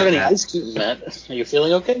 I haven't heard any ice cubes, Matt. Are you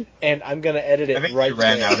feeling okay? And I'm going to edit it I think right he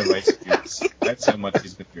ran there. out of ice cubes. That's how much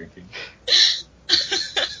he's been drinking.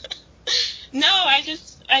 No, I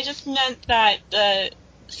just meant that the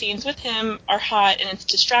scenes with him are hot and it's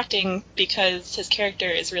distracting because his character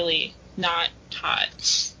is really not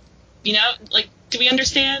hot. You know, like, do we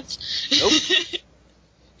understand? Nope.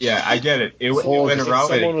 Yeah, I get it. It went if around.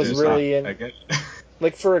 someone was really in, I get it.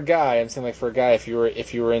 like for a guy, I'm saying like for a guy, if you were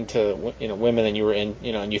into women and you were in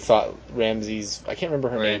and you thought Ramsey's, I can't remember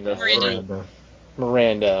her name.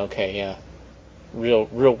 Miranda. Okay, yeah, real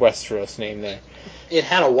Westeros name there. It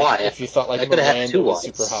had a Y. If you thought like Miranda Miranda two was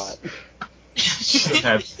Ys. super hot.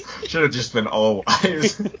 Should have just been all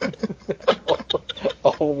wise.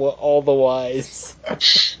 all the Ys.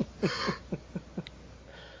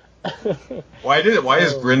 Why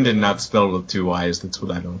is Brynden not spelled with 2 Y's? That's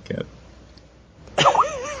what I don't get.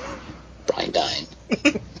 Brian Dine.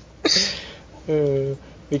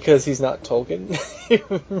 Because he's not Tolkien.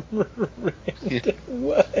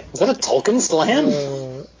 What? Is that a Tolkien slam?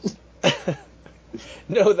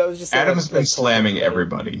 No, that was just Adam's been slamming Tolkien's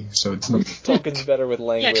everybody, so it's not. Tolkien's better with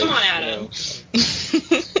language. Yeah, come on,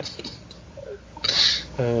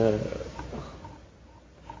 Adam.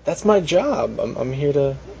 That's my job. I'm here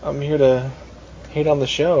to hate on the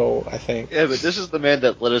show, I think. Yeah, but this is the man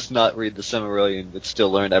that let us not read the Silmarillion, but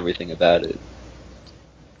still learn everything about it.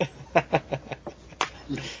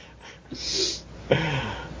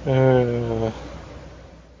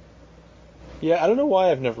 Yeah, I don't know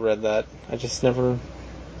why I've never read that. I just never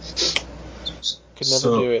could never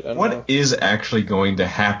do it. What is actually going to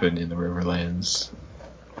happen in the Riverlands?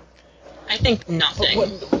 I think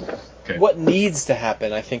nothing. What needs to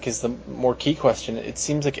happen, I think, is the more key question. It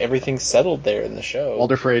seems like everything's settled there in the show.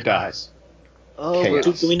 Walder Frey dies. Oh,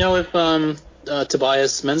 do we know if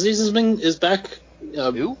Tobias Menzies is back?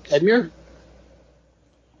 Who? Edmure?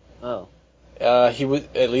 Oh. He was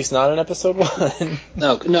at least not in episode 1.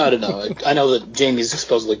 No, I don't know. I know that Jamie's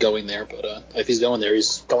supposedly going there, but if he's going there,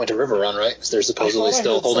 he's going to Riverrun, right? Because they're supposedly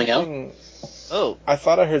still holding out. Oh. I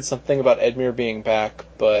thought I heard something about Edmure being back,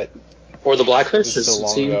 but or the Blackfish. It was so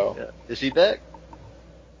long ago. Yeah. Is he back?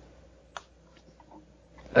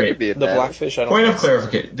 That Wait, could be a the bad Blackfish. I don't Point think of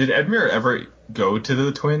clarification: did Edmure ever go to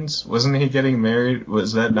the twins? Wasn't he getting married?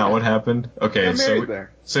 Was that not what happened? Okay,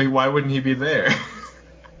 so why wouldn't he be there?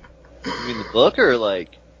 You mean the book or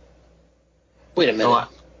like? Wait a minute. Oh,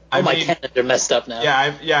 I my mean, calendar messed up now.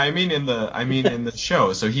 Yeah, I mean in the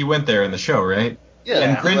show. So he went there in the show, right?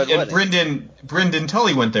 Yeah. And Brynden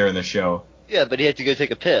Tully went there in the show. Yeah, but he had to go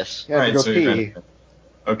take a piss. Yeah, Right, to so go pee.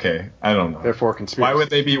 Okay, I don't know. Therefore,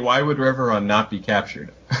 conspiracy. Why would Riverrun not be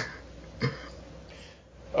captured?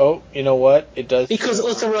 Oh, you know what? It does. Because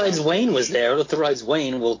Utharides Wayne was there. Utharides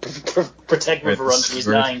Wayne will protect Riverrun from his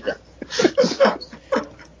dying.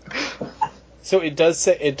 So it does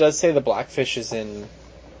say the Blackfish is in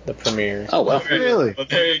the premiere. Oh well, really? Well,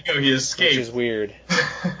 there you go. He escaped. Which is weird.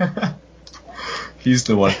 He's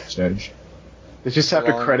the one judge. They just have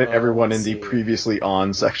to credit everyone in the see. previously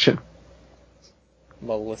on section.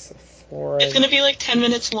 Melissa Flores. It's going to be like 10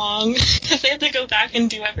 minutes long because they have to go back and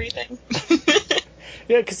do everything.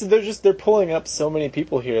 Yeah, because they're pulling up so many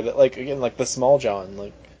people here that like the Small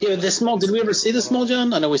John yeah. Did we ever see the Small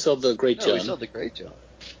John? I know we saw the Great John. We saw the Great John.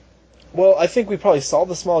 Well, I think we probably saw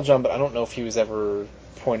the Small John, but I don't know if he was ever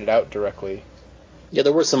pointed out directly. Yeah,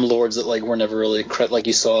 there were some lords that were never really like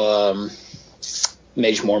you saw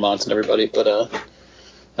Mage Mormont and everybody, but I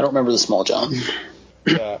don't remember the Small John.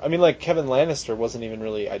 Yeah, I mean Kevin Lannister wasn't even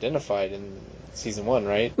really identified in season 1,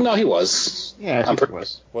 right? No, he was. Yeah, I think he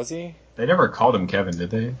was. Was he? They never called him Kevin, did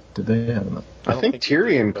they? Did they? I don't know. I think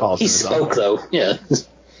Tyrion calls him. He spoke though. Yeah.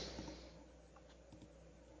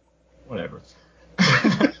 Whatever.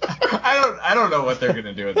 I don't know what they're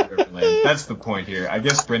gonna do at the Riverlands. That's the point here. I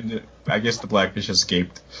guess the Blackfish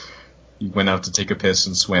escaped. He went out to take a piss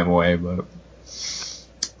and swam away, but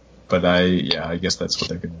But I guess that's what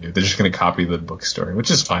they're going to do. They're just going to copy the book story, which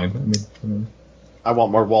is fine. I mean, I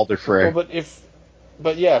want more Walder Frey. Well,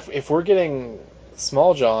 if we're getting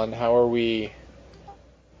Small John, how are we?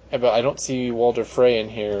 But I don't see Walder Frey in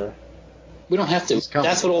here. We don't have to.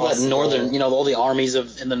 That's what all that northern, all the armies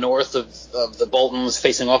in the north of the Boltons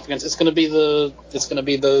facing off against. It's going to be the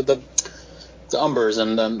Umbers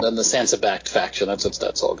and then the Sansa-backed faction. That's what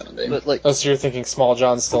that's all going to be. But so you're thinking Small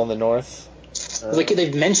John's still in the north?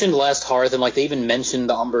 They've mentioned Last Hearth, and they even mentioned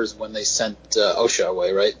the Umbers when they sent Osha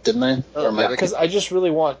away, right? Didn't they? Because I just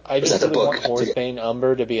really want Horsebane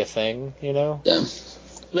Umber to be a thing, Yeah.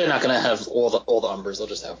 They're not going to have all the Umbers. They'll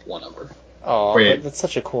just have one Umber. Oh, wait, that's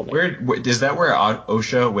such a cool name. Is that where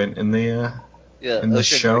Osha went in the in the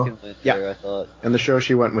show? Yeah, I thought. In the show,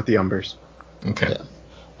 she went with the Umbers. Okay. Yeah.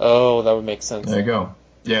 Oh, that would make sense. There you go.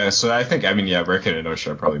 Yeah, so I think Rickon and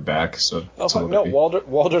Osha are probably back. So no,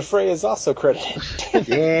 Walder Frey is also credited.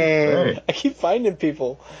 Yeah. I keep finding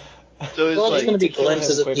people. So it's going to be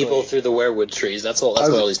glimpses of people through the werewood trees. That's all. That's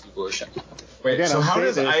what all these people are showing. Wait, Again, so how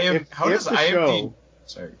does IMDb?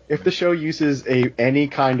 Sorry. If the show uses any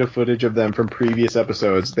kind of footage of them from previous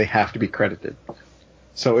episodes, they have to be credited.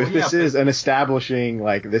 So if this is an establishing,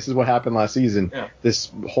 this is what happened last season,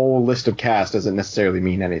 this whole list of cast doesn't necessarily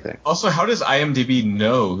mean anything. Also, how does IMDb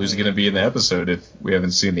know who's going to be in the episode if we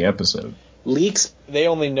haven't seen the episode? Leaks? They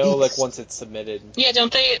only know, once it's submitted. Yeah,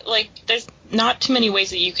 don't they, there's not too many ways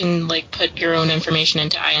that you can, put your own information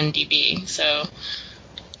into IMDb, so...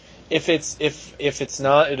 If it's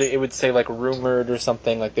not, it would say rumored or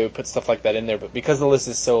something. They would put stuff like that in there. But because the list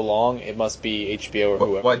is so long, it must be HBO or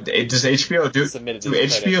whoever. What does HBO do? Do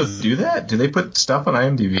HBO do that? Do they put stuff on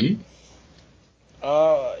IMDb?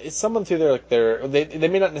 It's someone through they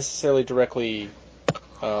may not necessarily directly.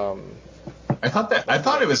 I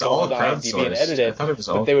thought it was all crowdsourced. And edited, I thought it was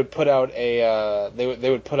all. But they would put out they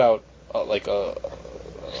would put out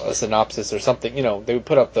a synopsis or something, they would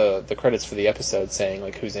put up the credits for the episode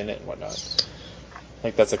saying who's in it and whatnot.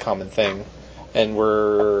 That's a common thing. And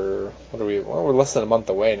we're less than a month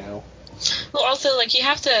away now. Well, also you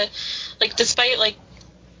have to despite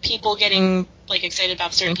people getting excited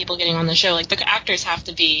about certain people getting on the show, the actors have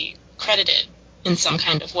to be credited in some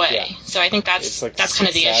kind of way. Yeah. So I think that's kind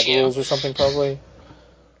of the issue. Rules or something probably.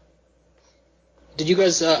 Did you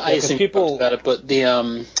guys? I assume people about it, but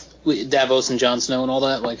the Davos and Jon Snow and all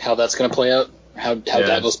that, how that's going to play out, how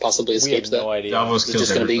Davos possibly escapes that. No idea. Davos kills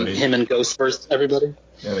just going to be him and Ghost first, everybody.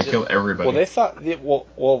 Yeah, they kill everybody. Well, they thought.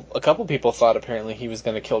 Well, a couple people thought apparently he was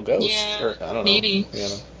going to kill Ghost. Yeah, or, I don't maybe.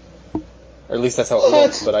 know. Or at least that's how it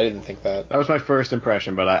looked, but I didn't think that. That was my first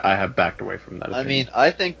impression, but I have backed away from that opinion. I mean,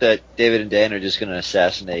 I think that David and Dan are just going to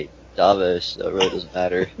assassinate Davos, so it really doesn't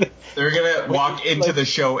matter. They're going to walk into the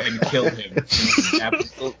show and kill him. Halfway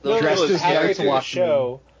through the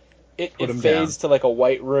show, it fades to a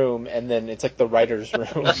white room, and then it's the writer's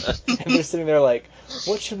room. And they're sitting there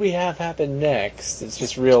what should we have happen next? It's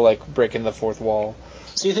just real, breaking the fourth wall.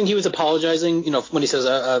 So you think he was apologizing, when he says,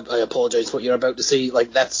 I apologize for what you're about to see,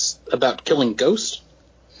 that's about killing Ghost?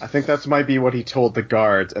 I think that might be what he told the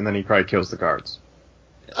guards, and then he probably kills the guards.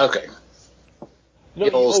 Okay. No,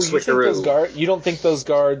 you don't think those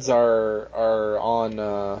guards are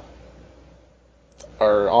on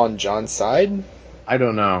Jon's side? I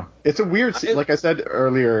don't know. It's a weird scene. Like I said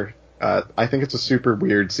earlier, I think it's a super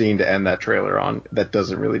weird scene to end that trailer on that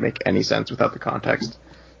doesn't really make any sense without the context.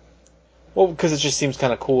 Well, because it just seems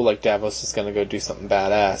kind of cool, Davos is going to go do something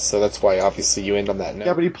badass, so that's why obviously you end on that note.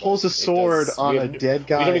 Yeah, but he pulls a sword on a dead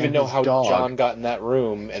guy. We don't even know how dog. Jon got in that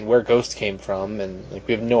room and where Ghost came from, and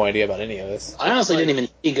we have no idea about any of this. I honestly didn't even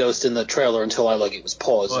see Ghost in the trailer until it was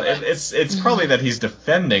paused. Well, it's probably that he's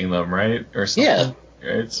defending them, right, or something. Yeah.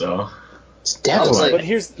 Right. So. But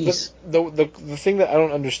here's the thing that I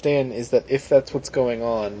don't understand is that if that's what's going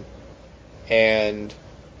on, and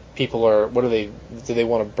people are, do they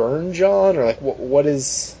want to burn Jon, or what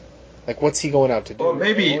is, what's he going out to do? Well,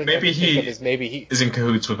 maybe he is in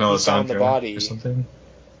cahoots with Melisandre or something.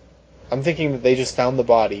 I'm thinking that they just found the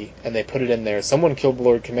body and they put it in there. Someone killed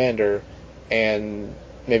Lord Commander, and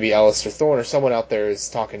maybe Alistair Thorne or someone out there is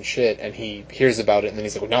talking shit, and he hears about it, and then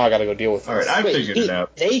he's like, well, now I gotta go deal with this. Alright, I figured it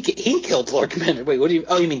out. He killed Lord Commander. Wait, what do you...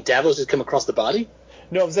 Oh, you mean Davos just come across the body?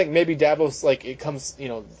 No, I'm saying maybe Davos, it comes,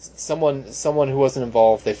 someone who wasn't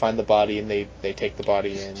involved, they find the body, and they take the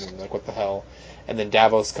body in, and what the hell? And then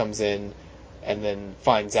Davos comes in, and then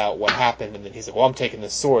finds out what happened, and then he's like, well, I'm taking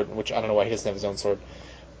this sword, which I don't know why he doesn't have his own sword.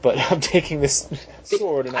 But I'm taking this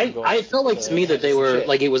sword, and I'm going... I felt to me that they were,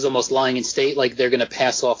 it was almost lying in state, they're going to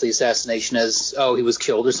pass off the assassination as, oh, he was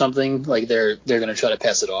killed or something. They're going to try to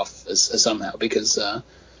pass it off as somehow, because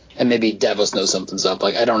And maybe Davos knows something's up.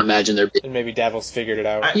 Like, I don't imagine there being... And maybe Davos figured it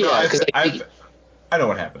out. I know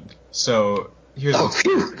what happened. So here's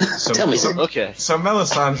Tell me. Okay. So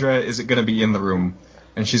Melisandre is going to be in the room,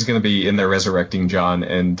 and she's going to be in there resurrecting Jon,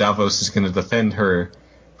 and Davos is going to defend her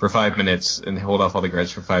for 5 minutes and hold off all the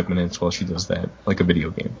guards for 5 minutes while she does that, like a video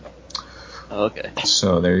game. Okay.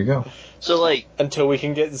 So there you go. So like until we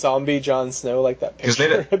can get zombie Jon Snow, like that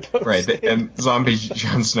picture. And zombie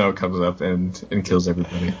Jon Snow comes up and kills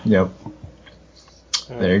everybody. Yep.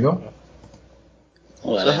 There you go.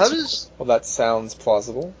 Well, that sounds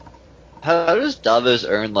plausible. How does Davos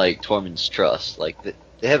earn like Tormund's trust? Like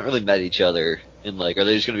they haven't really met each other, and like are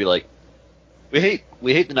they just gonna be like, we hate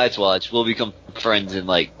the Night's Watch, we'll become friends in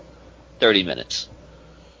like 30 minutes?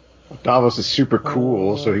 Davos is super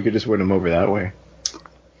cool, so he could just win him over that way.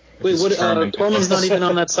 Wait, what? Tormund's not even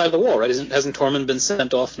on that side of the wall, right? Hasn't Tormund been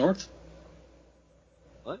sent off north?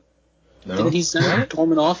 What? No. Didn't he send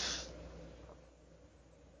Tormund off?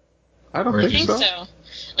 I don't think so.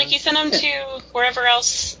 Like he sent him to wherever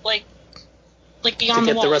else, like beyond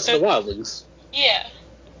to the wall. get the rest of the wildlings. Yeah.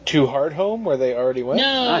 To Hardhome, where they already went?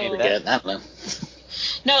 No. I don't know.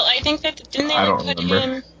 No, I think that didn't they put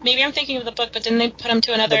him? Maybe I'm thinking of the book, but didn't they put him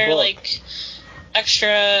to another like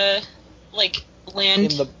extra like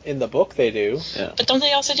land? In the book, they do. Yeah. But don't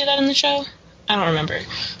they also do that in the show? I don't remember.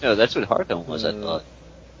 No, that's what Hardhome was. I thought.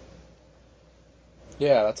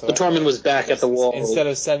 Yeah, that's what. So Tormund was back at the wall. Instead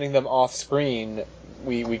of sending them off screen,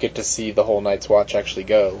 we get to see the whole Night's Watch actually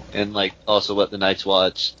go. And like also let the Night's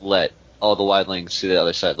Watch let all the wildlings to the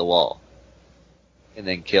other side of the wall, and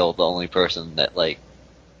then kill the only person that like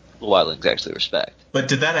the wildlings actually respect. But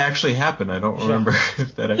did that actually happen? I don't remember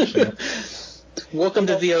if that actually happened. Welcome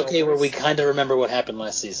to the OK, where we kind of remember what happened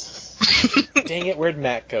last season. Dang it, where'd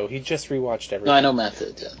Matt go? He just rewatched everything. No, I know Matt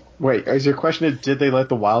did. Yeah. Wait, is your question, did they let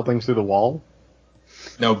the wildlings through the wall?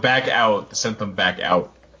 No, back out. Sent them back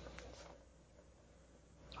out.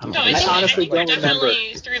 I honestly don't remember.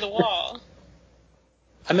 Definitely through the wall.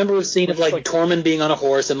 I remember a scene of like Tormund being on a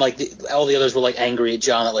horse, and like all the others were like angry at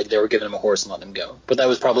Jon that like they were giving him a horse and letting him go. But that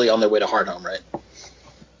was probably on their way to Hardhome, right?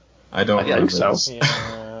 I don't think so. Yeah.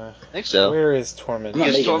 I think so. Where is Tormund?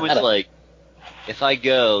 Because Tormund's like, if I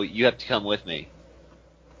go, you have to come with me.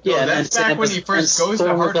 Yeah, that's back when he first goes to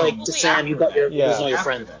Hardhome. Like, to Sam, you got there's all your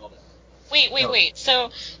friends. Wait. So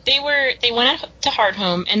they went out to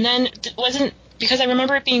Hardhome, and then wasn't. Because I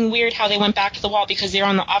remember it being weird how they went back to the wall because they were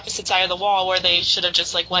on the opposite side of the wall where they should have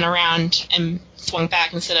just like went around and swung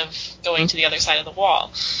back instead of going to the other side of the wall.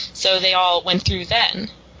 So they all went through then,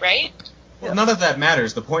 right? Well, none of that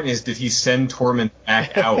matters. The point is, did he send Tormund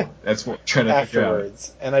back out? That's what we're trying to figure out.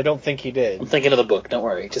 Afterwards, and I don't think he did. I'm thinking of the book. Don't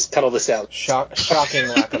worry. Just cut all this out. Shocking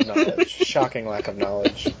lack of knowledge. Shocking lack of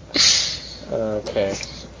knowledge. Okay.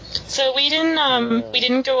 So we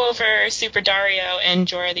didn't go over Super Dario and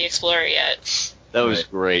Jorah the Explorer yet. That was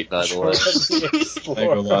great, by the way.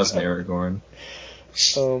 Legolas and Aragorn.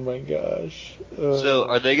 Oh my gosh. So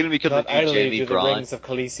are they going to become the new Jaime do Bronn? the rings of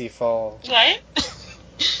Khaleesi fall. What?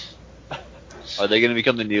 Are they going to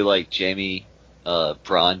become the new like Jaime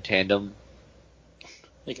Bronn tandem?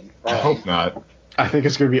 I hope not. I think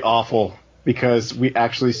it's going to be awful because we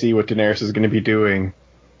actually see what Daenerys is going to be doing.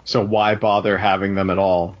 So why bother having them at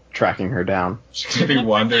all, tracking her down? She's going to be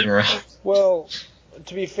wandering around. Well,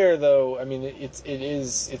 to be fair though, I mean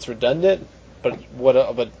it's redundant, but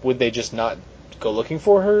would they just not go looking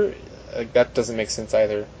for her? That doesn't make sense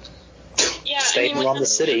either. Yeah, Stay and run the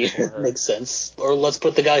city makes sense. Or let's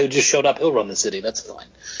put the guy who just showed up. He'll run the city. That's fine.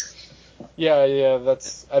 Yeah.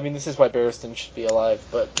 That's. I mean, this is why Barristan should be alive,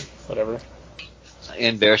 but whatever.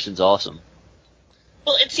 And Barristan's awesome.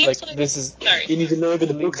 Well, it seems like this is. Sorry. You need to live in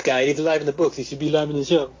the books, guy. You need to live in the books. You should be live in the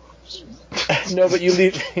show. No, but you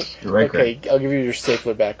leave. You're right, okay, Greg. I'll give you your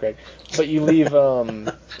stapler back, Greg. But you leave.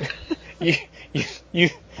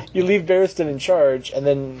 You leave Barristan in charge, and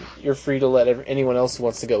then you're free to let anyone else who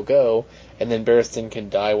wants to go, and then Barristan can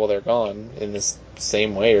die while they're gone in this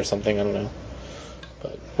same way or something. I don't know,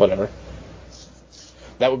 but whatever.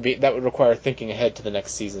 That would require thinking ahead to the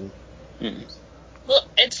next season. Mm. Well,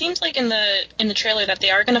 it seems like in the trailer that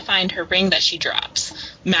they are going to find her ring that she drops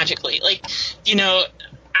magically. Like,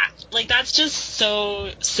 like that's just so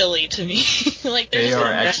silly to me. Like they are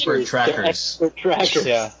expert trackers. Expert trackers.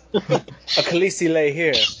 Yeah. A Khaleesi lay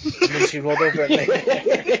here, and then she rolled over and lay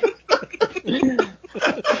there.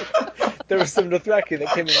 There was some Dothraki that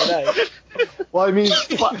came in the night. Well, I mean,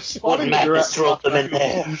 spotting a direct rolled them in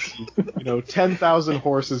there. 10,000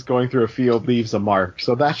 horses going through a field leaves a mark,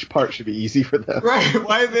 so that part should be easy for them. Right,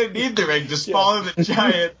 why do they need the ring? Just follow the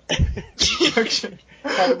giant instruction.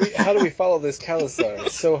 How do we follow this Khalasar?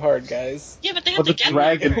 It's so hard, guys. Yeah, but they have the to get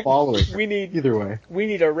dragon there. following. We need Either way. We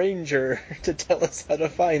need a ranger to tell us how to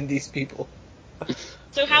find these people.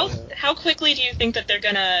 So how quickly do you think that they're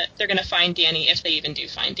gonna find Danny, if they even do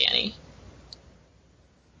find Danny?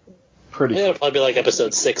 Pretty. It'll probably be like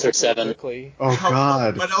episode 6 or 7. Quickly. Oh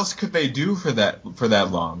God. What else could they do for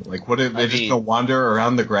that long? Like, what if they're just mean- gonna wander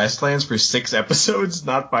around the grasslands for 6 episodes,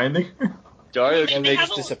 not finding her? Dario They can And they make have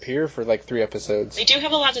just a- disappear for like 3 episodes. They do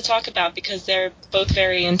have a lot to talk about because they're both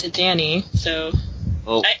very into Danny. So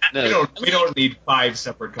well, no. We don't need 5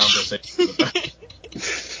 separate conversations.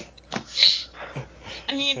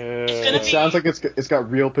 I mean, it's gonna It be. sounds like it's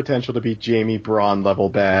got real potential to be Jamie Braun level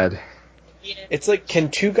bad. Yeah. It's like, can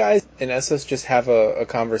 2 guys in Essos just have a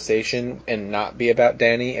conversation and not be about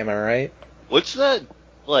Danny? Am I right? What's that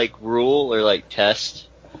like rule or like test?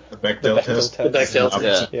 The Bechdel test. The Bechdel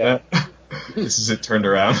test. Yeah. This is it turned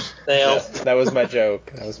around. Fail. That was my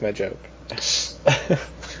joke.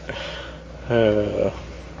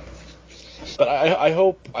 But I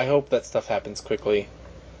hope that stuff happens quickly.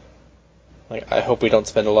 Like, I hope we don't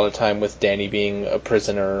spend a lot of time with Danny being a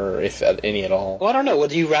prisoner, if any at all. Well, I don't know.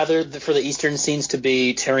 Would you rather for the Eastern scenes to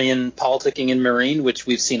be Tyrion politicking in Meereen, which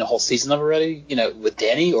we've seen a whole season of already, with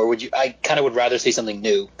Danny, or would you? I kind of would rather see something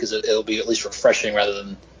new because it'll be at least refreshing rather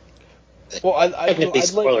than. Well, I'd Technically like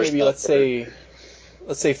spoiler maybe stuff,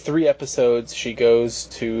 let's say 3 episodes. She goes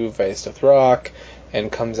to Vaestoth Rock and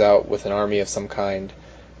comes out with an army of some kind,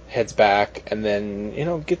 heads back, and then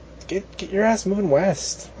get your ass moving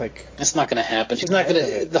west. Like, It's not going to happen. She's not going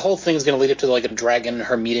to. The whole thing is going to lead up to like a dragon,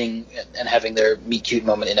 her meeting, and having their meet cute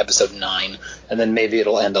moment in episode 9, and then maybe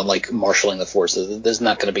it'll end on like marshaling the forces. There's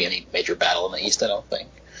not going to be any major battle in the East, I don't think.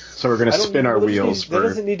 So we're gonna spin our wheels There for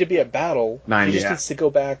doesn't need to be a battle. 90. He just needs to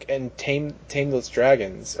go back and tame those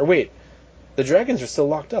dragons. Or wait, the dragons are still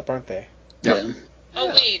locked up, aren't they? Yep. Yeah. Oh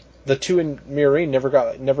wait. The 2 in Meereen never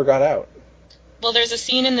got out. Well, there's a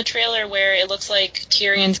scene in the trailer where it looks like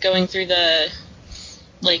Tyrion's going through the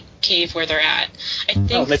cave where they're at. I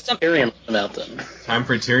think Oh, maybe Tyrion went out then. Time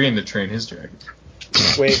for Tyrion to train his dragon.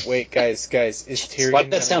 Wait, guys, is Tyrion? Why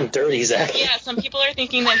did that sound dirty, Zach? Yeah, some people are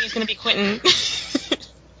thinking that he's going to be Quentin.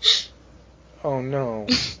 Oh no.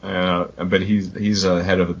 But he's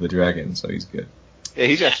head of the dragon, so he's good. Yeah,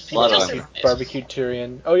 he's got blood on him. Barbecued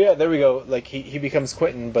Tyrion. Oh yeah, there we go. Like he becomes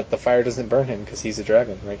Quentin, but the fire doesn't burn him because he's a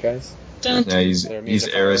dragon, right, guys? Dun, Yeah, he's They're immune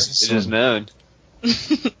to Aerys' It is son. known.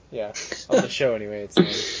 Yeah, on the show anyway.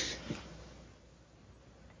 It's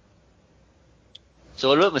So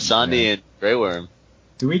what about Missandei and Grey Worm?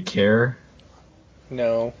 Do we care?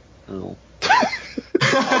 no. Oh.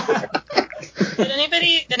 Did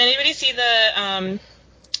anybody see the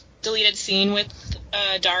deleted scene with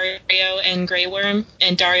Dario and Grey Worm?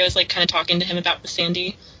 And Dario's like kind of talking to him about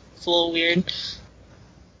Missandei. It's a little weird.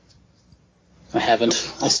 I haven't.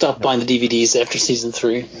 I stopped buying the DVDs after season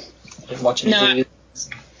 3. I didn't watch any No, DVDs.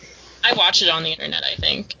 I watched it on the internet, I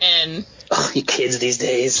think, and Oh, you kids these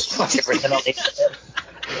days. Watch everything on the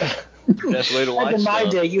internet. Best way to watch Back in my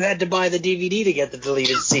stuff. day, you had to buy the DVD to get the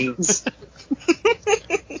deleted scenes.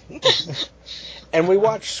 And we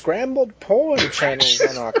watch scrambled porn channels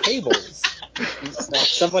on our cables.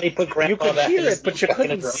 Somebody put You Grandpa could back in hear his it, but you fucking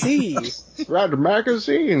couldn't drum. see. Red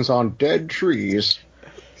magazines on dead trees.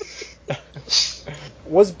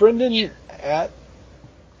 Was Brendan at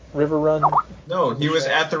River Run? No, he was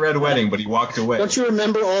at the Red Wedding, but he walked away. Don't you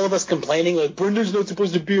remember all of us complaining like Brendan's not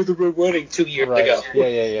supposed to be at the Red Wedding 2 years Right. ago?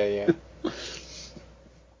 Yeah.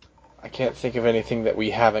 I can't think of anything that we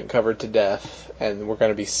haven't covered to death, and we're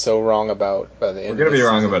going to be so wrong about by the end. We're gonna of be this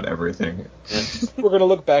wrong season. about everything. We're going to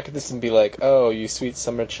look back at this and be like, "Oh, you sweet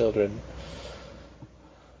summer children."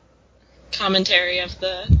 commentary of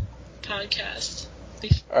the podcast.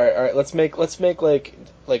 All right. Let's make like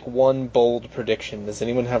one bold prediction. Does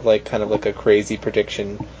anyone have like kind of like a crazy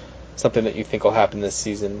prediction, something that you think will happen this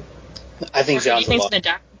season? I think John's Anything's alive. gonna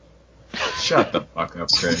die. Shut the fuck up,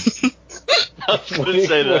 Craig. I was going to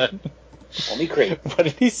say that. Only Craig. What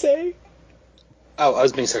did he say? Oh, I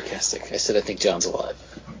was being sarcastic. I said I think John's alive.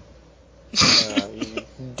 You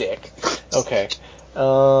dick. Okay.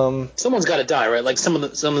 Someone's got to die, right? Like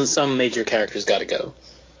some major characters got to go.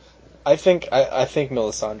 I think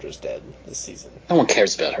Melisandre's dead this season. No one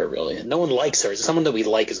cares about her really. No one likes her. Someone that we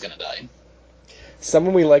like is going to die.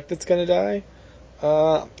 Someone we like that's gonna die.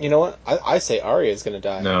 You know what? I say Arya's gonna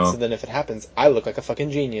die. No. So then if it happens, I look like a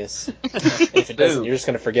fucking genius. And if it doesn't, you're just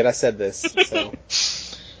gonna forget I said this. So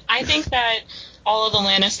I think that all of the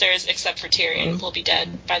Lannisters except for Tyrion will be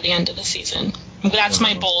dead by the end of the season. That's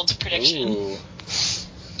my bold prediction. ooh.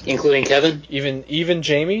 Including Kevin? Even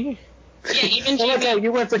Jamie? Yeah, even Oh my Jaime. god,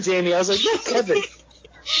 you went for Jamie. I was like, no, Kevin.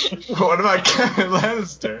 What about Kevin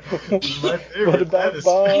Lannister? My favorite What about Lannister.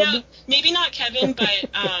 Bob? You know, maybe not Kevin, but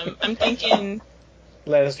I'm thinking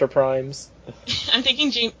Lannister Primes. I'm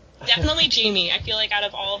thinking definitely Jaime. I feel like out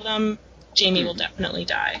of all of them, Jaime will definitely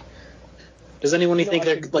die. Does anyone think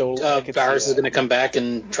I could Varys see is going to come back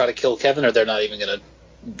and try to kill Kevin, or they're not even going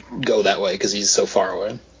to go that way because he's so far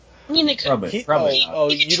away? I mean, they could. Probably.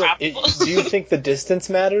 Do you think the distance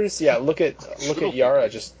matters? Yeah, look at Yara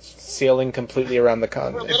just sailing completely around the Or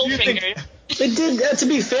continent. Littlefinger. They did. To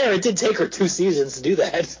be fair, it did take her 2 seasons to do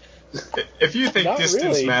that. If you think Not distance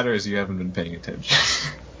really. matters, you haven't been paying attention.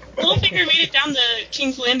 Littlefinger made it down the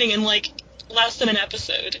King's Landing in like less than an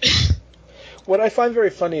episode. What I find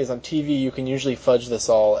very funny is on TV you can usually fudge this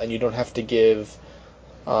all, and you don't have to give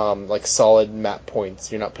like solid map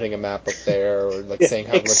points. You're not putting a map up there or like saying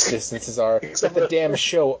how much distances are. But the damn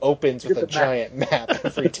show opens with a giant map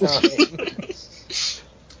every time.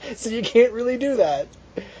 So you can't really do that,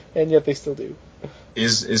 and yet they still do.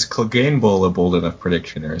 Is Clegane Bowl a bold enough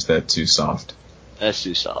prediction, or is that too soft? That's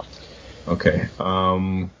too soft. Okay.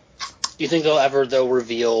 Do you think they'll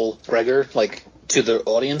reveal Gregor like to the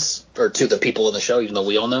audience or to the people in the show, even though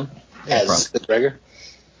we all know as Gregor?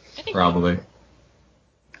 I think Probably.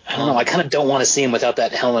 I don't know. I kind of don't want to see him without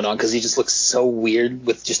that helmet on because he just looks so weird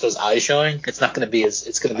with just those eyes showing. It's not going to be as.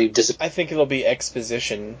 It's going to be disappointing. I think it'll be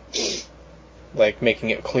exposition, like making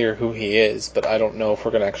it clear who he is, but I don't know if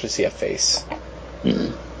we're going to actually see a face.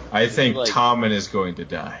 I think Tommen is going to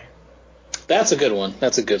die. That's a good one.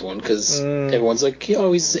 Because everyone's like,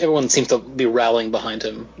 everyone seems to be rallying behind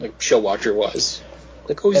him, like show watcher wise.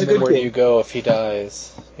 Like, he's And a then good where do kid. you go if he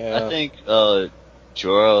dies? Yeah. I think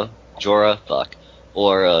Jorah,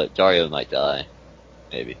 or Dario might die.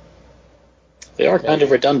 Maybe. They are kind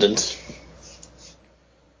of redundant.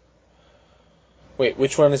 Wait,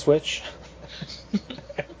 which one is which?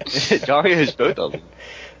 Dario is both of them.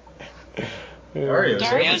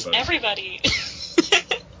 Dario's everybody.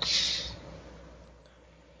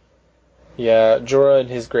 Yeah, Jorah and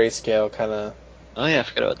his grayscale kind of. Oh yeah, I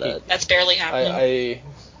forgot about that. That's barely happening.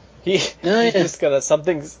 He's just gonna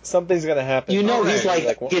something's gonna happen. He's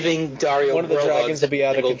like giving Dario one of the dragons will be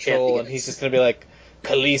out of control, and he's just gonna be like,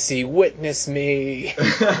 "Khaleesi, witness me!"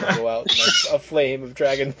 Go out in a flame of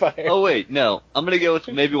dragon fire. Oh wait, no. I'm gonna go with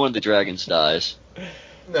maybe one of the dragons dies.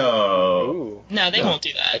 No. Ooh. No, they won't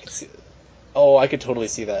do I that. could see. Oh, I could totally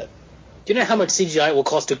see that. Do you know how much CGI will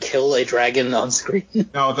cost to kill a dragon on screen?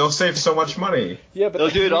 No, they'll save so much money. Yeah, but They'll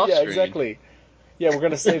do it off yeah, screen. exactly. Yeah, we're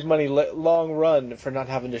gonna save money long run for not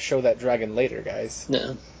having to show that dragon later, guys.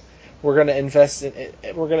 No. We're gonna invest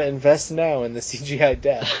now in the CGI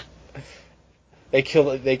death. They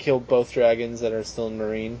killed both dragons that are still in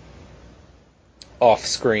Marine. Off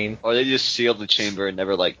screen. Or they just seal the chamber and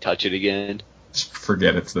never touch it again. Just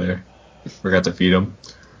forget it's there. Forgot to feed them.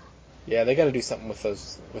 Yeah, they got to do something with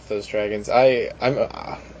those dragons.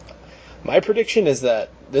 My prediction is that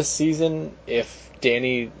this season, if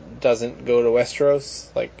Dany doesn't go to Westeros,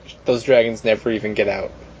 those dragons never even get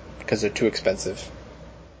out because they're too expensive.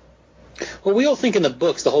 Well, we all think in the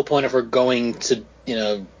books the whole point of her going to,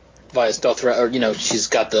 via Dothraki, or, she's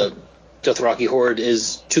got the Dothraki horde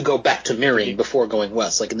is to go back to Meereen before going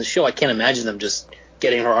west. Like in the show, I can't imagine them just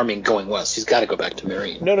getting her army and going west. She's got to go back to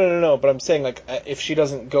Meereen. No. But I'm saying, if she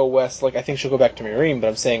doesn't go west, I think she'll go back to Meereen. But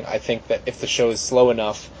I'm saying, I think that if the show is slow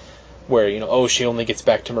enough, where she only gets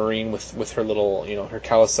back to Meereen with her little, her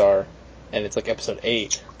Khalasar, and it's episode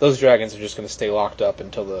 8, those dragons are just going to stay locked up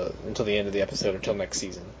until the end of the episode, until next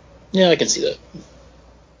season. Yeah, I can see that.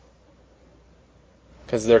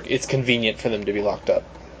 Because it's convenient for them to be locked up.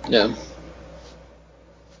 Yeah.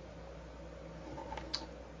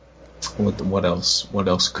 What else? What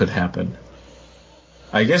else could happen?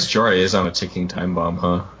 I guess Jorah is on a ticking time bomb,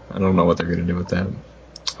 huh? I don't know what they're gonna do with that.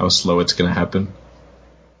 How slow it's gonna happen.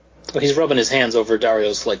 Well, he's rubbing his hands over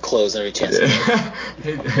Dario's clothes every chance.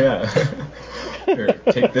 Yeah. Here,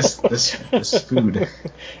 take this food.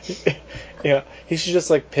 Yeah, he should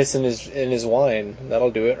just piss in his wine.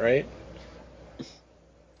 That'll do it, right?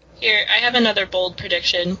 Here, I have another bold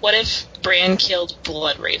prediction. What if Bran killed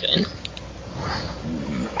Bloodraven?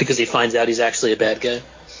 Because he finds out he's actually a bad guy?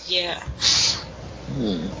 Yeah.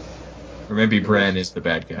 Or maybe Bran is the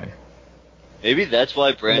bad guy. Maybe that's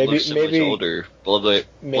why Bran looks so much older.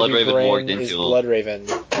 Bloodraven Bran into is him. Bloodraven.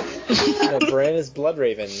 No, Bran is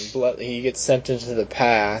Bloodraven. He gets sent into the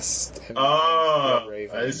past. And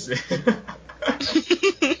Bloodraven. I see.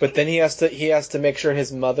 But then he has to make sure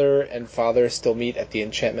his mother and father still meet at the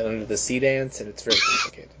Enchantment Under the Sea dance, and it's very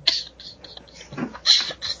complicated.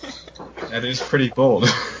 That is pretty bold.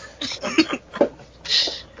 I'm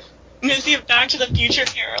gonna see a Back to the Future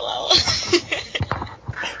parallel.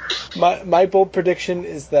 My bold prediction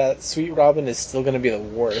is that Sweet Robin is still going to be the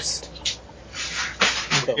worst.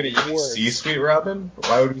 We're going to see Sweet Robin?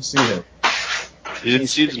 Why would we see him?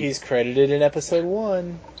 He's credited in episode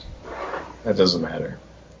 1. That doesn't matter.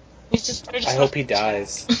 I hope he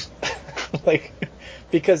dies.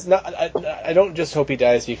 Because I don't just hope he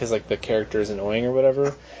dies because like the character is annoying or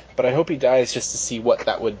whatever, but I hope he dies just to see what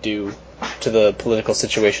that would do to the political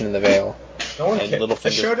situation in the Vale. No one cares. The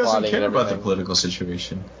show doesn't care about the political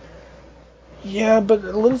situation. Yeah, but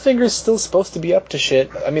Littlefinger's still supposed to be up to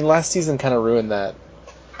shit. I mean, last season kind of ruined that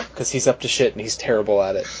because he's up to shit and he's terrible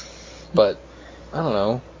at it. But I don't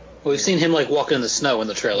know. Well, we've seen him like walking in the snow in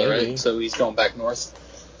the trailer, right? So he's going back north.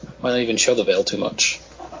 Might not even show the Vale too much.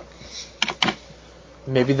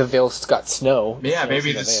 Maybe the Vale's got snow. Yeah,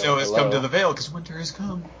 maybe the snow has come to the Vale because winter has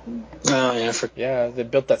come. Oh, yeah. Yeah, they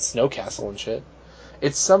built that snow castle and shit.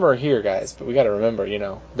 It's summer here, guys, but we got to remember,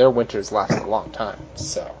 their winters last a long time.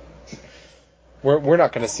 So we're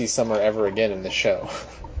not going to see summer ever again in the show.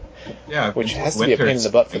 Yeah, which has to be a pain in the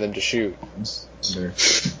butt for them to shoot. I see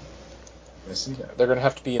that. They're going to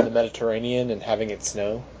have to be in the Mediterranean and having it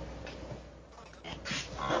snow.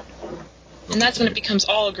 And that's when it becomes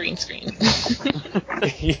all green screen.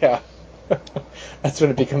 Yeah. That's when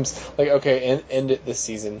it becomes like, okay, end it this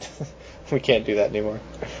season. We can't do that anymore.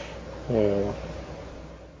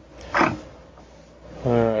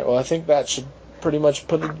 Alright, well I think that should pretty much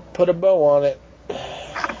put a bow on it.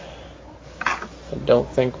 I don't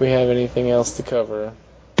think we have anything else to cover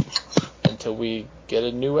until we get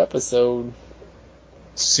a new episode.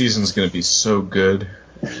 This season's gonna be so good.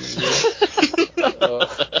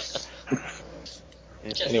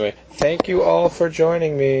 Anyway, thank you all for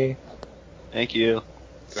joining me. Thank you.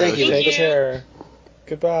 Thank you. Take care.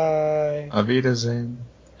 Goodbye. Auf Wiedersehen.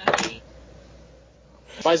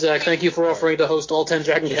 Bye, Zach. Thank you for offering to host all 10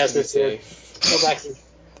 Dragon Casts this year. Go back.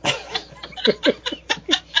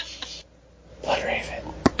 Blood Raven.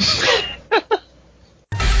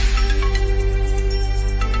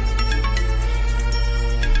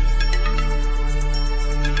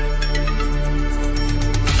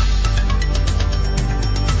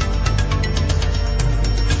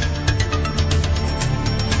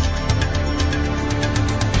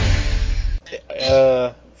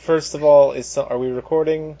 First of all, are we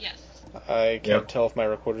recording? Yes. I can't tell if my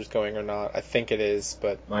recorder's going or not. I think it is,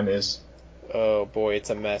 but mine is. Oh boy, it's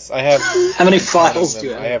a mess. I have how many files do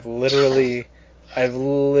you have? I have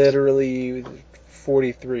literally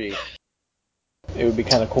 43. It would be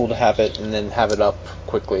kind of cool to have it and then have it up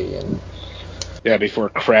quickly and. Yeah, before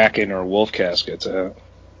Kraken or Wolfcast gets out.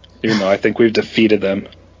 Even though I think we've defeated them.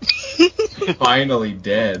 Finally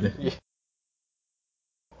dead. The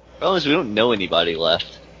problem is we don't know anybody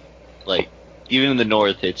left. Like, even in the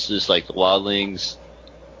north, it's just like the Wildlings,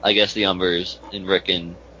 I guess the Umbers, and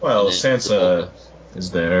Rickon. Well, Sansa is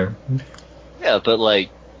there. Yeah, but like,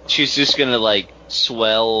 she's just gonna like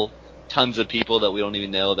swell tons of people that we don't even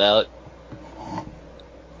know about.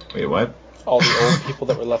 Wait, what? All the old people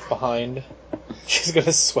that were left behind. She's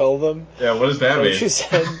gonna swell them. Yeah, what does that mean? She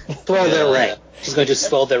said, swell their rank. She's gonna just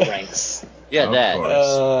swell their ranks. Yeah, of that.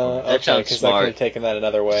 That sounds because smart. I could have taken that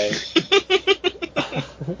another way.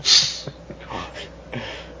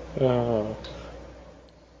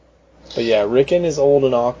 But yeah, Rickon is old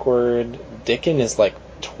and awkward. Dickon is like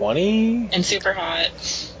 20 and super hot.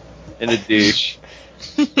 And a douche.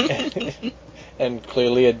 And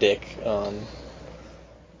clearly a dick on.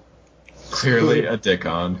 Clearly a dick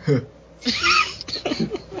on.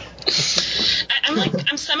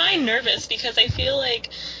 I'm semi-nervous because I feel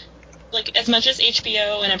like as much as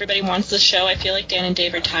HBO and everybody wants this show, I feel like Dan and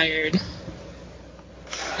Dave are tired.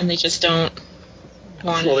 And they just don't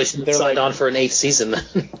want Well, it. they signed on for an 8th season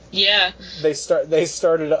then. Yeah. They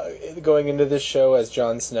started going into this show as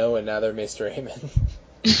Jon Snow, and now they're Maester Aemon.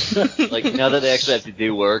 Like, now that they actually have to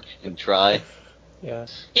do work and try. Yeah.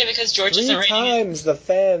 Yeah, because George isn't 3 writing times the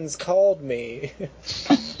fans called me,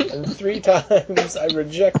 and 3 times I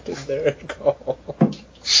rejected their call.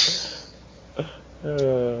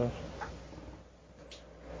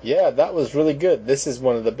 Yeah, that was really good. This is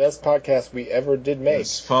one of the best podcasts we ever did make.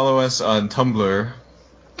 Yes, follow us on Tumblr.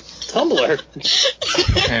 Tumblr?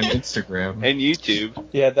 And Instagram. And YouTube.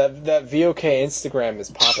 Yeah, that VOK Instagram is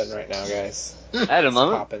popping right now, guys. Adam,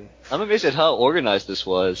 Popping. I'm amazed at how organized this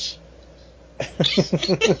was.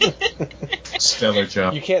 Stellar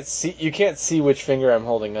job. You can't see which finger I'm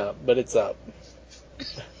holding up, but it's up.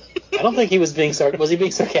 I don't think he was being was he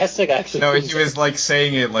being sarcastic, actually? No, he was like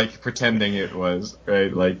saying it like pretending it was,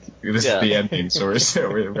 right? Like, this is the ending, so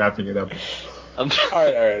we're wrapping it up. All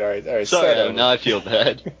right. Sorry, Adam, now I feel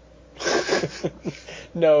bad.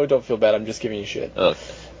 No, don't feel bad. I'm just giving you shit. Oh.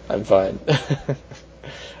 I'm fine.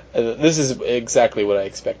 This is exactly what I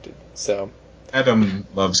expected. So. Adam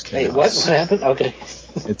loves chaos. Hey, what happened? Okay.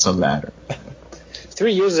 It's a ladder.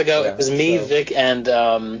 3 years ago, Yeah, it was me, so- Vic, and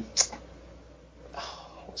what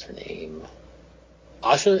was her name?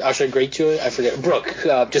 Asha Greatjoy? I forget. Brooke.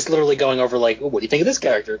 Just literally going over like, oh, what do you think of this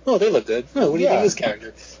character? Oh, they look good. Oh, what do you think of this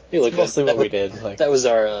character? They look Mostly good. what we did. Like, That was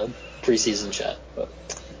our preseason chat. But.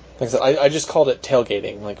 like I said, I just called it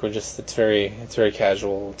tailgating. Like it's very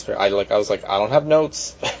casual. I was like, I don't have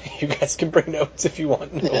notes. You guys can bring notes if you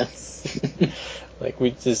want notes. Yeah. Like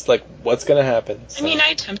we just like what's gonna happen. So. I mean, I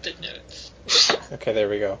attempted notes. Okay, there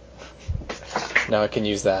we go. Now I can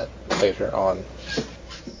use that later on.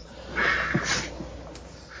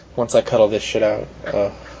 Once I cut all this shit out.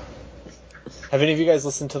 Have any of you guys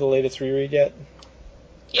listened to the latest reread yet?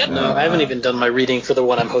 Yep. No, I haven't even done my reading for the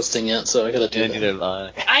one I'm hosting yet, so I gotta do that. Neither have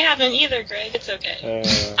I. I haven't either, Greg. It's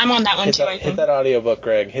okay. I'm on that one too, I Hit think. that audiobook,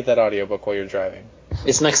 Greg. Hit that audiobook while you're driving.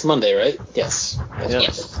 It's next Monday, right? Yes.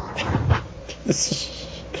 Yes.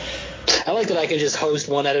 I like that I can just host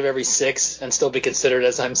one out of every 6 and still be considered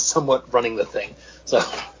as I'm somewhat running the thing. So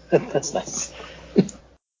that's nice.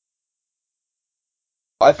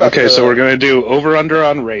 Okay, so we're gonna do over/under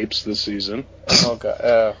on rapes this season. Oh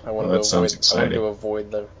god, I wanted to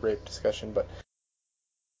avoid the rape discussion, but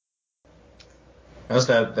How's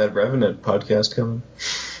that Revenant podcast coming?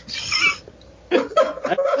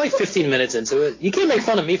 I'm like 15 minutes into it. You can't make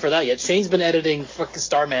fun of me for that yet. Shane's been editing fucking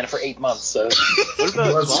Starman for 8 months, so. What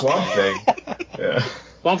about Swamp Thing? Yeah.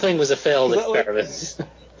 Swamp Thing was a failed Is that like- experiment.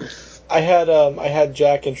 I had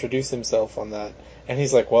Jack introduce himself on that, and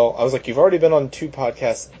he's like, "Well," I was like, "You've already been on 2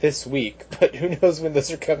 podcasts this week, but who knows when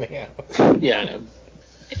those are coming out?" Yeah, I know.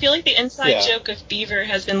 I feel like the inside Yeah. joke of Beaver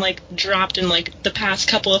has been like dropped in like the past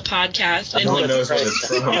couple of podcasts, and No one like knows what it's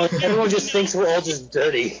from. Everyone just thinks we're all just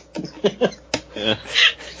dirty. Yeah.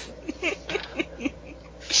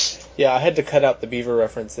 Yeah, I had to cut out the Beaver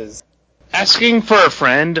references. Asking for a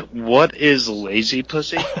friend, what is lazy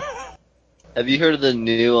pussy? Have you heard of the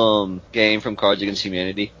new game from Cards Against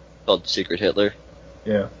Humanity called Secret Hitler?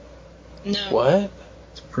 Yeah. no. What?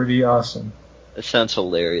 It's pretty awesome. It sounds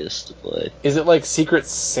hilarious to play. Is it like Secret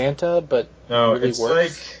Santa, but No, really it's works?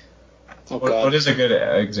 like... Oh, God. What is a good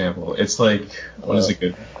example? It's like... What is a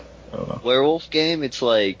good... I don't know. Werewolf game? It's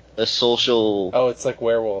like a social... Oh, it's like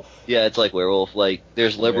Werewolf. Yeah, it's like Werewolf. Like,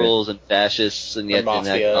 there's liberals and fascists, and you Or have to enact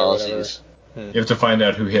mafia or policies. You have to find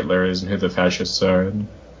out who Hitler is and who the fascists are. And...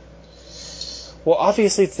 Well,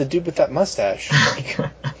 obviously it's the dude with that mustache.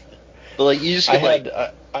 But, like, you just get,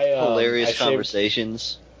 hilarious I shaved,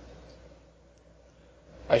 conversations.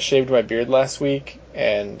 I shaved my beard last week,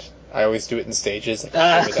 and I always do it in stages.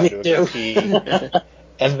 Like, Me do a too. goatee.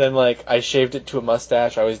 And then, like, I shaved it to a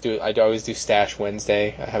mustache. I always do Stash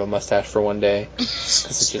Wednesday. I have a mustache for one day.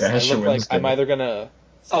 'Cause it just, I look like I'm either gonna...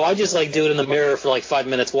 Oh, I just like do it in the mirror for like 5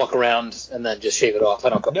 minutes, walk around, and then just shave it off. I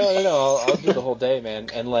don't go. No. I'll do the whole day, man.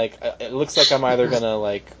 And, like, it looks like I'm either gonna,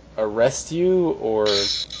 like, arrest you or,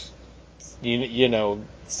 you know,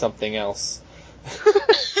 something else.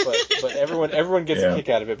 but everyone gets a kick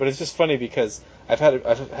out of it. But it's just funny because I've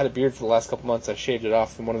had a beard for the last couple months. I shaved it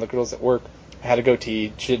off, and one of the girls at work had a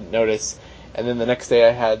goatee. She didn't notice, and then the next day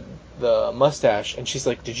I had the mustache, and she's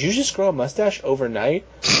like, "Did you just grow a mustache overnight?"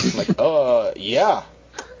 I'm like, yeah."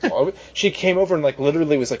 She came over and like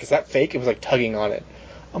literally was like, "Is that fake?" It was like tugging on it.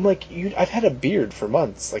 I'm like, I've had a beard for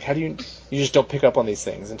months. Like, how do you just don't pick up on these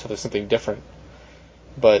things until there's something different?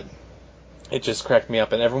 But it just cracked me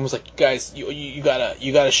up, and everyone was like, "Guys, you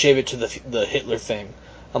gotta shave it to the Hitler thing."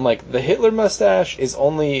 I'm like, the Hitler mustache is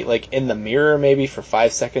only like in the mirror maybe for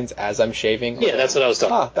 5 seconds as I'm shaving. Yeah, that's what I was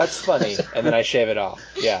talking about. That's funny, and then I shave it off.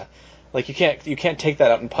 Yeah, like you can't take that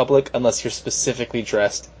out in public unless you're specifically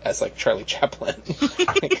dressed as like Charlie Chaplin.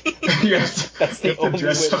 That's the only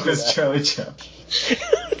dress way to up do as that. Charlie Chaplin.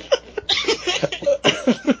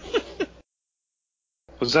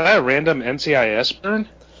 Was that a random NCIS burn?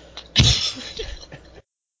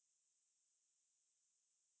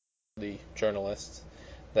 The journalists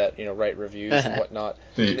that write reviews and whatnot.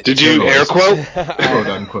 Did you air quote? Quote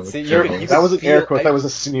unquote. See, That was an air quote. That was a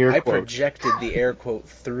sneer I quote. projected the air quote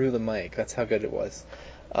through the mic. That's how good it was.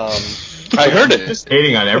 I heard it. Just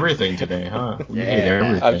hating on everything today, huh? You hate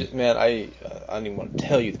everything. I don't even want to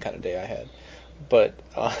tell you the kind of day I had. But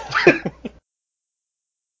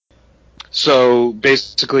So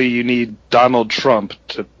basically, you need Donald Trump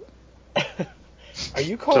to are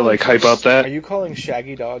you calling hype up that. Are you calling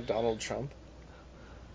Shaggy Dog Donald Trump?